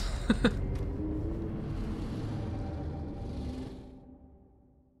matters.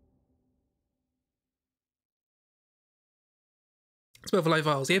 Spell for life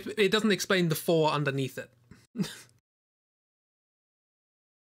vials. It doesn't explain the 4 underneath it.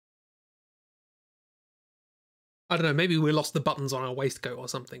 I don't know, maybe we lost the buttons on our waistcoat or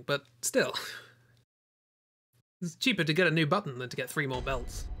something, but still. It's cheaper to get a new button than to get 3 more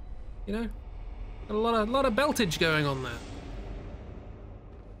belts. You know? Got a lot of beltage going on there.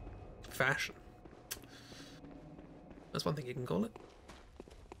 Fashion. That's one thing you can call it.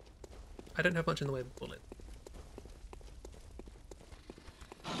 I don't have much in the way of a bullet.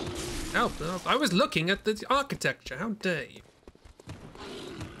 Oh, I was looking at the architecture. How dare you?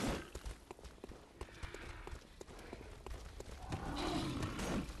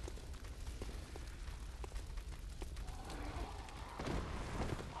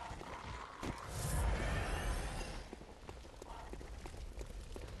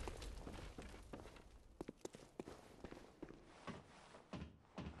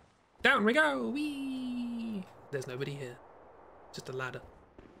 Down we go! Whee! There's nobody here. Just a ladder.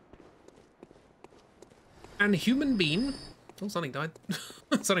 And a human being. Oh, something died.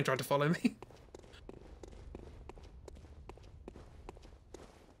 Something tried to follow me.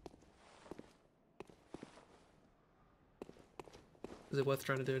 Is it worth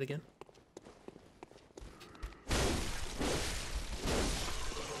trying to do it again?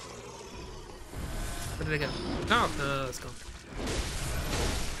 Where did it go? Oh, no, it's gone.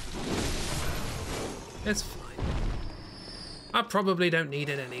 It's fine. I probably don't need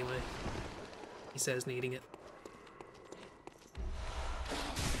it anyway. He says needing it.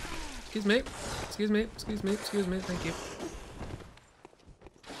 Excuse me. Excuse me. Excuse me. Excuse me. Thank you.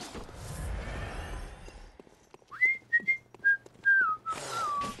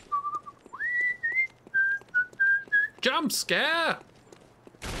 Jump scare!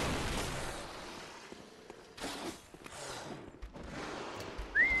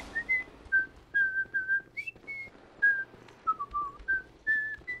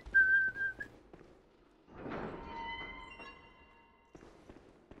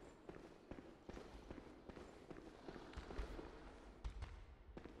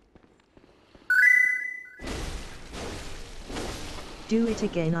 Do it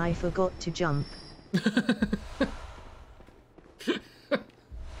again, I forgot to jump.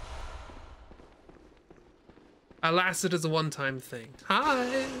 Alas, it is a one-time thing.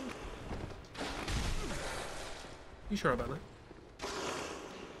 Hi! You sure about that?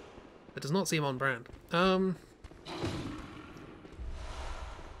 It does not seem on brand. And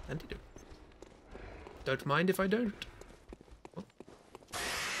you do. Don't mind if I don't. Oh.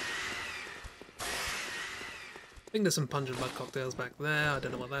 I think there's some pungent blood cocktails back there. I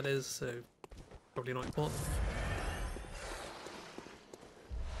don't know what that is, so probably not important.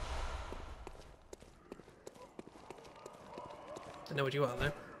 I know what you are,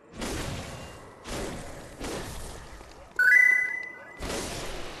 though.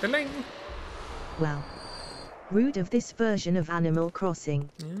 Ka-ling! Wow. Rude of this version of Animal Crossing.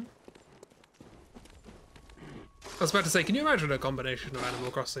 Yeah. I was about to say, can you imagine a combination of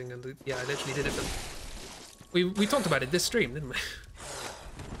Animal Crossing and yeah, I literally did it. We talked about it this stream, didn't we?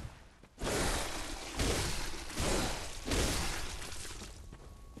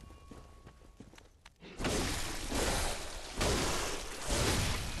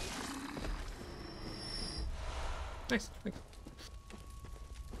 Nice, thanks.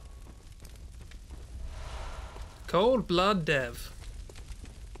 Cold Blood Dev.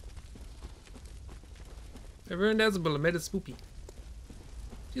 I ruined Isabel and made it spoopy.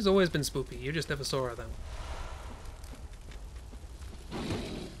 She's always been spoopy, you just never saw her though.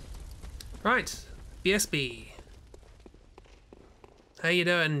 Right, BSB. How you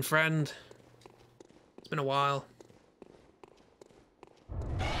doing, friend? It's been a while.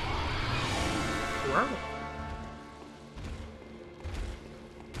 Wow.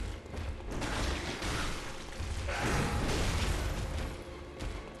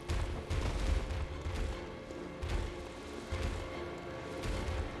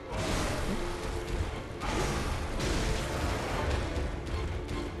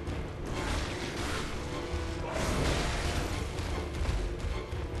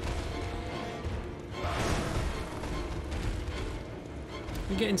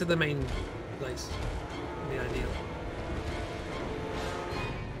 Get into the main place. Would be ideal.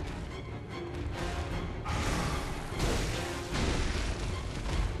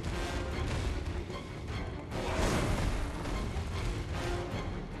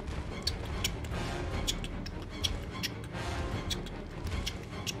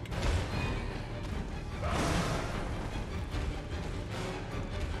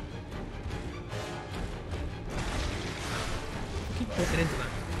 walking into that.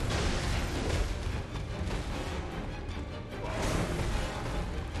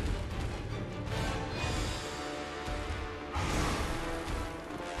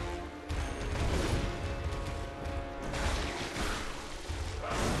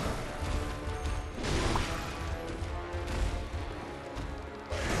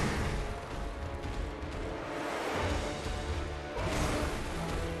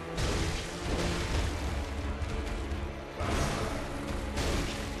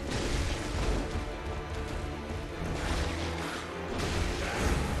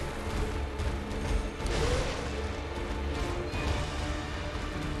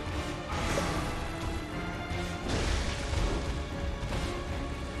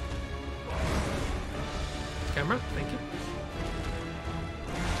 Camera, thank you.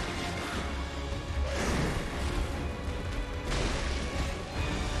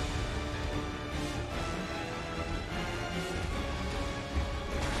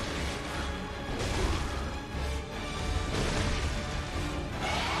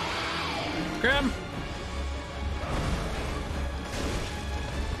 Grab him.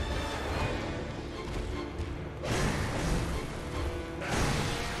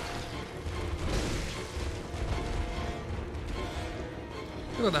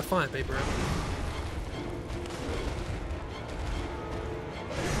 Look at that fire paper out.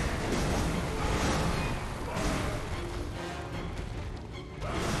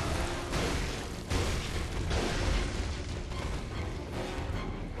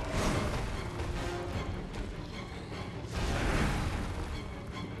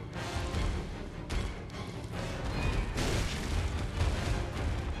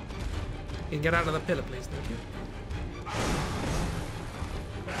 You can get out of the pillar, please, thank you.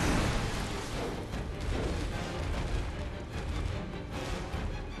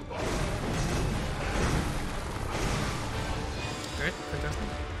 Great, fantastic.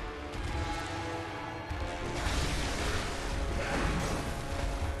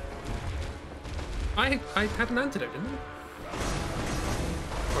 I had an antidote, didn't I?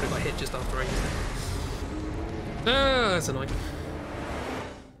 Probably got hit just after I used it. Ah, that's annoying.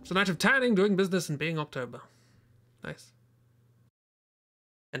 It's a night of tanning, doing business, and being October. Nice.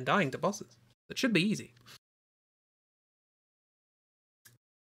 And dying to bosses. That should be easy.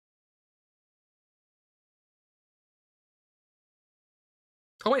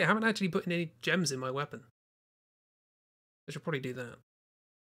 Oh wait, I haven't actually put any gems in my weapon. I should probably do that.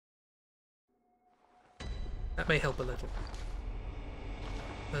 That may help a little.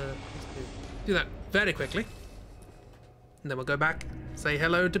 Let's do that very quickly. And then we'll go back, say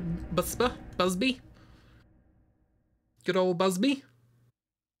hello to Busby. Good old Busby.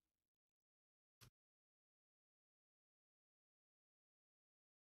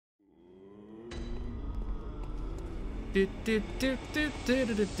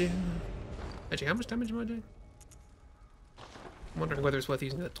 Actually, how much damage am I doing? I'm wondering whether it's worth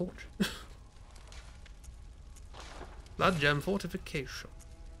using that torch. Blood gem fortification.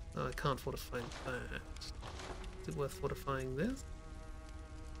 Oh, I can't fortify that. Is it worth fortifying this?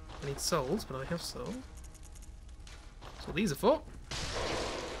 I need souls, but I have souls. That's what these are for.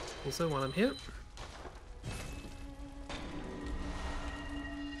 Also, while I'm here.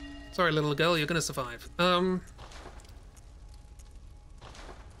 Sorry, little girl, you're gonna survive.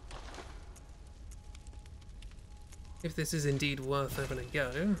 If this is indeed worth having a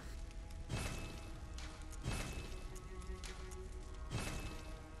go.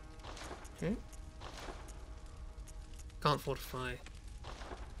 Okay. Can't fortify.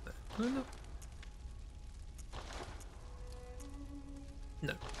 No, no.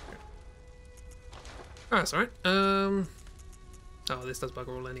 No. Oh, that's alright. Oh, this does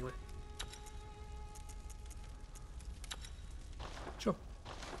bugger all anyway. Sure.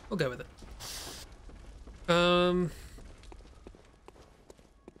 We'll go with it.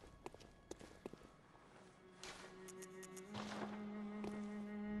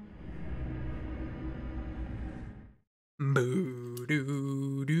 Boo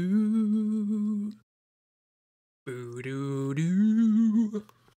doo doo. Boo doo doo.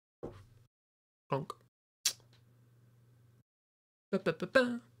 Clonk. Ba ba ba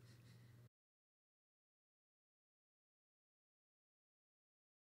ba.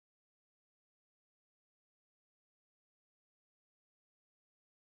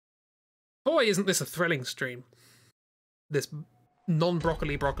 Boy, isn't this a thrilling stream? This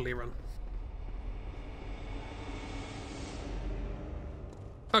non-broccoli run.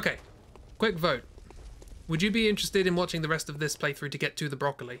 Okay, quick vote. Would you be interested in watching the rest of this playthrough to get to the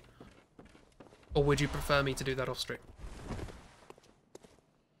broccoli? Or would you prefer me to do that off stream?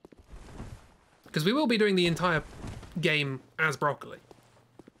 Because we will be doing the entire game as broccoli.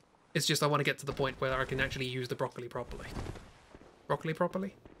 It's just I want to get to the point where I can actually use the broccoli properly. Broccoli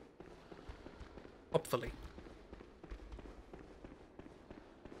properly? Hopefully.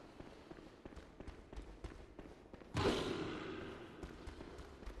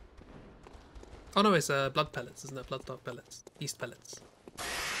 Oh no, it's blood pellets, isn't it? Blood pellets. Yeast pellets.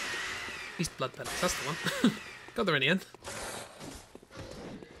 Yeast blood pellets, that's the one. Got there in the end.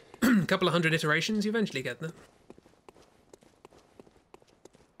 A couple of hundred iterations, you eventually get there.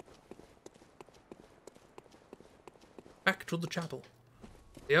 Back to the chapel.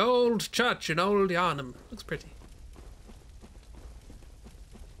 The old church in Old Yarnham. Looks pretty.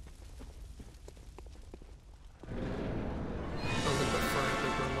 Oh, they've got 5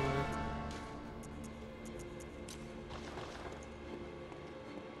 people along there.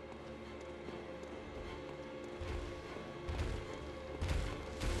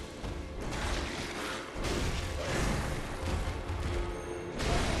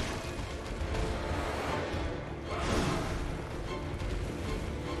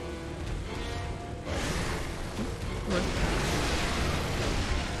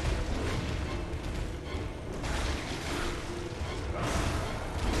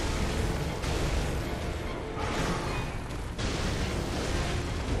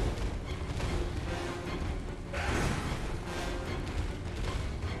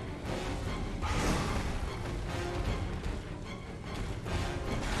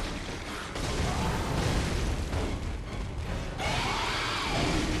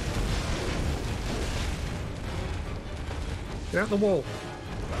 Get out the wall.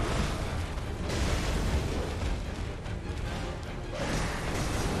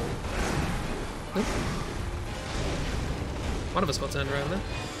 Nope. One of us got turned around there.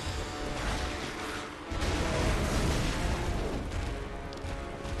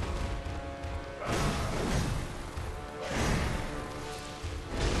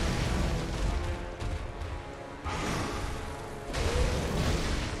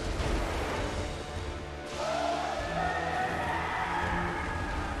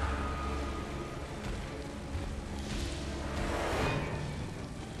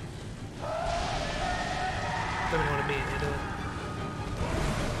 Don't really want to be in here, do I?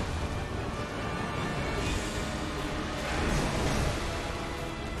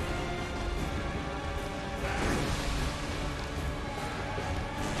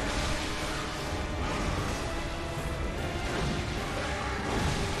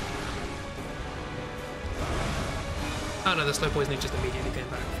 Oh no, the slow poisoning just immediately came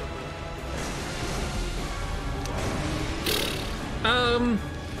back from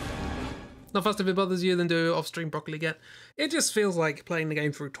not fast if it bothers you, then do off-stream broccoli get. It just feels like playing the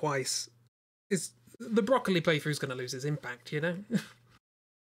game through twice. The broccoli playthrough's going to lose its impact, you know?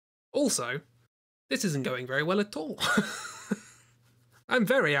 Also, this isn't going very well at all. I'm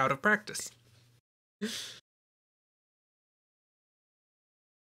very out of practice. Then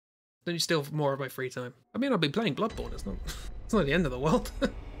you steal more of my free time. I mean, I'll be playing Bloodborne, it's not the end of the world.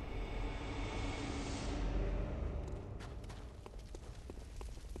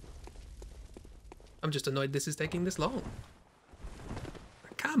 I'm just annoyed this is taking this long.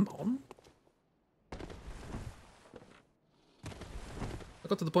 Come on. I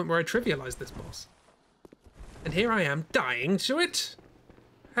got to the point where I trivialized this boss. And here I am dying to it?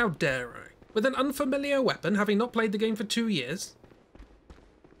 How dare I? With an unfamiliar weapon, having not played the game for 2 years?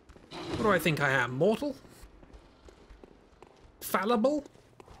 What do I think I am? Mortal? Fallible?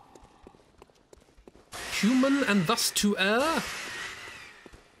 Human and thus to err?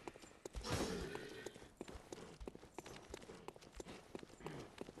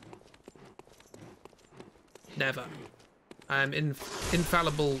 Never. I am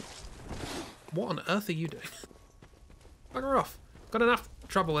infallible. What on earth are you doing? Bugger off. Got enough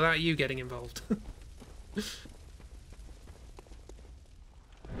trouble without you getting involved.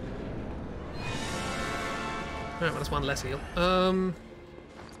 Right, well, that's one less heal.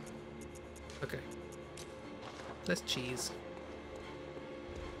 Okay. Less cheese.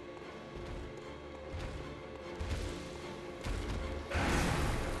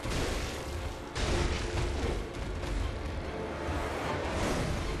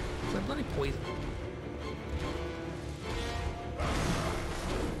 It's like bloody poison.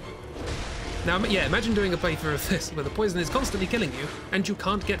 Now, yeah, imagine doing a playthrough of this where the poison is constantly killing you and you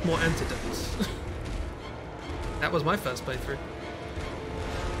can't get more antidotes. That was my first playthrough.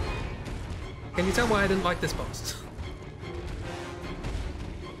 Can you tell why I didn't like this boss?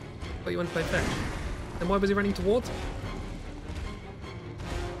 Thought you wanted to play fetch. Then why was he running towards me?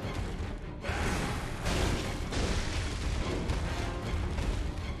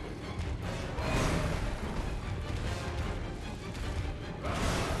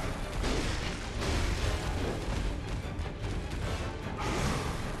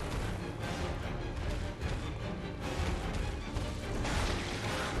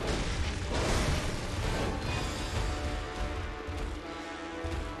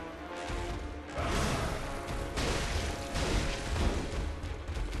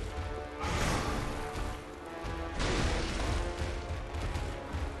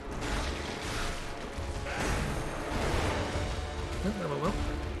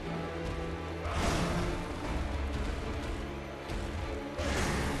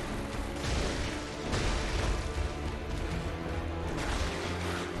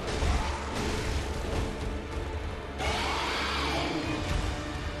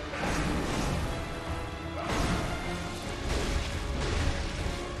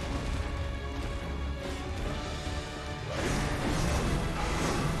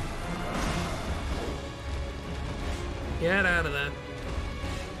 Get out of there.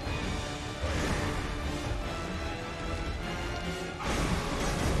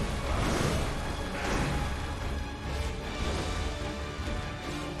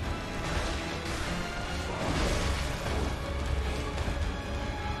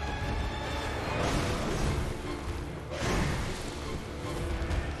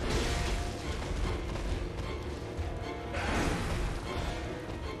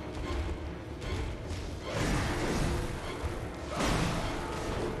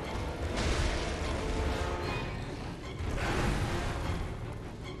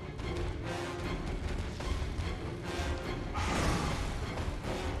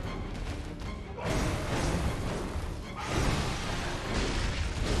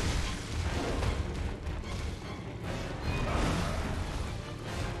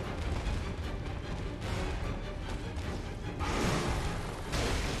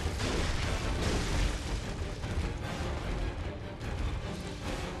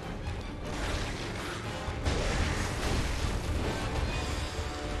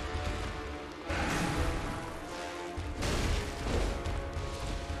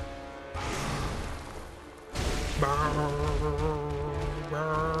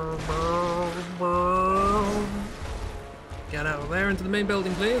 Get out of there into the main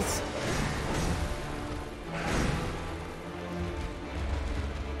building, please.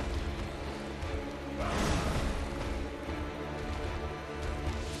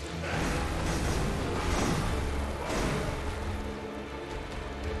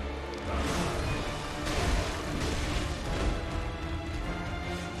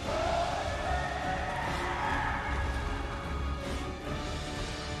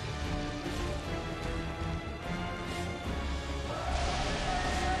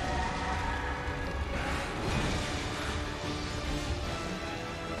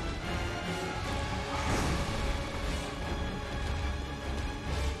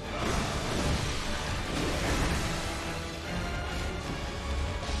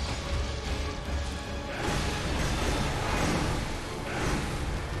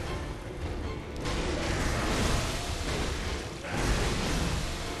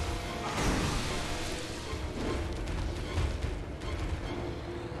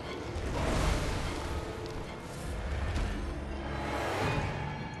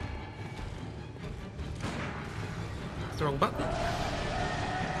 The wrong button.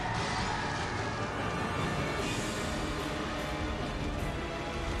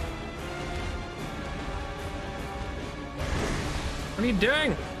 What are you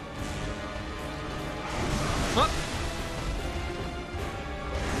doing? What?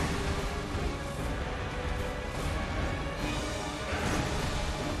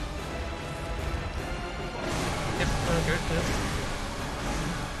 Yep, okay. Yep.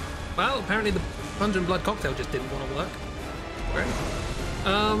 Well, apparently the Punch and Blood cocktail just didn't want to work. Great.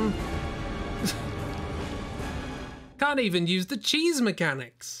 Can't even use the cheese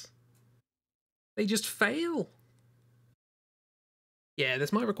mechanics. They just fail. Yeah,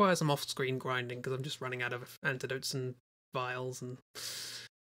 this might require some off-screen grinding because I'm just running out of antidotes and vials and...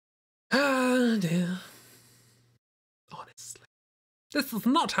 Ah, dear. Honestly. This is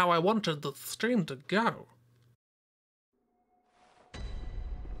not how I wanted the stream to go.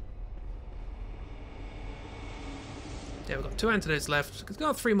 Yeah, we've got 2 antidotes left. We've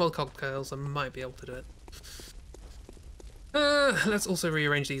got 3 more cocktails. I might be able to do it. Let's also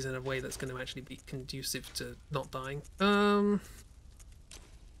rearrange these in a way that's going to actually be conducive to not dying.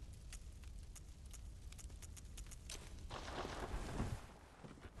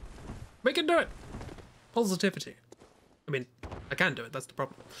 We can do it! Positivity. I mean, I can do it, that's the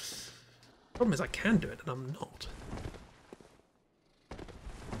problem. The problem is I can do it and I'm not.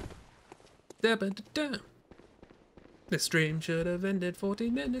 Da-ba-da-da. This stream should have ended 40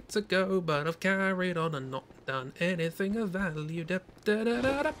 minutes ago, but I've carried on and not done anything of value. Da da da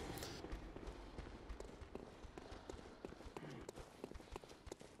da da.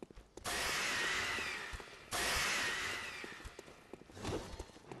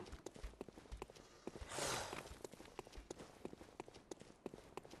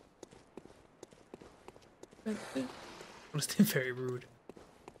 Honestly, very rude.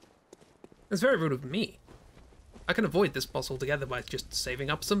 It's very rude of me. I can avoid this boss altogether by just saving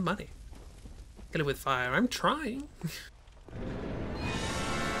up some money. Kill it with fire. I'm trying.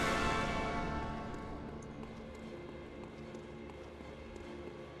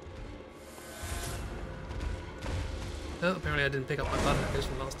 Oh, apparently I didn't pick up my blood echoes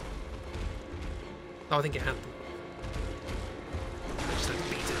from last time. Oh, I think it had them. I just had to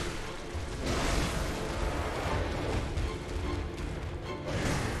beat it.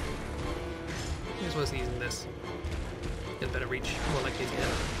 Here's what's using this. Get better reach, more likely to hit.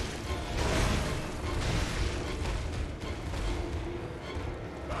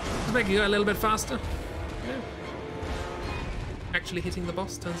 Just make it go a little bit faster. Yeah. Actually hitting the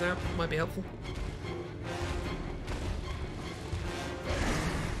boss, turns out, might be helpful.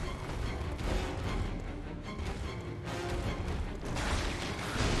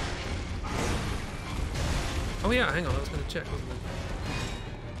 Oh yeah, hang on, I was going to check, wasn't I?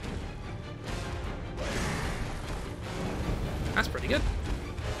 That's pretty good.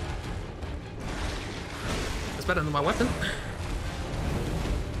 That's better than my weapon.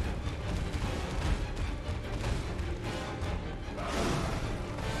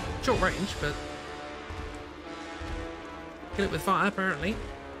 Short range, but kill it with fire, apparently.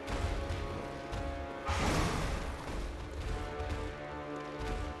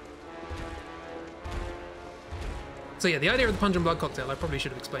 So yeah, the idea of the Punch and Blood cocktail, I probably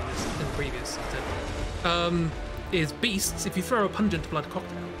should have explained this in the previous attempt, is beasts, if you throw a pungent blood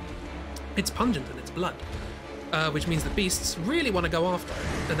cocktail, it's pungent and it's blood, which means that beasts really want to go after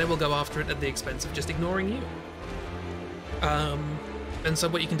it, and they will go after it at the expense of just ignoring you. And so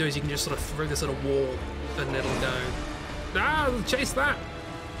what you can do is you can just sort of throw this at a wall, and it'll go, ah, chase that,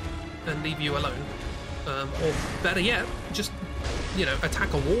 and leave you alone. Or better yet, just, you know,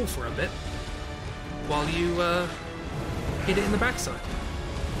 attack a wall for a bit while you hit it in the backside.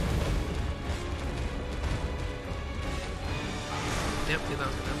 Yep, yeah, that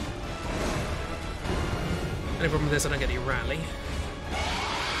was gonna happen. Any problem with this, I don't get any rally.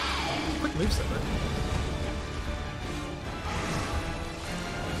 Quick moveset though.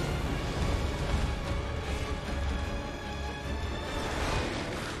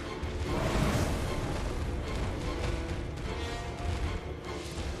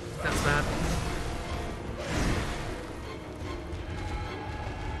 That's bad.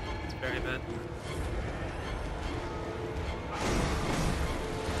 It's very bad.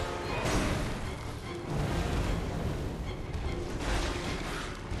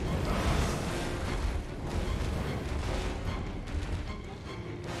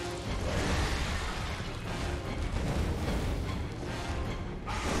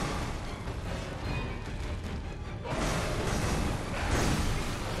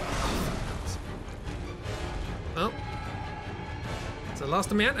 Well, it's the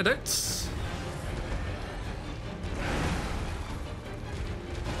last of my antidotes.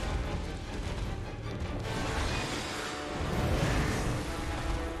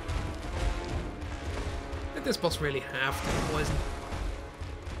 Did this boss really have to be poisoned?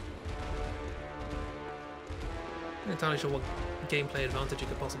 I'm not entirely sure what gameplay advantage it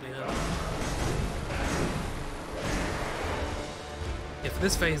could possibly have. Yeah, for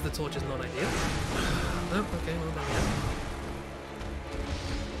this phase, the torch is not ideal. Oh, okay, well, there we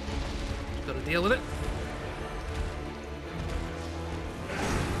go. Got to deal with it.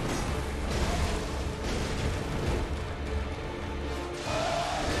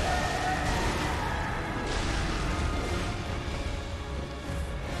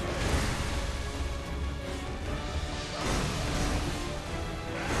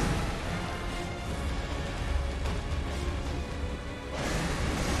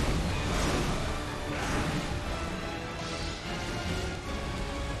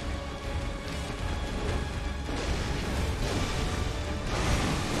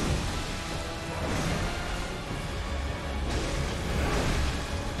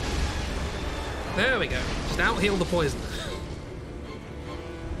 There we go. Just out-heal the poison.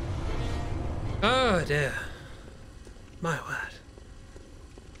 Oh dear. My word.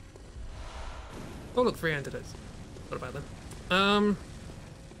 Oh look, 3 antidotes. What about them?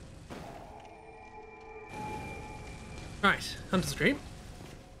 Right, Hunter's Dream.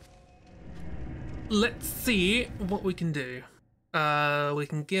 Let's see what we can do. We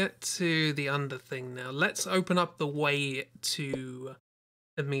can get to the under thing now. Let's open up the way to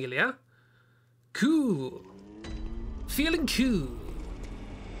Amelia. Cool. Feeling cool.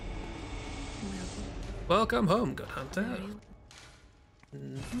 Welcome home, good hunter.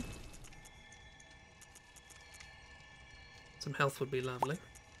 Some health would be lovely.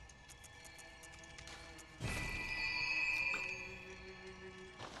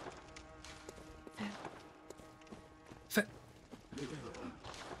 Fair.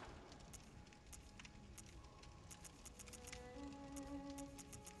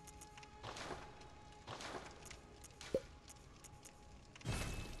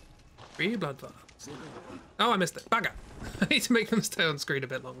 Three blood vials. Oh, I missed it. Bugger. I need to make them stay on screen a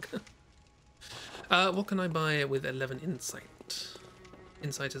bit longer. What can I buy with 11 insight?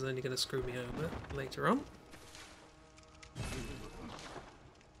 Insight is only going to screw me over later on.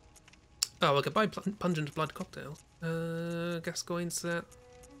 Oh, I could buy pungent blood cocktails. Gascoigne set.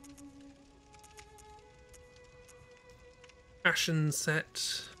 Ashen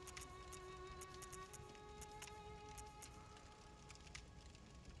set.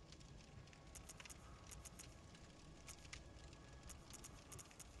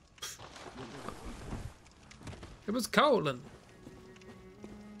 It was Colin.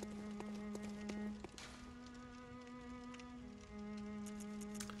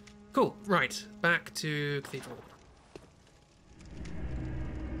 Cool. Right, back to Cathedral.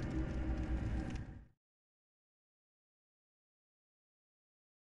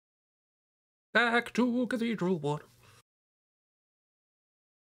 Back to Cathedral Ward.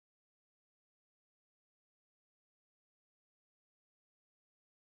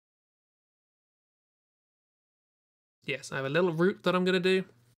 Yes, I have a little route that I'm going to do.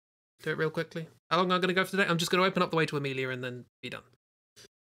 Do it real quickly. How long am I going to go for today? I'm just going to open up the way to Amelia and then be done.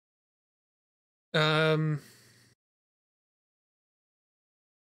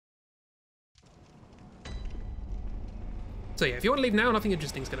 So yeah, if you want to leave now, nothing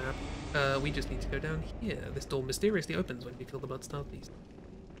interesting is going to happen. We just need to go down here. This door mysteriously opens when we kill the blood-starved beast.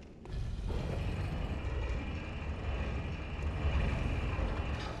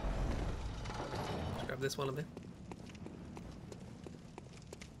 Let's grab this while I'm here.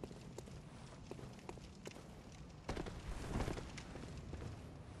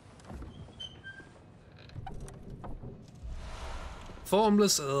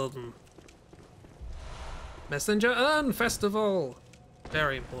 Formless Urn. Messenger Urn Festival!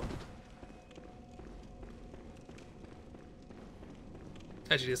 Very important.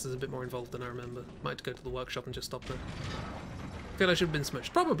 Actually, this is a bit more involved than I remember. Might have to go to the workshop and just stop there. I feel I should have been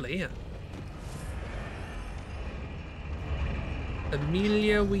smushed. Probably, yeah.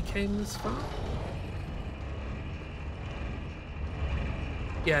 Amelia, we came this far?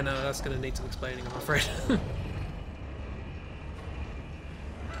 Yeah, no, that's going to need some explaining, I'm afraid.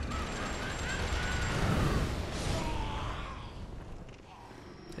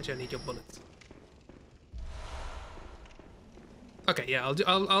 Actually, I need your bullets. Okay, yeah,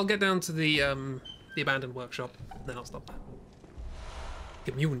 I'll get down to the abandoned workshop, then I'll stop there.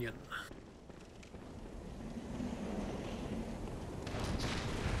 Communion.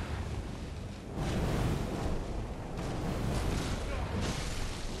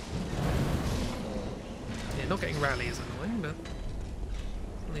 Yeah, not getting rally is annoying, but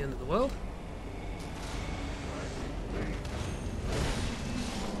it's not the end of the world.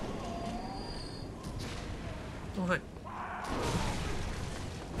 Oh, hi.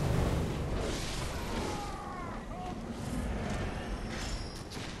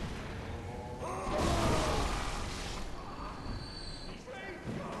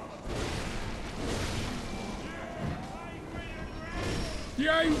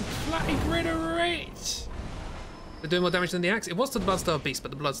 Yo, bloody Ritterate! They're doing more damage than the axe. It was to the Bloodstarved Beast,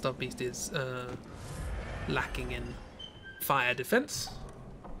 but the Bloodstarved Beast is lacking in fire defense.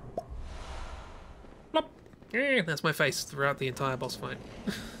 Plop. Yeah, that's my face throughout the entire boss fight.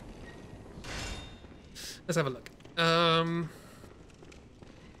 Let's have a look.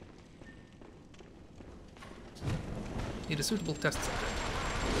 Need a suitable test subject.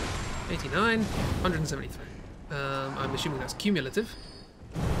 89, 173. I'm assuming that's cumulative.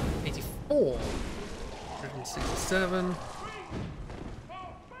 84, 167.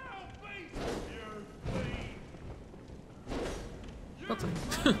 What's it?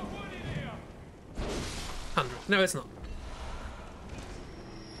 100. No, it's not.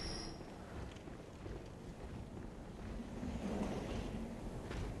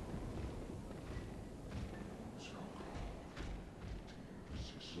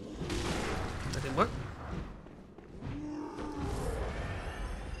 That didn't work.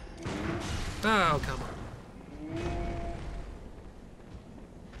 Oh, come on.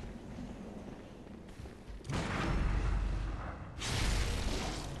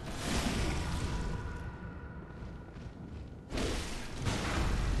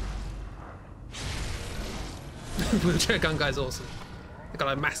 Wheelchair gun guy's awesome. They've got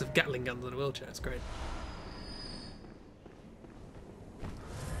like massive Gatling guns in a wheelchair, it's great.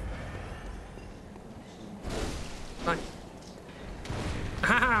 Bye.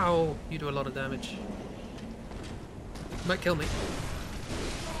 Ow! You do a lot of damage. You might kill me.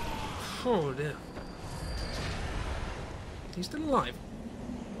 Oh dear. He's still alive.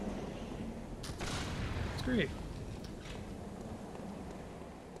 Screw you.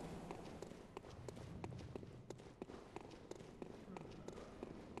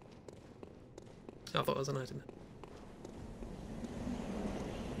 I thought it was an item.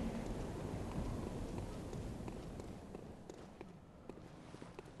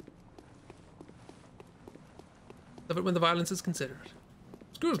 Love it when the violence is considered.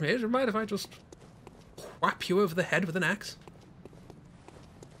 Excuse me, do you mind if I just whap you over the head with an axe?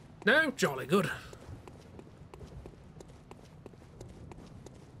 No? Jolly good.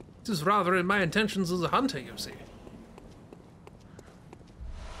 It is rather in my intentions as a hunter, you see.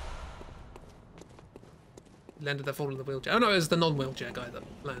 Landed that fall in the wheelchair. Oh no, it was the non-wheelchair guy that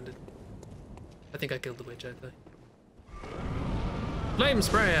landed. I think I killed the wheelchair guy. Flame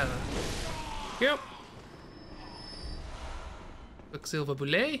sprayer! Yep. Quicksilver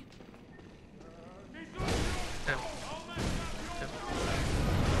boulet. Ow. Ow.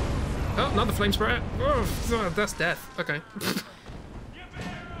 Oh, another flame sprayer. Oh, that's death. Okay.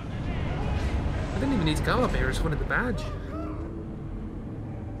 I didn't even need to come up here, I just wanted the badge.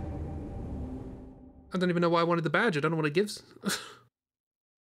 I don't even know why I wanted the badge, I don't know what it gives.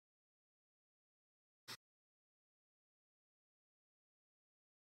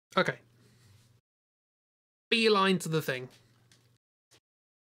 Okay. Beeline to the thing.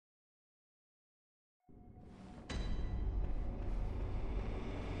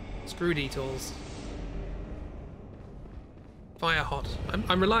 Screw detours. Fire hot.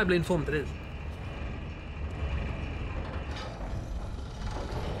 I'm reliably informed it is.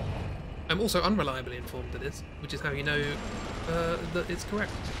 I'm also unreliably informed it is, which is how you know that it's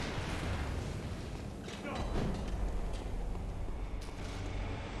correct.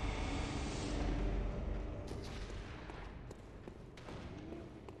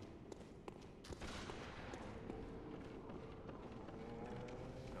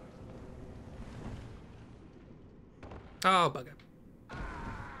 Oh, bugger.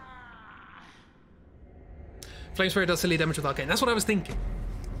 Flame Sprayer does silly damage with Arcane. That's what I was thinking.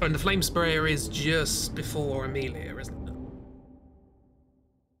 And the Flame Sprayer is just before Amelia, isn't it?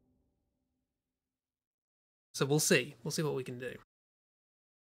 So we'll see. We'll see what we can do.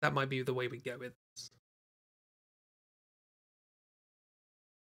 That might be the way we go with this.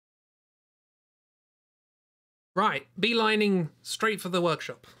 Right, beelining straight for the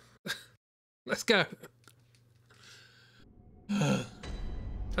workshop. Let's go. I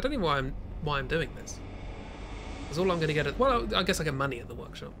don't know why I'm doing this. Because all I'm going to get at... Well, I guess I get money at the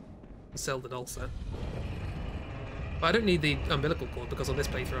workshop. Sell the doll set. But I don't need the umbilical cord because on this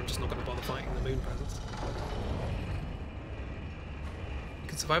playthrough I'm just not going to bother fighting the moon presence. You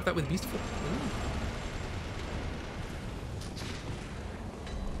can survive that with Beastful.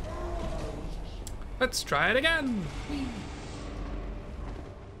 Let's try it again! Whee.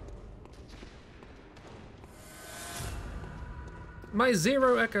 My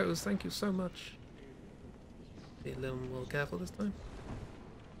 0 echoes, thank you so much. Be a little more careful this time.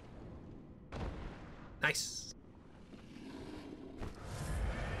 Nice.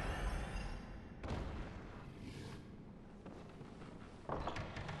 I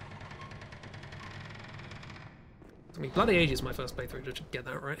mean, bloody ages my first playthrough to get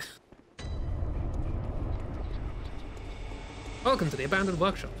that right. Welcome to the abandoned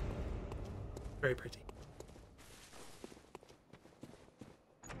workshop. Very pretty.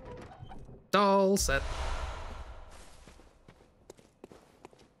 Doll set.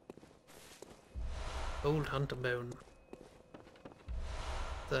 Old hunter bone.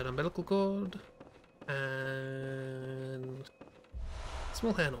 Third umbilical cord. And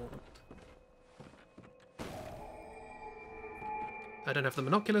small hand ornament. I don't have the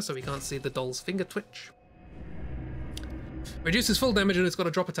monocular, so we can't see the doll's finger twitch. Reduces full damage, and it's got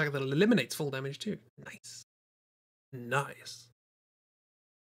a drop attack that eliminates full damage too. Nice. Nice.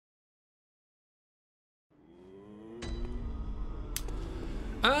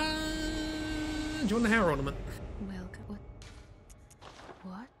 Do you want the hair ornament? Welcome.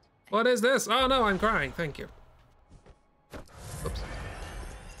 What? What is this? Oh no, I'm crying. Thank you. Oops.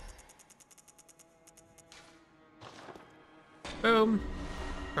 Boom.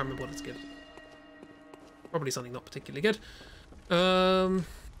 Can't remember what it's good. Probably something not particularly good.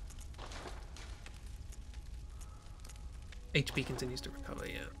 HP continues to recover,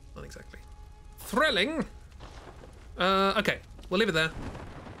 yeah. Not exactly. Thrilling! Okay. We'll leave it there.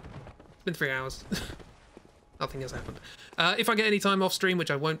 It's been 3 hours. Nothing has happened. If I get any time off stream, which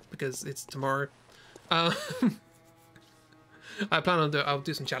I won't because it's tomorrow, I plan on I'll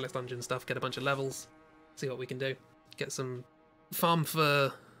do some chalice dungeon stuff, get a bunch of levels, see what we can do, get some farm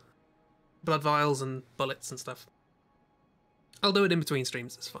for blood vials and bullets and stuff. I'll do it in between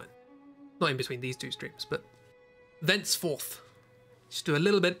streams. It's fine. Not in between these 2 streams, but thenceforth, just do a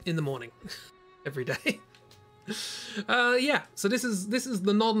little bit in the morning every day. Yeah, so this is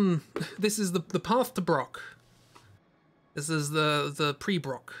the path to Brock. This is the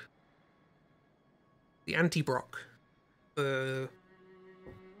pre-Brock. The anti-Brock.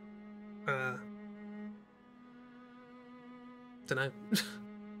 don't know.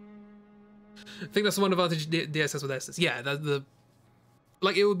 I think that's the one advantage DSS with Estus. Yeah, the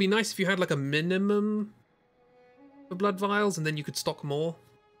like it would be nice if you had like a minimum for blood vials and then you could stock more.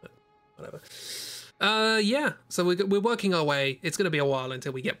 But whatever. Yeah. So we're working our way. It's going to be a while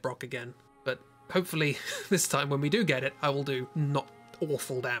until we get Brock again, but hopefully this time when we do get it, I will do not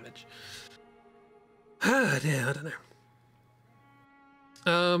awful damage. Ah, dear, I don't know.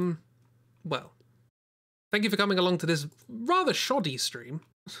 Well, thank you for coming along to this rather shoddy stream,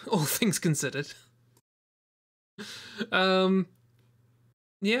 all things considered.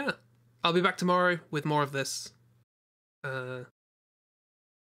 Yeah, I'll be back tomorrow with more of this. Boom.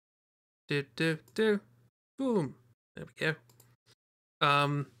 There we go.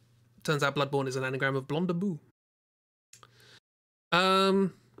 Turns out Bloodborne is an anagram of Blondaboo.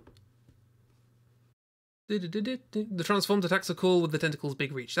 The transformed attacks are cool with the tentacles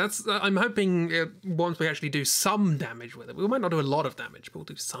big reach. That's I'm hoping once we actually do some damage with it. We might not do a lot of damage, but we'll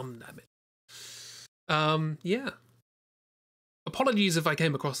do some damage. Yeah. Apologies if I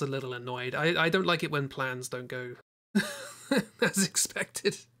came across a little annoyed. I don't like it when plans don't go as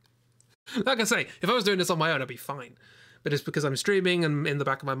expected. Like I say, if I was doing this on my own, I'd be fine. But it's because I'm streaming and in the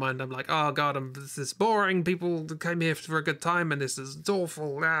back of my mind, I'm like, oh god, this is boring. People came here for a good time and this is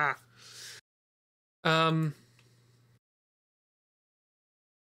awful. Ah.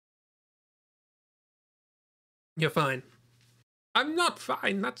 You're fine. I'm not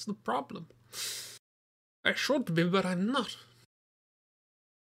fine, that's the problem. I should be, but I'm not.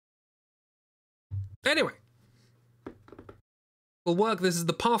 Anyway. We'll work, this is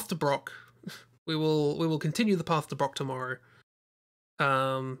the path to Brock. We will continue the path to Brock tomorrow.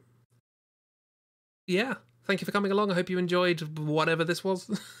 Yeah. Thank you for coming along. I hope you enjoyed whatever this was.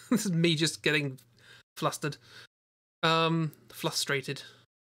 This is me just getting flustered. Frustrated.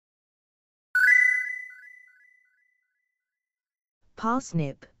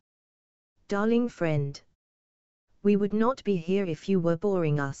 Parsnip. Darling friend. We would not be here if you were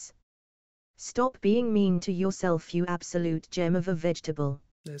boring us. Stop being mean to yourself, you absolute gem of a vegetable.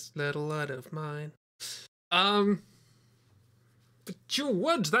 This little lad of mine. But you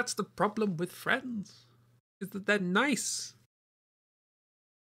would, that's the problem with friends. Is that they're nice.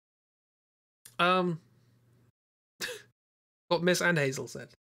 What Miss and Hazel said.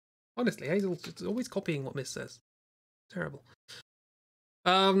 Honestly, Hazel's just always copying what Miss says. Terrible.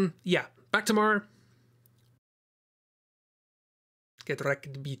 Yeah, back tomorrow. Get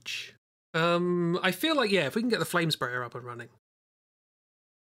wrecked beach. I feel like, yeah, if we can get the flame sprayer up and running,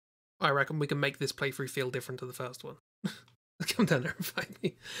 I reckon we can make this playthrough feel different to the first one. Come down there and find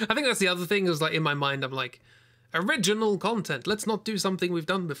me. I think that's the other thing, is like in my mind, I'm like, original content. Let's not do something we've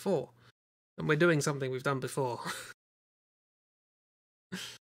done before. And we're doing something we've done before.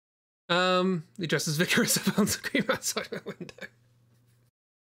 He dresses vigorous about to scream outside my window.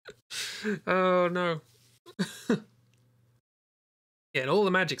 Oh no. Yeah, and all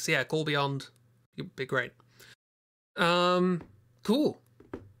the magics, yeah, Call Beyond. It'd be great. Cool.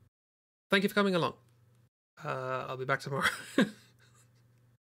 Thank you for coming along. I'll be back tomorrow.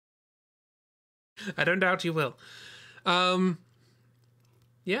 I don't doubt you will.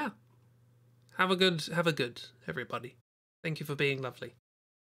 Yeah. Have a good, everybody. Thank you for being lovely.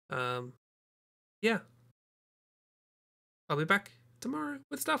 Yeah. I'll be back tomorrow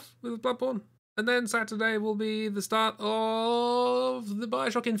with stuff, with Bloodborne. And then Saturday will be the start of the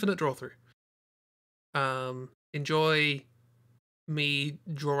Bioshock Infinite draw through. Enjoy me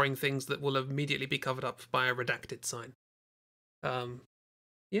drawing things that will immediately be covered up by a redacted sign.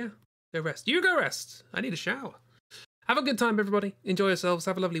 Yeah, go rest. You go rest. I need a shower. Have a good time, everybody. Enjoy yourselves.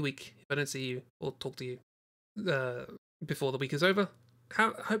 Have a lovely week. If I don't see you or talk to you before the week is over,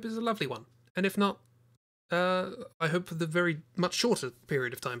 hope it's a lovely one. And if not, I hope the very much shorter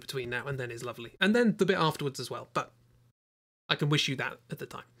period of time between now and then is lovely. And then the bit afterwards as well. But I can wish you that at the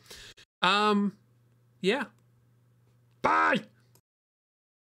time. Yeah. Bye!